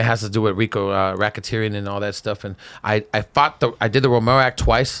it has to do with RICO racketeering and all that stuff. And I did the Romero Act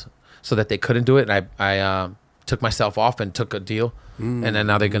twice so that they couldn't do it. And I took myself off and took a deal. And then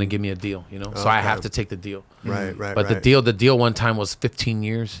now they're going to give me a deal, you know? So I have to take the deal. Right. But the deal one time was 15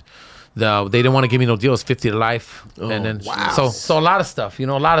 years. They didn't want to give me no deal. It's 50 to life. And then so a lot of stuff, you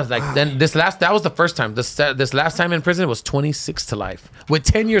know, a lot of like then that was the first time. This last time in prison was 26 to life with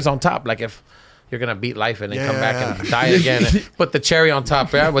 10 years on top. Like if you're gonna beat life and then come back and die again and put the cherry on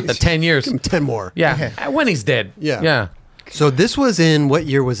top, with the 10 years. Give him 10 more. Yeah. When he's dead. Yeah. So this was in what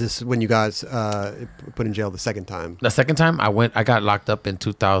year was this when you guys put in jail the second time? The second time I got locked up in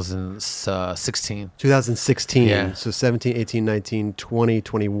 2016. 2016. Yeah. So 17, 18, 19, 20,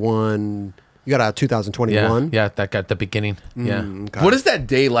 21. You got out 2021? Yeah, that got the beginning. Yeah. Okay. What is that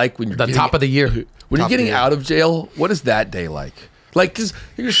day like when you're The top of the year. When you're getting out of jail? What is that day like? Like, cause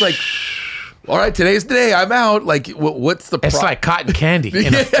you're just like, all right, today's the day. I'm out. Like, what's the? It's like cotton candy,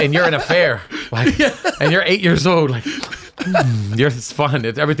 and you're in a fair, like, and you're 8 years old. Like, it's fun.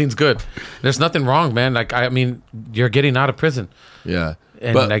 Everything's good. There's nothing wrong, man. Like, I mean, you're getting out of prison. Yeah.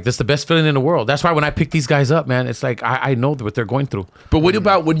 And like, that's the best feeling in the world. That's why when I pick these guys up, man, it's like I know what they're going through. But what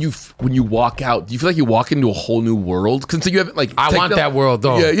about when you walk out? Do you feel like you walk into a whole new world? Because you haven't like. I want that world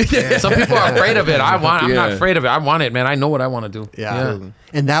though. Yeah. Some people are afraid of it. I'm not afraid of it. I want it, man. I know what I want to do. Yeah.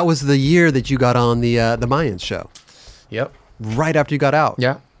 And that was the year that you got on the Mayans show. Yep. Right after you got out.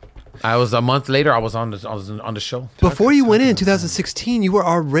 Yeah. I was a month later. I was on the show. Before you went in 2016, you were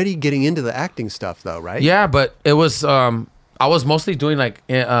already getting into the acting stuff, though, right? Yeah, but it was. I was mostly doing like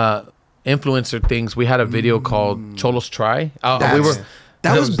influencer things. We had a video called Cholos Try. That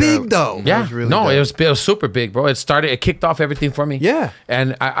was big, though. Yeah, was really it dope. was super big, bro. It kicked off everything for me. Yeah,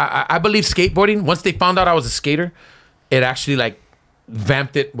 and I believe skateboarding. Once they found out I was a skater, it actually like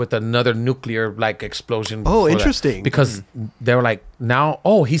vamped it with another nuclear like explosion. Oh, for that. interesting. Because they were like, now,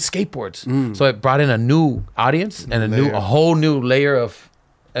 he skateboards. So it brought in a new audience and a whole new layer of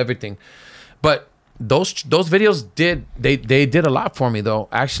everything. But those videos did a lot for me though.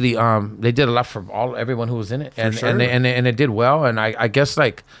 Actually, they did a lot for everyone who was in it, and it did well. And I guess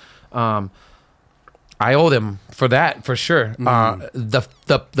like, I owe them for that for sure.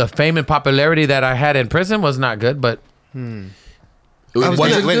 The fame and popularity that I had in prison was not good, but.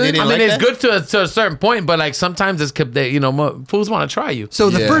 Was it good? I mean, it's good to a certain point, but like sometimes it's fools want to try you. So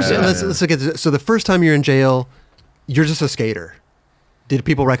the let's look at this. So the first time you're in jail, you're just a skater. Did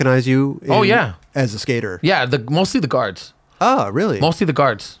people recognize you? As a skater. Yeah, mostly the guards. Oh, really? Mostly the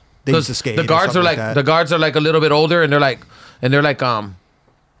guards. They used to skate. The guards are like the guards are like a little bit older, and they're like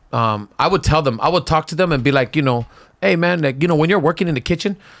I would tell them, I would talk to them and be like, hey man, like when you're working in the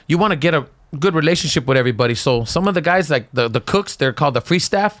kitchen, you want to get a good relationship with everybody. So some of the guys, like the cooks, they're called the free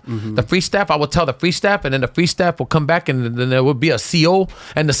staff. The free staff, I would tell the free staff, and then the free staff will come back, and then there would be a CO,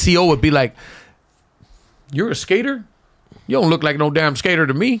 and the CO would be like, "You're a skater? You don't look like no damn skater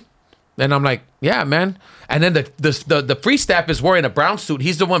to me." And I'm like, "Yeah, man." And then the free staff is wearing a brown suit.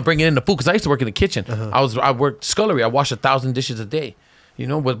 He's the one bringing in the food because I used to work in the kitchen. I worked scullery. I washed 1,000 dishes a day.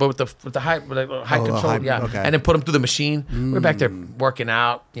 But with the high control, okay. and then put them through the machine. We're back there working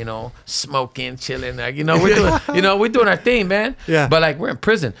out, smoking, chilling, we're doing our thing, man. Yeah. But like we're in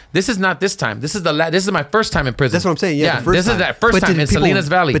prison. This is not this time. This is my first time in prison. That's what I'm saying. Yeah, the first this time. is that first time in Salinas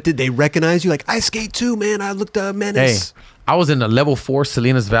Valley. But did they recognize you? Like, I skate too, man. I looked menace. Hey, I was in the level 4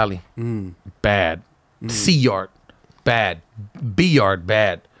 Salinas Valley. Bad. C yard, bad. B yard,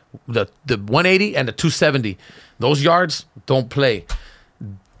 bad. The 180 and the 270. Those yards don't play.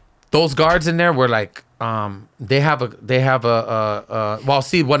 Those guards in there were like, they have a well,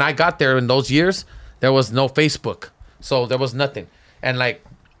 see, when I got there in those years, there was no Facebook. So there was nothing. And like,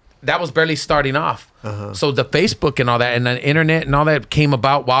 that was barely starting off. So the Facebook and all that and the internet and all that came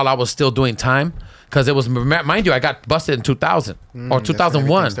about while I was still doing time. Because it was, mind you, I got busted in 2000 or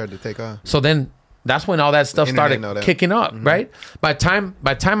 2001. Started to take off. So then that's when all that stuff started kicking up, right? By the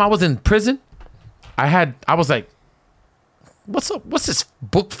time I was in prison, I was like, what's up? What's this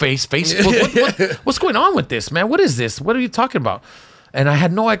book Facebook? What's going on with this, man? What is this? What are you talking about? And I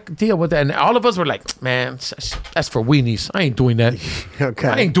had no idea what that. And all of us were like, man, that's for weenies. I ain't doing that. Okay.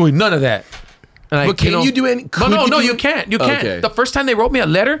 I ain't doing none of that. And but can you do any? No, you can't. You can't. Okay. The first time they wrote me a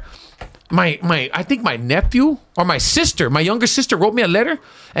letter, I think my nephew or my sister, my younger sister, wrote me a letter,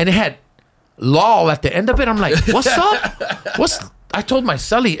 and it had "lol" at the end of it. I'm like, what's up? I told my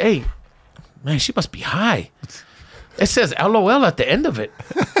Sully, hey, man, she must be high. It says LOL at the end of it.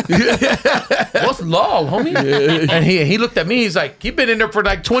 What's lol, homie? And he looked at me. He's like, he's been in there for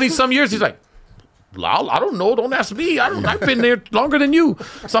like 20 some years. He's like, lol, I don't know. Don't ask me. I've been there longer than you.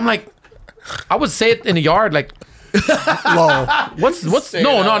 So I'm like, I would say it in the yard like, lol. What's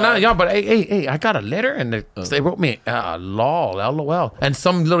not y'all, but hey, I got a letter and they wrote me lol, LOL. And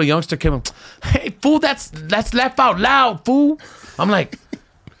some little youngster came in, hey fool, that's laugh out loud, fool. I'm like,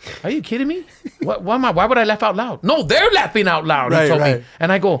 are you kidding me? Why would I laugh out loud? No, they're laughing out loud. He told me.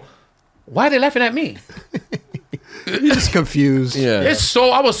 And I go, why are they laughing at me? You're just confused. Yeah.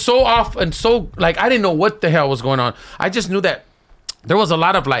 I was so off and so like I didn't know what the hell was going on. I just knew that there was a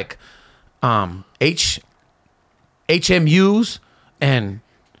lot of like HMUs and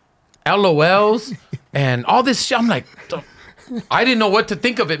LOLs and all this shit. I'm like, I didn't know what to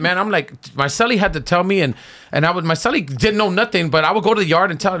think of it, man. I'm like, my Sully had to tell me, and my Sully didn't know nothing, but I would go to the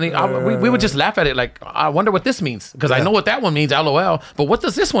yard and tell him, we would just laugh at it, like, I wonder what this means, because I know what that one means, LOL, but what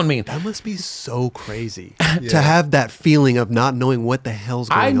does this one mean? That must be so crazy to have that feeling of not knowing what the hell's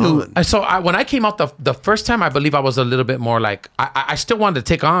going on. So when I came out the first time, I believe I was a little bit more like, I still wanted to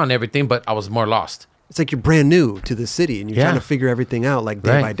take on everything, but I was more lost. It's like you're brand new to the city, and you're trying to figure everything out, like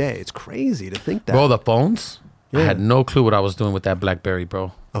day by day. It's crazy to think that. Bro, the phones. Yeah. I had no clue what I was doing with that BlackBerry,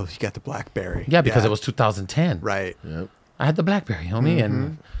 bro. Oh, you got the BlackBerry. Yeah, because it was 2010. Right. Yep. I had the BlackBerry, homie,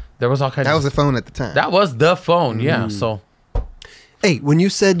 and there was all kinds That was the phone at the time. That was the phone, yeah. So, hey, when you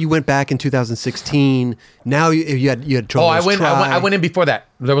said you went back in 2016, now you had trouble. Oh, I went in before that.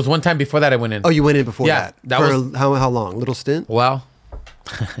 There was one time before that I went in. Oh, you went in before that? That was how long? Little stint? Well,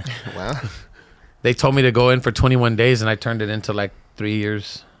 Wow. They told me to go in for 21 days, and I turned it into like 3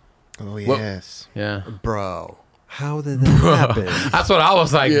 years. Oh yes. Yeah, bro. How did that happen? That's what I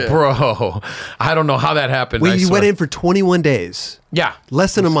was like, bro. I don't know how that happened. Wait, you went in for 21 days? Yeah.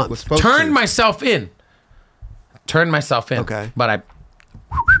 Less than a month. Turned myself in. Okay. But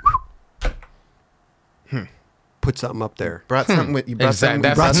put something up there. Brought something with you. Brought something.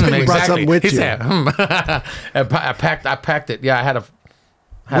 That's brought something- brought something with He you. said, I packed it. Yeah, I had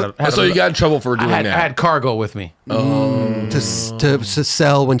So you got in trouble for doing I that. had cargo with me. To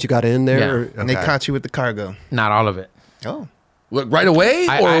sell once you got in there. Yeah. Or- And they okay. caught you with the cargo. Not all of it. Oh. What, right away?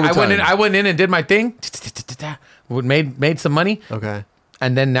 or I over went in. time? I went in and did my thing. Made some money. Okay.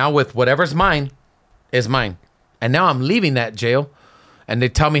 And then now with whatever's mine is mine. And now I'm leaving that jail. And they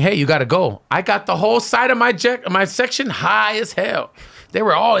tell me, hey, you got to go. I got the whole side of my section high as hell.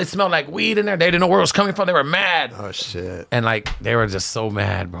 It smelled like weed in there. They didn't know where it was coming from. They were mad. Oh shit. And like, they were just so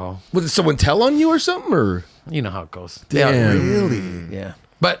mad, bro. Did someone tell on you or something? Or You know how it goes. damn. Really? Yeah.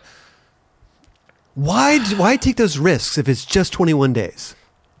 But Why take those risks if it's just 21 days?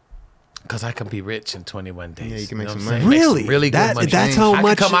 because I can be rich in 21 days. Yeah, you can make know some what I'm money. saying? Make some Really? really good money. That's how I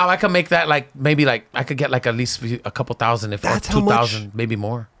much. could come out. I can make that maybe I could get at least a couple thousand, if That's or how much- 2,000, maybe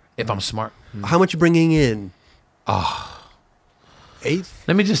more, if I'm smart. How much you bringing in? Eighth.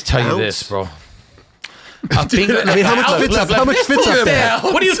 Let me just tell you Ounce? this, bro. A finger, I mean, how much fits up? How much fits up there?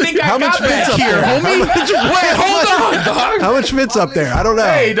 What do you think How I much got fits back up here, there? homie? Wait, hold on, dog. How much fits up there? I don't know.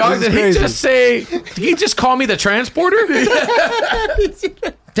 Hey, dog, This is did he crazy. just say? Did he just call me the transporter?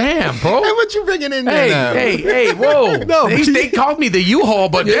 Damn, bro. Hey, what you bringing in Hey, there now? hey, whoa. No, they called me the U-Haul,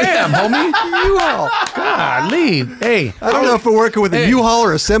 but damn, homie. U-Haul. Golly. Hey. I don't know if we're working with a Hey. U-Haul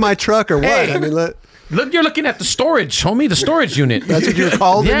or a semi truck or what. Hey. I mean, Look, you're looking at the storage, homie, the storage unit. that's what you're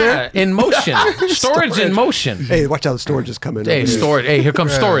called in Yeah, there. in motion. Storage in motion. Hey, watch out! The storage is coming. Hey, over here. storage. Hey, here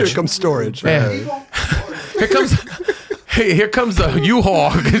comes storage. Here comes storage. Hey. Here comes. Hey, here comes the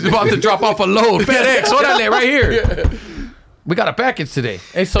U-Haul. He's about to drop off a load. FedEx, órale, right here. We got a package today.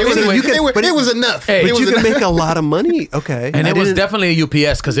 Hey, so It was, anyway, it was enough. Hey, It But was you can enough. make a lot of money. Okay, and I it was didn't- definitely a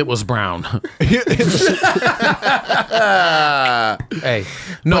UPS because it was brown. Hey,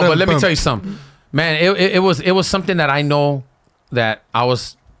 no, but let me tell you something, man. It was something that I know that I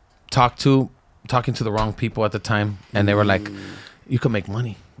was talking to the wrong people at the time, and they were like, "You can make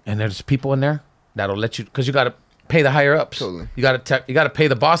money," and there's people in there that'll let you because you got to pay the higher ups. Totally. You got to pay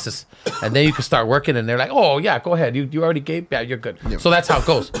the bosses, and then you can start working. And they're like, "Oh yeah, go ahead. You already gave. Yeah, you're good." So that's how it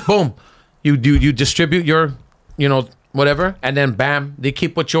goes. Boom, you distribute your, whatever, and then bam, they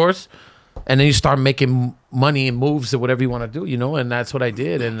keep what's yours. And then you start making money and moves or whatever you want to do, and that's what I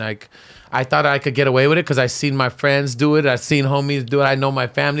did. And like, I thought I could get away with it because I seen my friends do it. I seen homies do it. I know my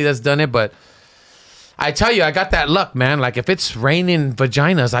family that's done it. But I tell you, I got that luck, man. Like if it's raining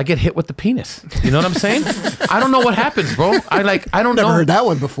vaginas, I get hit with the penis. You know what I'm saying? I don't know what happens, bro. I don't Never know. heard that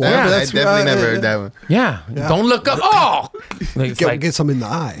one before. Yeah, I That's definitely never heard that one. Yeah. Don't look up. Oh, Like, it's Get some in the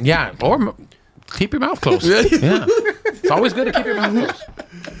eye. yeah, or keep your mouth closed. Yeah, it's always good to keep your mouth closed.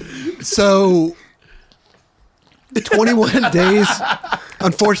 So, 21 days,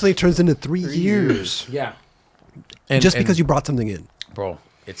 unfortunately, turns into 3 years. Yeah, Just because you brought something in. bro,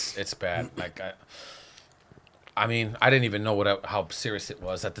 it's bad. Like I mean, I didn't even know how serious it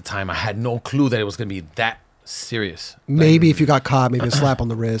was at the time. I had no clue that it was gonna be that serious. Maybe if you got caught, maybe a slap on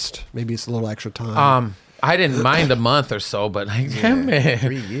the wrist. Maybe it's a little extra time. I didn't mind a month or so, but like, damn man,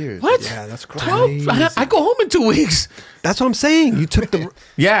 3 years. what? Yeah, that's 12? crazy. I go home in 2 weeks. That's what I'm saying. You took the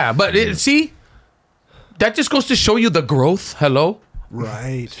Yeah, but see, that just goes to show you the growth. Hello,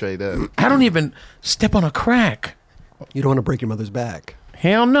 right. Straight up. I don't even step on a crack. You don't want to break your mother's back.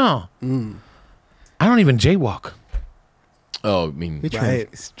 Hell no. I don't even jaywalk. Oh, I mean,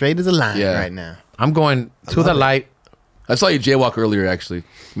 Right. Straight as a line Yeah. right now. I'm going to the light. I saw you jaywalk earlier, actually,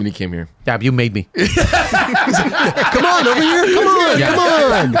 when you came here. Dab, you made me. Come on, over here. Come on. Yeah. Come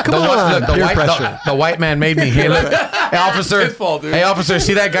on. Come on. Look, Peer pressure. the white man made me. Hey, look. Hey, officer. His fault, dude. Hey, officer,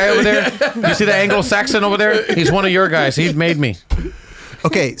 see that guy over there? You see that Anglo-Saxon over there? He's one of your guys. He's made me.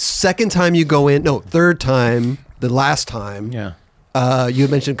 Okay, second time you go in. No, third time. The last time. Yeah. You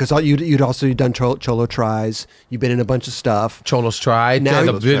had mentioned because you'd also done Cholo tries. You've been in a bunch of stuff. Cholos tried. Now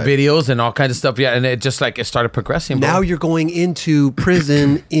the you- good videos and all kinds of stuff. Yeah, and it just like it started progressing. Bro. Now you're going into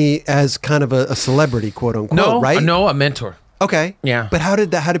prison as kind of a celebrity, quote unquote, right? No, a mentor. Okay. Yeah. But how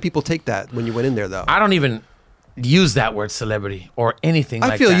did people take that when you went in there, though? I don't even use that word celebrity or anything I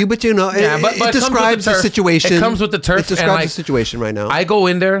like feel that. you, but you know, it comes with describes the turf. situation. It comes with the turf. It describes and, like, the situation right now. I go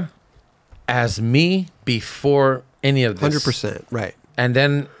in there as me before any of this. 100%, right. And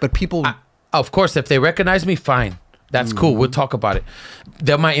then, But people, of course, if they recognize me, fine. That's cool. We'll talk about it.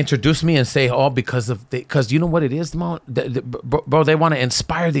 They might introduce me and say, "Oh, because you know what it is, Mo? Bro, they want to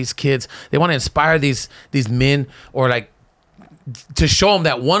inspire these kids. They want to inspire these men, or like to show them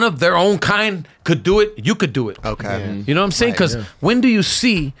that one of their own kind could do it. You could do it. okay. You know what I'm saying? Because when do you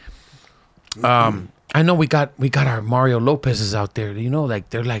see? I know we got our Mario Lopez's out there. You know,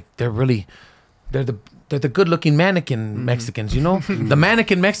 they're the they're the good-looking mannequin Mexicans, you know? The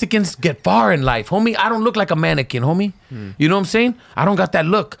mannequin Mexicans get far in life, homie. I don't look like a mannequin, homie. You know what I'm saying? I don't got that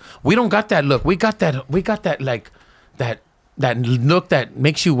look. We don't got that look. We got that like that look that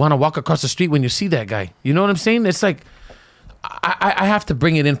makes you want to walk across the street when you see that guy. You know what I'm saying? It's like I have to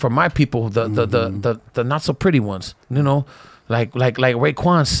bring it in for my people, the not so pretty ones, you know? Like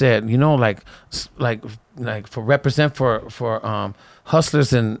Raekwon said, you know, like for represent for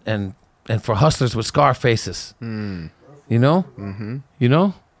hustlers and for hustlers with scar faces. You know? You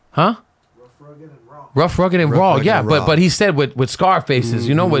know? Huh? Rough, rugged, and raw. Yeah, but he said with scar faces,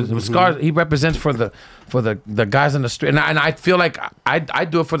 you know, with scars, he represents for the guys on the street. And I feel like I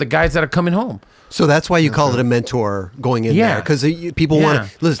do it for the guys that are coming home. So that's why you call it a mentor going in there, because people want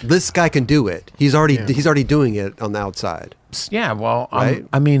to listen. This guy can do it. He's already doing it on the outside. Yeah, well, right?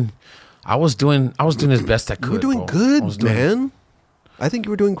 I mean, I was doing as best I could. You were doing good, man. I think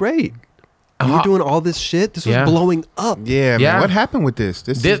you were doing great. You were doing all this shit. This was blowing up. Yeah, man. What happened with this?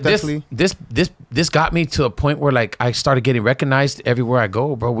 This got me to a point where like I started getting recognized everywhere I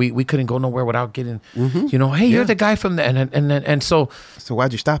go, bro. We couldn't go nowhere without getting, you know, hey, you're the guy from the and so. So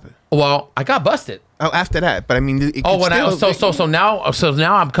why'd you stop it? Well, I got busted. Oh, after that, but I mean, so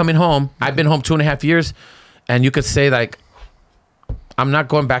now I'm coming home. I've been home 2.5 years, and you could say like, I'm not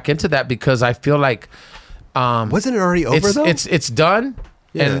going back into that because I feel like, wasn't it already over though? It's done.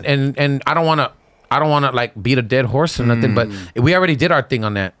 Yeah. And I don't want to like beat a dead horse or nothing, but we already did our thing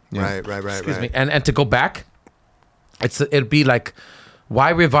on that. Yeah. Right. Excuse me. And to go back, it'd be like, why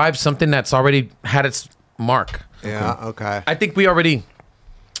revive something that's already had its mark? Yeah. Okay. I think we already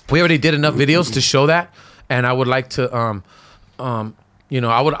did enough videos to show that, and I would like to, you know,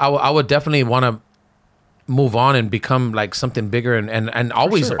 I would definitely want to move on and become like something bigger and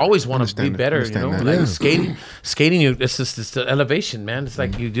always want to be better, you know. Like skating it's the elevation, man. It's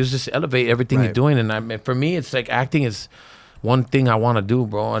like you just elevate everything you're doing, and for me it's like acting is one thing I want to do,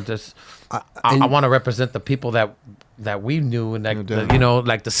 bro. I want to represent the people that we knew, and like you know,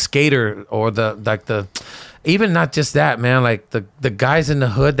 like the skater or the even not just that, man, like the guys in the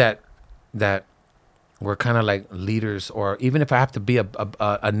hood that were kind of like leaders, or even if I have to be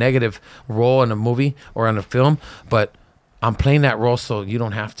a negative role in a movie or in a film, but I'm playing that role so you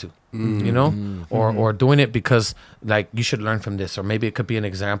don't have to, you know, or doing it because like you should learn from this, or maybe it could be an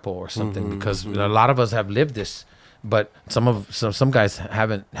example or something, because a lot of us have lived this, but some guys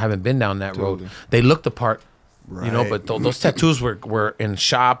haven't been down that road. They look the part. Right. You know, but those tattoos were in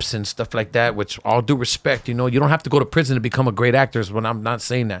shops and stuff like that, which all due respect, you know, you don't have to go to prison to become a great actor. When I'm not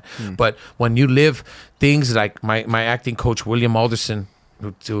saying that, but when you live things like my acting coach, William Alderson,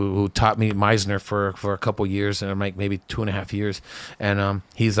 who taught me Meisner for a couple years, and like maybe 2.5 years. And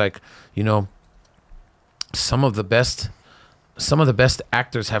he's like, you know, some of the best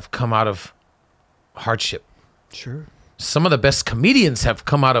actors have come out of hardship. Sure. Some of the best comedians have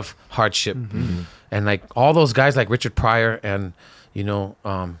come out of hardship. And like all those guys like Richard Pryor and, you know,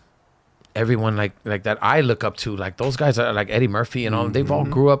 everyone like that I look up to, like those guys are like Eddie Murphy and all, they've all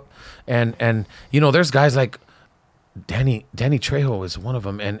grew up, and you know, there's guys like Danny Trejo is one of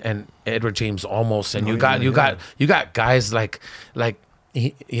them, and Edward James Olmos, and you got guys like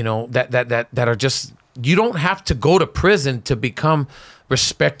you know that are just, you don't have to go to prison to become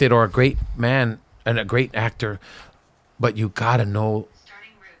respected or a great man and a great actor, but you gotta know.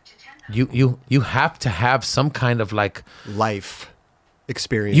 You have to have some kind of like life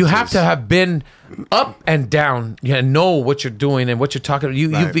experience. You have to have been up and down, and know what you're doing and what you're talking about.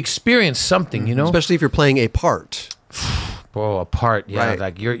 You've experienced something, you know. Especially if you're playing a part. Bro, a part, yeah. Right.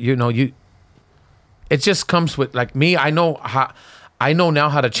 Like you. It just comes with like me. I know now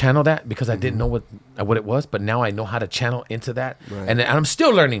how to channel that because I didn't know what it was, but now I know how to channel into that, and I'm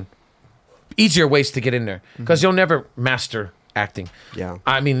still learning easier ways to get in there, because you'll never master acting. Yeah.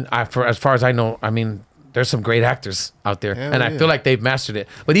 I mean, for as far as I know, I mean, there's some great actors out there, I feel like they've mastered it.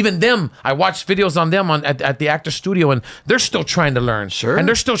 But even them, I watched videos on them at the actor studio, and they're still trying to learn. Sure. And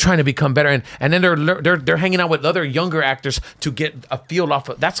they're still trying to become better, and then they're hanging out with other younger actors to get a feel off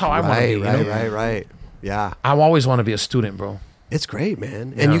of. That's how I want to be. Right. Yeah. I always want to be a student, bro. It's great,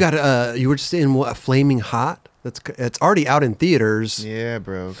 man. And you got you were just in a Flaming Hot. It's already out in theaters. Yeah,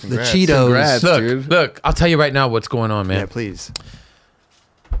 bro. Congrats. The Cheetos. Congrats, look, I'll tell you right now what's going on, man. Yeah, please.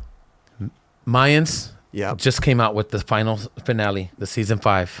 Mayans just came out with the final finale, the season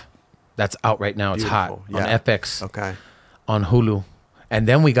 5. That's out right now. It's hot on FX. Okay. On Hulu. And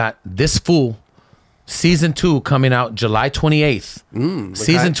then we got This Fool, season 2 coming out July 28th.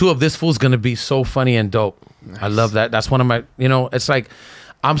 Season 2 of This Fool is going to be so funny and dope. Nice. I love that. That's one of my, you know, it's like,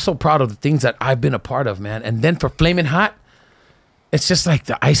 I'm so proud of the things that I've been a part of, man. And then for Flamin' Hot, it's just like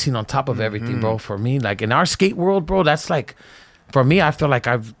the icing on top of everything, bro. For me, like in our skate world, bro, that's like, for me, I feel like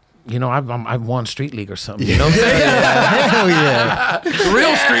I've won street league or something. You know what I'm saying? Hell yeah.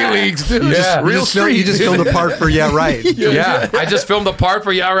 Real street leagues, dude. Yeah. You just filmed the part for Yeah Right. Yeah, I just filmed the part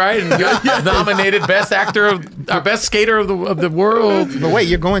for Yeah Right and got nominated best best skater of the world. But wait,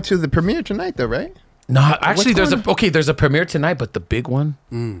 you're going to the premiere tonight, though, right? No, actually, there's a premiere tonight, but the big one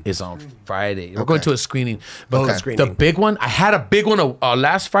is on Friday. We're going to a screening. But screening. The big one, I had a big one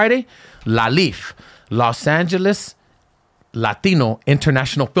last Friday. La Leaf, Los Angeles Latino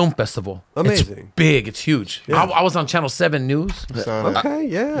International Film Festival. Amazing. It's big. It's huge. Yeah. I was on Channel 7 News. Okay,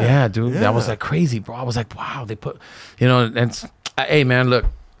 yeah. Yeah, dude. Yeah. That was like crazy, bro. I was like, wow, they put, and hey, man, look.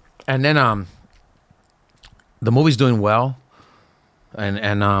 And then the movie's doing well.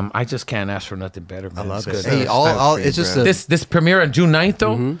 And I just can't ask for nothing better, man. I love It's it. good. Hey, it's just This premiere on June 9th,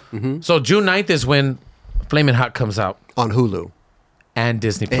 though. So June 9th is when Flamin' Hot comes out. on Hulu And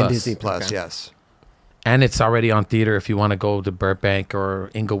Disney Plus. and Disney Plus. Yes. And it's already on theater if you want to go to Burbank or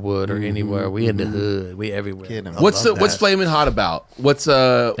Inglewood or anywhere. We in the hood. We everywhere. Kidding. What's Flamin' Hot about? What's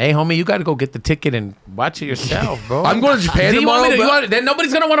Hey, homie, you got to go get the ticket and watch it yourself, bro. I'm going to Japan Do you want tomorrow. me to, then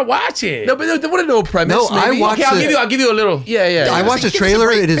nobody's going to want to watch it. No, but they want to know a premise. No, I maybe. watched Okay, I'll give you a little. Yeah. I watched the Give us a trailer.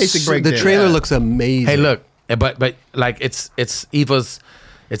 break- It is basic breakdown. the trailer Yeah. looks amazing. Hey, look, but like it's Eva's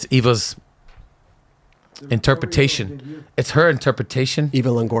interpretation. It's her interpretation. Eva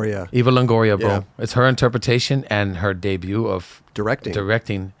Longoria Eva Longoria, bro. Yeah. It's her interpretation and her debut of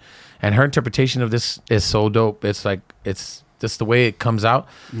directing. and her interpretation of this is so dope. It's like it's just the way it comes out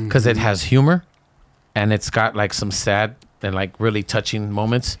because it has humor and it's got like some sad and like really touching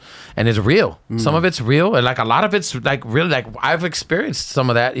moments and it's real. Some of it's real and like a lot of it's like really like I've experienced some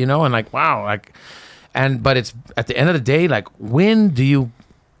of that, and like wow, like but it's at the end of the day, like when do you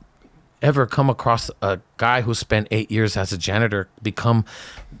ever come across a guy who spent 8 years as a janitor become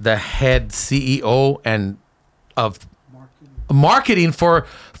the head CEO and of marketing for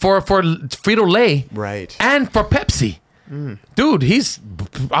Frito-Lay, Right. and for Pepsi? Dude, he's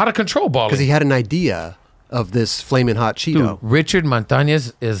out of control balling. because he had an idea of this flaming hot Cheeto. Dude, Richard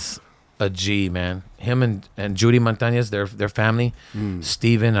Montañez is a G, man. Him and Judy Montañez, their family.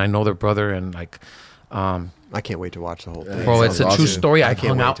 Steven, I know their brother, and like I can't wait to watch the whole thing. bro, it's a Sounds true awesome. story. I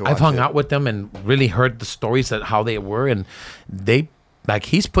can't wait to I've watch hung it. out with them and really heard the stories that how they were, and they like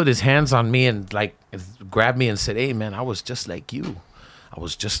he's put his hands on me and like grabbed me and said, "Hey, man, I was just like you. I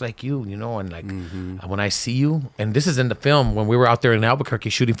was just like you, and like when I see you." And this is in the film when we were out there in Albuquerque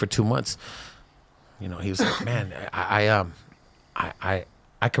shooting for 2 months. He was like, "Man,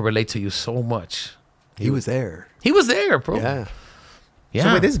 I could relate to you so much." He was there. He was there, bro. Yeah. Yeah.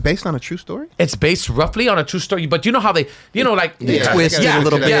 So wait, this is based on a true story? It's based roughly on a true story, but you know how they, like They Yeah, twist it yeah, a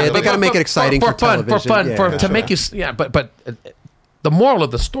little bit. yeah, They but got to make it exciting for fun, television. Yeah. to make you, But the moral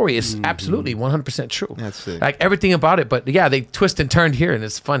of the story is absolutely 100% true. That's sick. Like everything about it, but yeah, they twist and turned here, and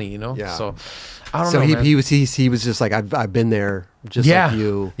it's funny, Yeah. So I don't So know. he, man. he was just like I've been there just like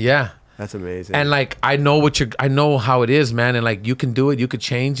you. Yeah. That's amazing. And like I know how it is, man, and like you can do it, you could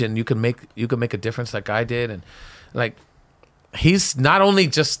change, and you can make a difference like I did, and like he's not only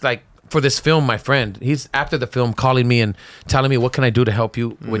just like for this film, my friend. He's after the film calling me and telling me what can I do to help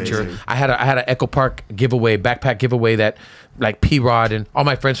you with your. I had an Echo Park giveaway, backpack giveaway that like P-Rod and all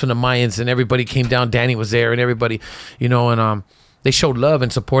my friends from the Mayans and everybody came down. Danny was there and everybody, and they showed love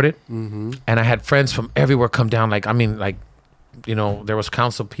and supported. And I had friends from everywhere come down. Like I mean, like there was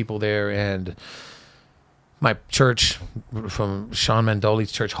council people there and my church from Sean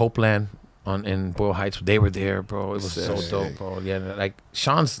Mandoli's church, Hopeland. In Boyle Heights, they were there, bro. It was so dope, bro. Yeah, like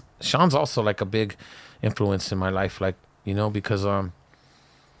Sean's also like a big influence in my life, like because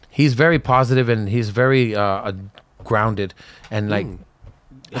he's very positive and he's very grounded and like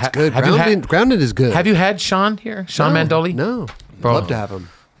that's good. Grounded is good. Have you had Sean here, Sean Mandoli? No, Bro. love to have him.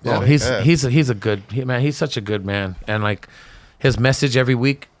 Oh, he's a good man. He's such a good man, and like his message every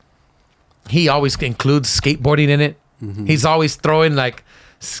week, he always includes skateboarding in it. He's always throwing like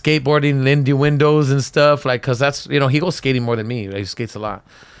skateboarding Lindy windows and stuff, like because that's he goes skating more than me. He skates a lot.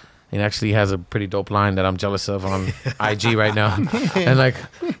 He actually has a pretty dope line that I'm jealous of on IG right now, and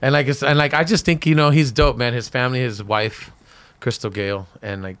I just think he's dope, man. His family, his wife, Crystal Gale,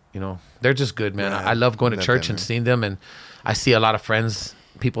 and like they're just good, man. Right. I love going to Love church that, and man. seeing them, and I see a lot of friends,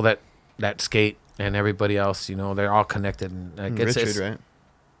 people that skate, and everybody else. They're all connected. And like Richard, right?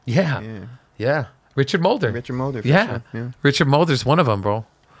 Yeah. Richard Mulder. Richard Mulder. For Yeah. sure. Yeah. Richard Mulder's one of them, bro.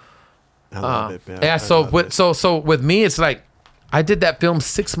 I love it, man. Yeah. I So love it. so with me, it's like I did that film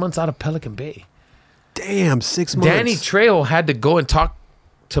 6 months out of Pelican Bay. Damn, 6 months. Danny Trejo had to go and talk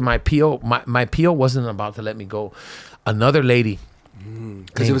to my PO. My PO wasn't about to let me go. Another lady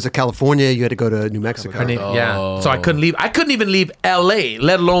Because it was in California, you had to go to New Mexico. Yeah. So I couldn't leave. I couldn't even leave L.A.,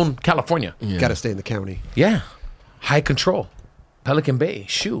 let alone California. You got to stay in the county. Yeah. High control. Pelican Bay.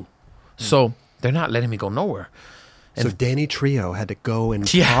 Shoo. So they're not letting me go nowhere. So Danny Trejo had to go and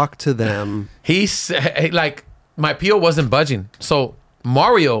talk to them. He said, like, my PO wasn't budging. So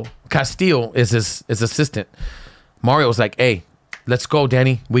Mario Castillo is his assistant. Mario was like, hey, let's go,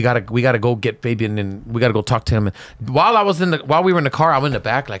 Danny. We gotta go get Fabian and we gotta go talk to him. And while we were in the car, I went in the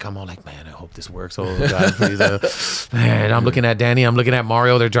back, like I'm all like, man, I hope this works. Oh God, please. Man, I'm looking at Danny, I'm looking at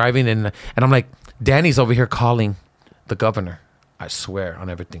Mario, they're driving, and I'm like, Danny's over here calling the governor. I swear on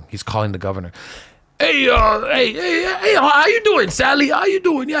everything. He's calling the governor. Hey, how you doing, Sally? How you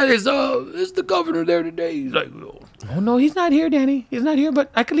doing? Yeah, there's the governor there today. He's like, oh no, he's not here, Danny. He's not here, but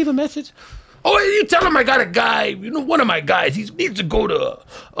I can leave a message. Oh, you tell him I got a guy, one of my guys. He needs to go to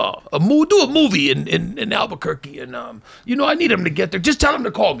do a movie in Albuquerque, and I need him to get there. Just tell him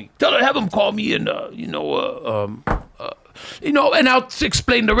to call me. Have him call me, and and I'll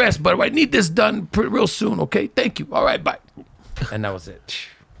explain the rest. But I need this done real soon. Okay, thank you. All right, bye. And that was it.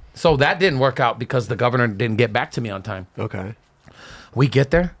 So that didn't work out because the governor didn't get back to me on time. Okay. We get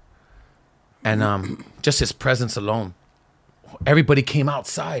there, and just his presence alone, everybody came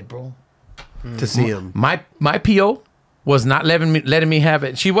outside, bro. To see him. My PO was not letting me have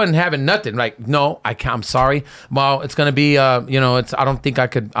it. She wasn't having nothing. Like, no, I can't. I'm sorry. Well, it's gonna be I don't think I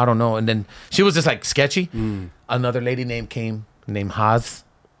could. I don't know. And then she was just like sketchy. Another lady named Haas.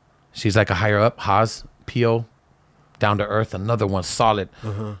 She's like a higher up. Haas PO, down to earth. Another one solid.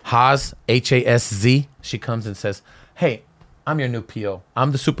 Haas HASZ. She comes and says, "Hey, I'm your new PO.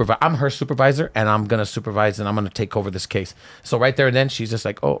 I'm the supervisor. I'm her supervisor, and I'm gonna supervise and I'm gonna take over this case." So right there and then, she's just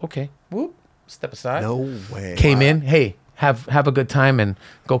like, "Oh, okay." Whoop. Step aside. No way. Came in. Hey, have a good time and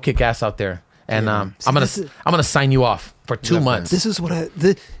go kick ass out there. And I'm gonna sign you off for 2 months. This is what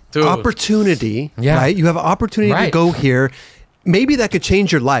the opportunity. Yeah. Right. You have an opportunity to go here. Maybe that could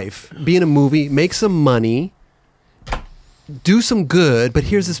change your life. Be in a movie, make some money, do some good. But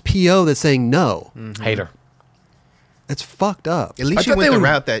here's this PO that's saying no. Hater. It's fucked up. At least you went the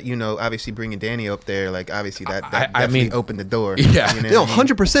route that, obviously bringing Danny up there, like obviously that definitely opened the door. Yeah.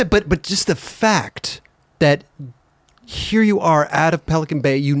 100%. But just the fact that here you are out of Pelican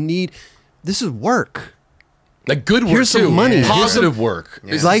Bay, this is work. Like good work. Here's some money. Positive work.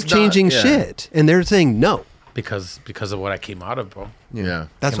 It's life-changing shit. And they're saying no. Because of what I came out of, bro. Yeah.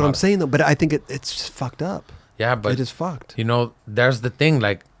 That's what I'm saying, though. But I think it's just fucked up. Yeah, but it is fucked. There's the thing,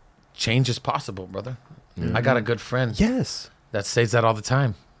 like, change is possible, brother. I got a good friend. Yes. That says that all the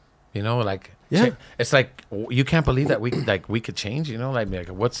time. Yeah. It's like you can't believe that we could change. Like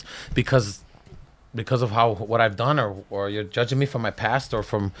what's because of what I've done, or you're judging me from my past, or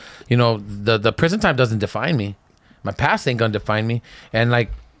from the prison time doesn't define me. My past ain't gonna define me. And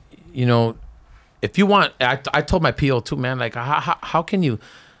if you want, I told my PO too, man. Like how can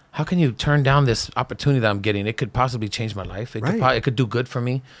you turn down this opportunity that I'm getting? It could possibly change my life. It could do good for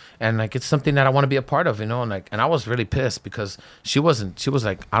me, and like it's something that I want to be a part of, and I was really pissed because she was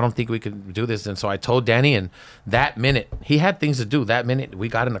like, I don't think we could do this. And so I told Danny, and that minute he had things to do. That minute we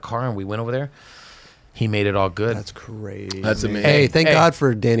got in the car and we went over there. He made it all good. That's crazy. That's amazing. Hey, thank God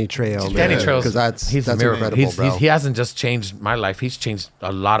for Danny Trejo. Danny Trejo, because that's incredible, bro. He hasn't just changed my life. He's changed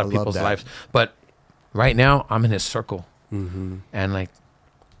a lot of people's lives. But right now I'm in his circle, and like.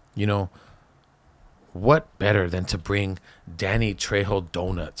 What better than to bring Danny Trejo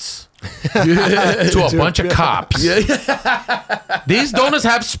donuts to a bunch of cops? These donuts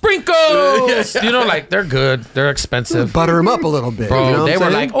have sprinkles. Like they're good. They're expensive. Butter them up a little bit. Bro, they were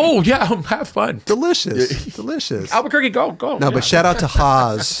like, oh, yeah, have fun. Delicious. Albuquerque, go. No, but shout out to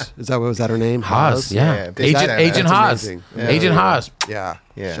Haas. Was that her name? Haas, yeah. Agent Haas. Agent Haas. Yeah.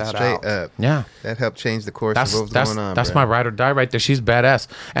 Yeah, Shout straight out. up. Yeah. That helped change the course of what was going on. That's bro. my ride or die right there. She's badass.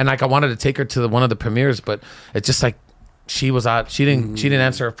 And like I wanted to take her to one of the premieres, but it's just like she was out. She didn't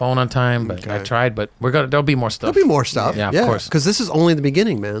answer her phone on time, but I tried. But there'll be more stuff. There'll be more stuff. Yeah, of course. Because this is only the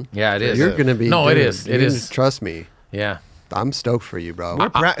beginning, man. Yeah, it is. You're gonna be. No, it is. It is. Trust me. Yeah. I'm stoked for you, bro. We're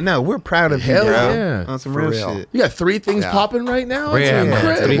proud of you, Hell bro. yeah. On some For real real. shit. You got 3 things popping right now? That's Yeah, man.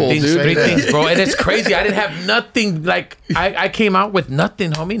 incredible, dude. Three things, bro. And it's crazy. I didn't have nothing. Like, I came out with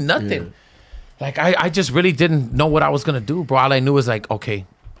nothing, homie. Nothing. Yeah. Like, I just really didn't know what I was going to do, bro. All I knew was, like, okay,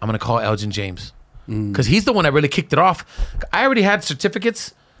 I'm going to call Elgin James. Because he's the one that really kicked it off. I already had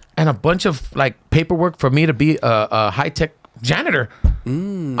certificates and a bunch of, like, paperwork for me to be a high-tech janitor.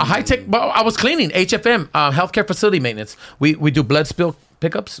 A high-tech, well, I was cleaning HFM, healthcare facility maintenance. We do blood spill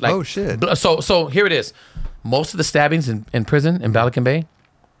pickups. Like, oh shit. So here it is. Most of the stabbings in prison in Pelican Bay,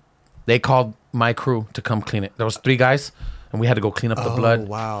 they called my crew to come clean it. There was 3 guys. and we had to go clean up the blood.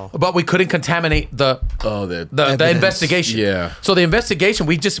 Wow. But we couldn't contaminate the investigation. Yeah. So the investigation,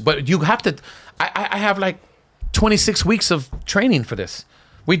 but you have to. I have like 26 weeks of training for this.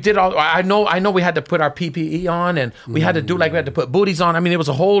 We did all. I know. We had to put our PPE on, and we had to do we had to put booties on. I mean, it was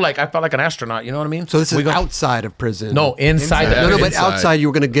a whole I felt like an astronaut. You know what I mean? So this is outside of prison. No, inside. No, but outside you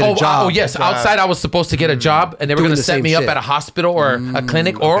were going to get a job. Oh yes, outside I was supposed to get a job, and they were going to set me up at a hospital or a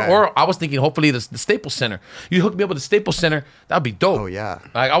clinic, or I was thinking hopefully the Staples Center. You hook me up with the Staples Center, that'd be dope. Oh yeah.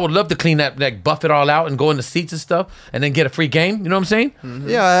 I would love to clean that, buff it all out, and go in the seats and stuff, and then get a free game. You know what I'm saying? Mm-hmm.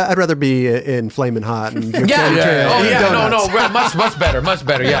 Yeah, I'd rather be in Flamin' Hot. And much better, much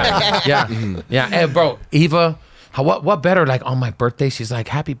better. Yeah. Hey, bro, Eva, what better? Like on my birthday, she's like,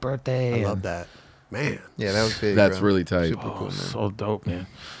 "Happy birthday!" I love that, man. Yeah, that was big. That's bro. really tight. Super cool, man. So dope, man.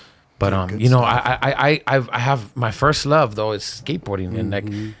 But I have my first love though is skateboarding, and like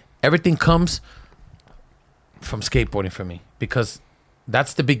everything comes from skateboarding for me, because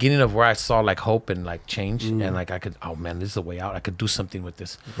that's the beginning of where I saw like hope and like change, and like I could, oh man, this is a way out. I could do something with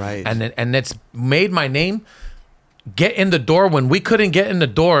this, Right? And it's made my name get in the door when we couldn't get in the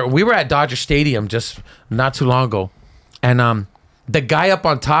door. We were at Dodger Stadium just not too long ago, and the guy up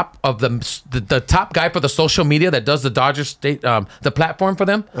on top of the top guy for the social media that does the Dodger State the platform for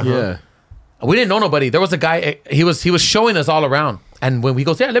them. Yeah. We didn't know nobody. There was a guy. He was showing us all around, and when we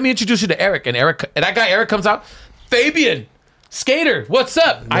goes, yeah, let me introduce you to Eric. And that guy Eric comes out, Fabian. Skater, what's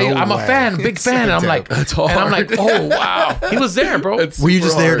up? I'm a fan, big fan. And I'm like, That's hard. And I'm like, oh wow, he was there, bro. Were you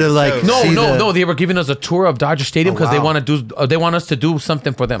just there to like? No. They were giving us a tour of Dodger Stadium because they want to do. They want us to do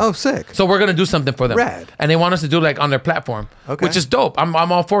something for them. Oh, sick. So we're gonna do something for them. Rad. And they want us to do like on their platform, which is dope. I'm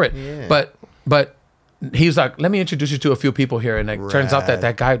all for it. Yeah. But he was like, let me introduce you to a few people here, and it turns out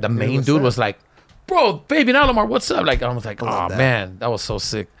that guy, the main dude, was like, bro, Fabian Alomar, what's up? Like I was like, oh man, that was so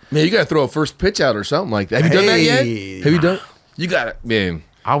sick. Man, you gotta throw a first pitch out or something like that. Have you done that yet? Have you done? You got it, man.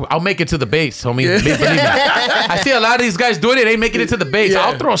 I'll make it to the base, homie. Believe me. I see a lot of these guys doing it. They making it to the base.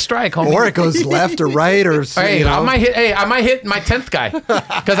 I'll throw a strike, homie. Or it goes left or right, or hey, I might hit my 10th guy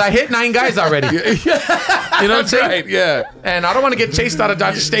because I hit 9 guys already. You know what I'm saying? Right, yeah. And I don't want to get chased out of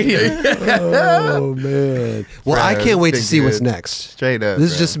Dodger Stadium. Oh man. Well, I can't wait to see what's next. Straight up.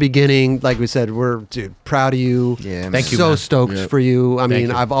 This is just the beginning. Like we said, we're proud of you. Yeah, man. Thank you, So man. stoked for you. I mean,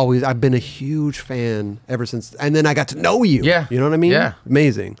 you. I've been a huge fan ever since, and then I got to know you. Yeah. You know what I mean? Yeah.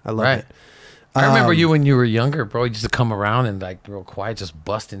 Amazing. I love it. I remember you when you were younger, bro. You used to come around and like real quiet, just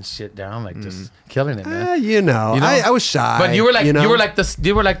busting shit down, like just killing it, man. You know, I was shy. But you were like you know? you were like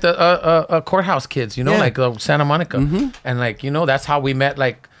the courthouse kids, you know, like Santa Monica, and like that's how we met,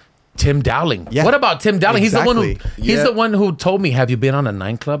 like Tim Dowling. Yeah. What about Tim Dowling? Exactly. He's the one who told me, "Have you been on a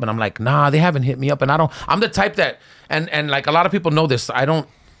 9 club?" And I'm like, "Nah, they haven't hit me up." And I'm the type that, and like a lot of people know this. I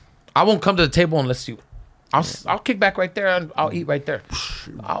won't come to the table unless you. I'll kick back right there and I'll eat right there.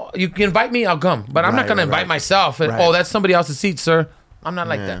 You can invite me, I'll come, but I'm not gonna invite myself. And, oh, that's somebody else's seat, sir. I'm not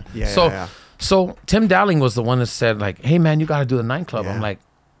like that. Yeah, so Tim Dowling was the one that said like, "Hey man, you got to do the 9 club." I'm like,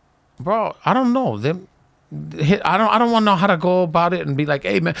 bro, I don't know them. I don't want to know how to go about it and be like,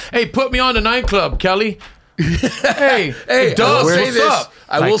 "Hey man, hey, put me on the 9 club, Kelly." hey, Doug, what's up?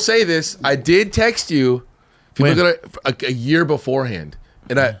 I will say this. I did text you. If you look at a year beforehand.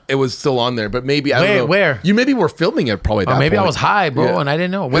 And it was still on there, but maybe I don't know. Where? You maybe were filming it probably. That maybe point. I was high, bro, and I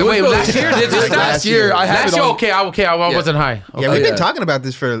didn't know. Wait, last year? Last year, I had last it year. on. Okay, I wasn't high. Okay. Yeah, we've been talking about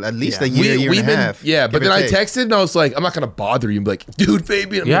this for at least a year and a half. Yeah, but then I texted and I was like, I'm not gonna bother you. I'm like, dude,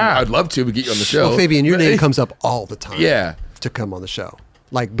 Fabian, I'd love to get you on the show. Well, Fabian, your name comes up all the time. Yeah, to come on the show.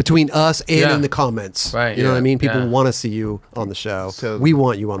 Like between us and in the comments, right? You know what I mean? People want to see you on the show. So we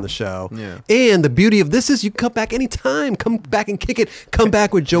want you on the show. Yeah. And the beauty of this is you can come back anytime. Come back and kick it. Come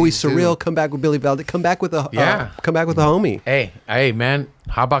back with Joey Surreal. Come back with Billy Valdez. Come back with a come back with a homie. Hey, man.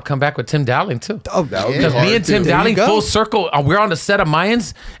 How about come back with Tim Dowling too? Oh, because me and Tim Dowling full circle. We're on the set of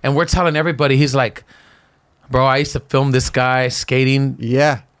Mayans, and we're telling everybody. He's like, bro, I used to film this guy skating.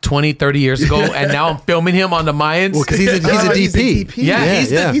 Yeah. 20, 30 years ago, and now I'm filming him on the Mayans. Well, because he's a DP.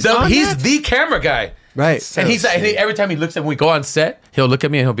 He's the camera guy. Right. So and every time he looks at when we go on set, he'll look at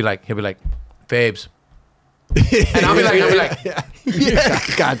me and he'll be like, Fabes. And I'll be like, yeah,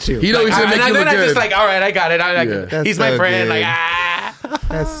 got you. You know he's gonna make you look good. I'm just like, all right, I got it. He's my friend. Good. Like,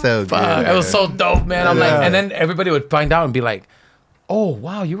 that's so good. It was so dope, man. I'm like, and then everybody would find out and be like, oh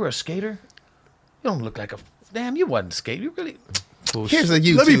wow, you were a skater? You don't look like a damn. You wasn't a skater. You really. Here's a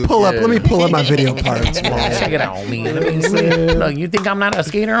YouTube. Let me pull up my video parts. man. Check it out, homie. Let me see. Look, you think I'm not a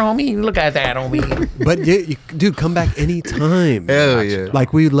skater, homie? Look at that, homie. But dude, come back anytime. Hell yeah.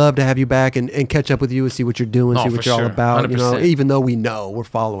 Like we'd love to have you back and catch up with you and see what you're doing, see No, what for you're all sure. about. 100%. Even though we know we're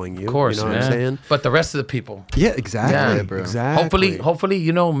following you. Of course, you know man. what I'm saying? But the rest of the people. Yeah, exactly. Yeah, bro. Exactly.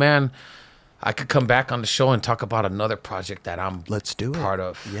 Hopefully, man, I could come back on the show and talk about another project that I'm Let's do it. part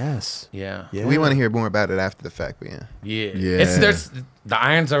of. Yes. Yeah. Yeah. We want to hear more about it after the fact, but yeah. Yeah. There's the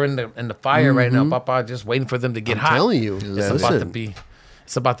irons are in the fire right now, Papa. Just waiting for them to get I'm hot. telling you.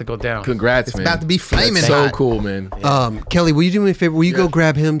 It's about to go down. Congrats, It's man. about to be flaming That's so hot. cool, man. Kelly, will you do me a favor? Will you go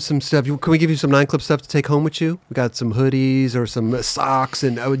grab him some stuff? Can we give you some 9 Club stuff to take home with you? We got some hoodies or some socks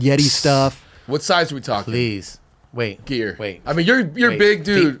and Yeti stuff. What size are we talking? Please. Wait. Gear. Wait. I mean, you're Wait. big,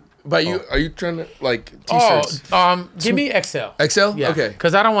 dude. Feet. But are you trying to like t-shirts? Give me XL. XL? Yeah. Okay.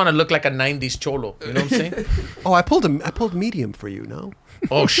 Because I don't want to look like a '90s cholo. You know what I'm saying? Oh, I pulled medium for you. No.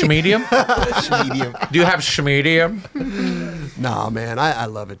 Oh, schmedium. Medium. Do you have schmedium? Nah, man, I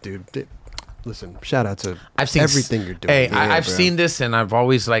love it, dude. Listen, shout out to I've seen everything you're doing. Hey, Yeah, I've bro. seen this and I've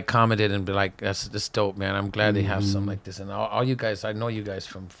always like commented and be like, "That's dope, man. I'm glad they have something like this." And all you guys, I know you guys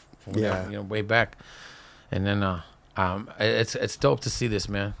from Yeah. way back. And then it's dope to see this,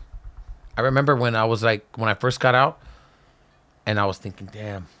 man. I remember when I first got out, and I was thinking,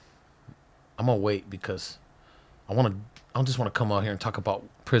 "Damn, I'm gonna wait because I just want to come out here and talk about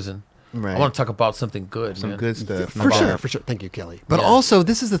prison. Right. I want to talk about something good, Some man. good stuff. For sure. Thank you, Kelly. But Yeah. also,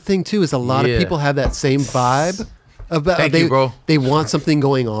 this is the thing too: is a lot of Yeah. people have that same vibe about. Thank you, bro. They want something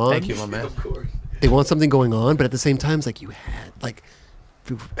going on. Thank you, my man. They want something going on, but at the same time, it's like you had like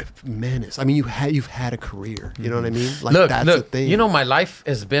menace. I mean, you've had a career. You know what I mean? Like look, that's the look. thing. You know, my life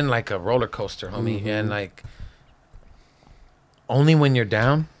has been like a roller coaster, homie, and like only when you're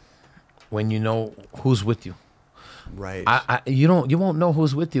down, when you know who's with you. right? You won't know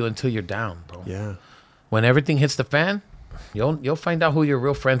who's with you until you're down, bro. Yeah. When everything hits the fan, you'll find out who your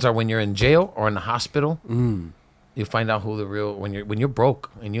real friends are when you're in jail or in the hospital. You find out who the real when you're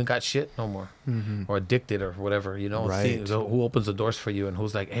broke and you ain't got shit no more, or addicted or whatever. You know, Right. see who opens the doors for you and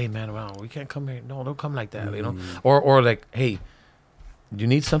who's like, "Hey man, well, we can't come here. No, don't come like that." You know, or like, "Hey, you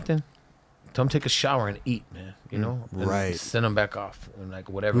need something? Come take a shower and eat, man." You know, and Right. Send them back off and like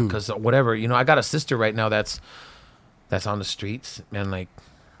whatever, because whatever. You know, I got a sister right now that's on the streets and like.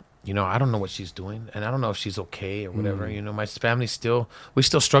 You know, I don't know what she's doing, and I don't know if she's okay or whatever. You know, my family we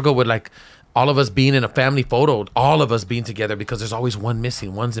still struggle with like all of us being in a family photo, all of us being together because there's always one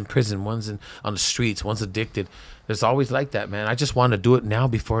missing, one's in prison, one's on the streets, one's addicted. There's always like that, man. I just want to do it now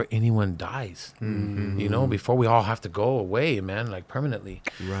before anyone dies. You know, before we all have to go away, man, like permanently.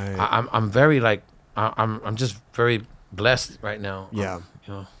 Right. I'm very like I'm just very blessed right now. Yeah.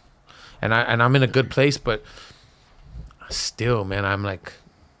 You know, and I'm in a good place, but still, man, I'm like.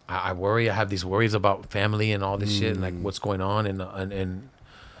 I worry. I have these worries about family and all this shit and like what's going on and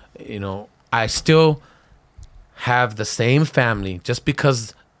you know, I still have the same family just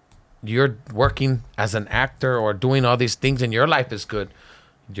because you're working as an actor or doing all these things and your life is good.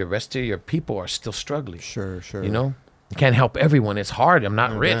 The rest of your people are still struggling. Sure. You know, you can't help everyone. It's hard. I'm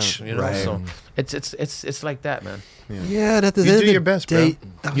not rich. doubt. You know, Right. so it's like that, man. Yeah. And at the You end do of the your best, bro. day,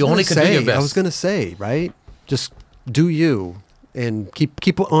 You only can do your best. I was gonna say, right? Just do you and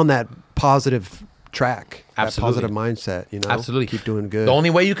keep on that positive track. Absolutely. That positive mindset. You know. Absolutely. Keep doing good. The only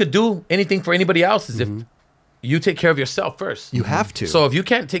way you could do anything for anybody else is if you take care of yourself first. you have to. So if you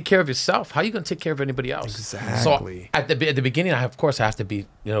can't take care of yourself, how are you going to take care of anybody else? Exactly. So at the beginning, I have to be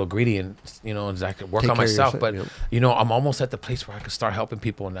greedy and exactly work Take on care of myself. yourself, But yep. I'm almost at the place where I can start helping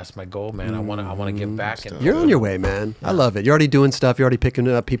people, and that's my goal, man. I want to give back. And You're on your way, man. I love it. You're already doing stuff. You're already picking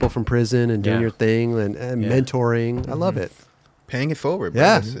up people from prison and doing Yeah. your thing and mentoring. I love it. Paying it forward, bro.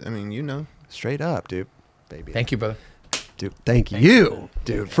 Yeah. I mean, you know. Straight up, dude. Baby. Thank you, brother. Dude, thank you,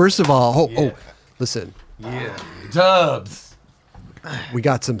 dude. First of all, listen, Yeah, Dubs. we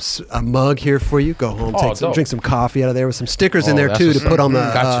got a mug here for you. Go home, dope. drink some coffee out of there with some stickers in there that's too to what's put on the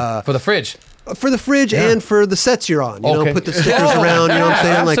Gotcha. For the fridge. for the fridge and for the sets you're on. You know, Okay. put the stickers around. You know what I'm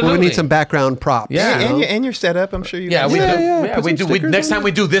saying? Like we Absolutely. need some background props. Yeah. you know? And your setup, I'm sure you Yeah, guys we do. Yeah, Yeah, put we some do. stickers Next on time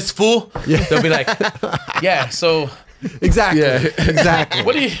we do this fool, they'll be like, yeah. So Exactly. Yeah. Exactly.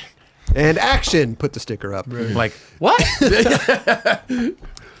 what do you And action. Put the sticker up. like? What?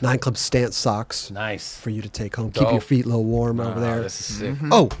 9 Club stance socks Nice. for you to take home. Keep your Dope. feet a little warm over Oh, there. this is sick.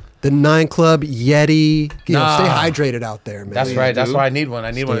 Oh, the 9 Club Yeti. You know, Nah. stay hydrated out there, man. That's right. That's why I need one. I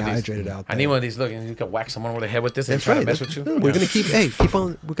need Stay one of these. hydrated out I there. need one of these. Look, and you can whack someone over the head with this and That's try right. to mess with you. We're gonna keep.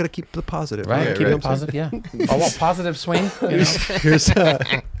 We're gonna keep the positive. Right, Yeah, keep right. it positive. Yeah. I want positive swing. You know? Here's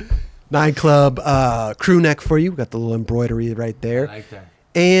 9 Club crew neck for you. Got the little embroidery right there. I like that.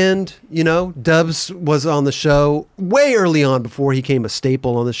 And, you know, Dubs was on the show way early on before he became a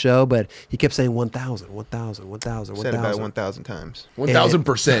staple on the show, but he kept saying 1,000, 1,000, 1,000, Said it about 1,000. 1,000 times.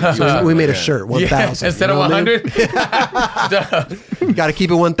 1000%. We made a shirt, 1,000. Instead you know of what I mean? 100. Got to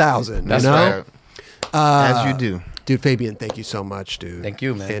keep it 1,000. That's you know? right. As you do. Dude, Fabian, thank you so much, dude. Thank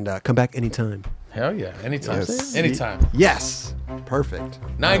you, man. And come back anytime. Hell yeah. Anytime. Yes. Anytime. Yes. Perfect.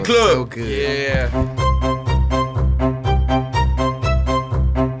 9 was Club. so good. Yeah.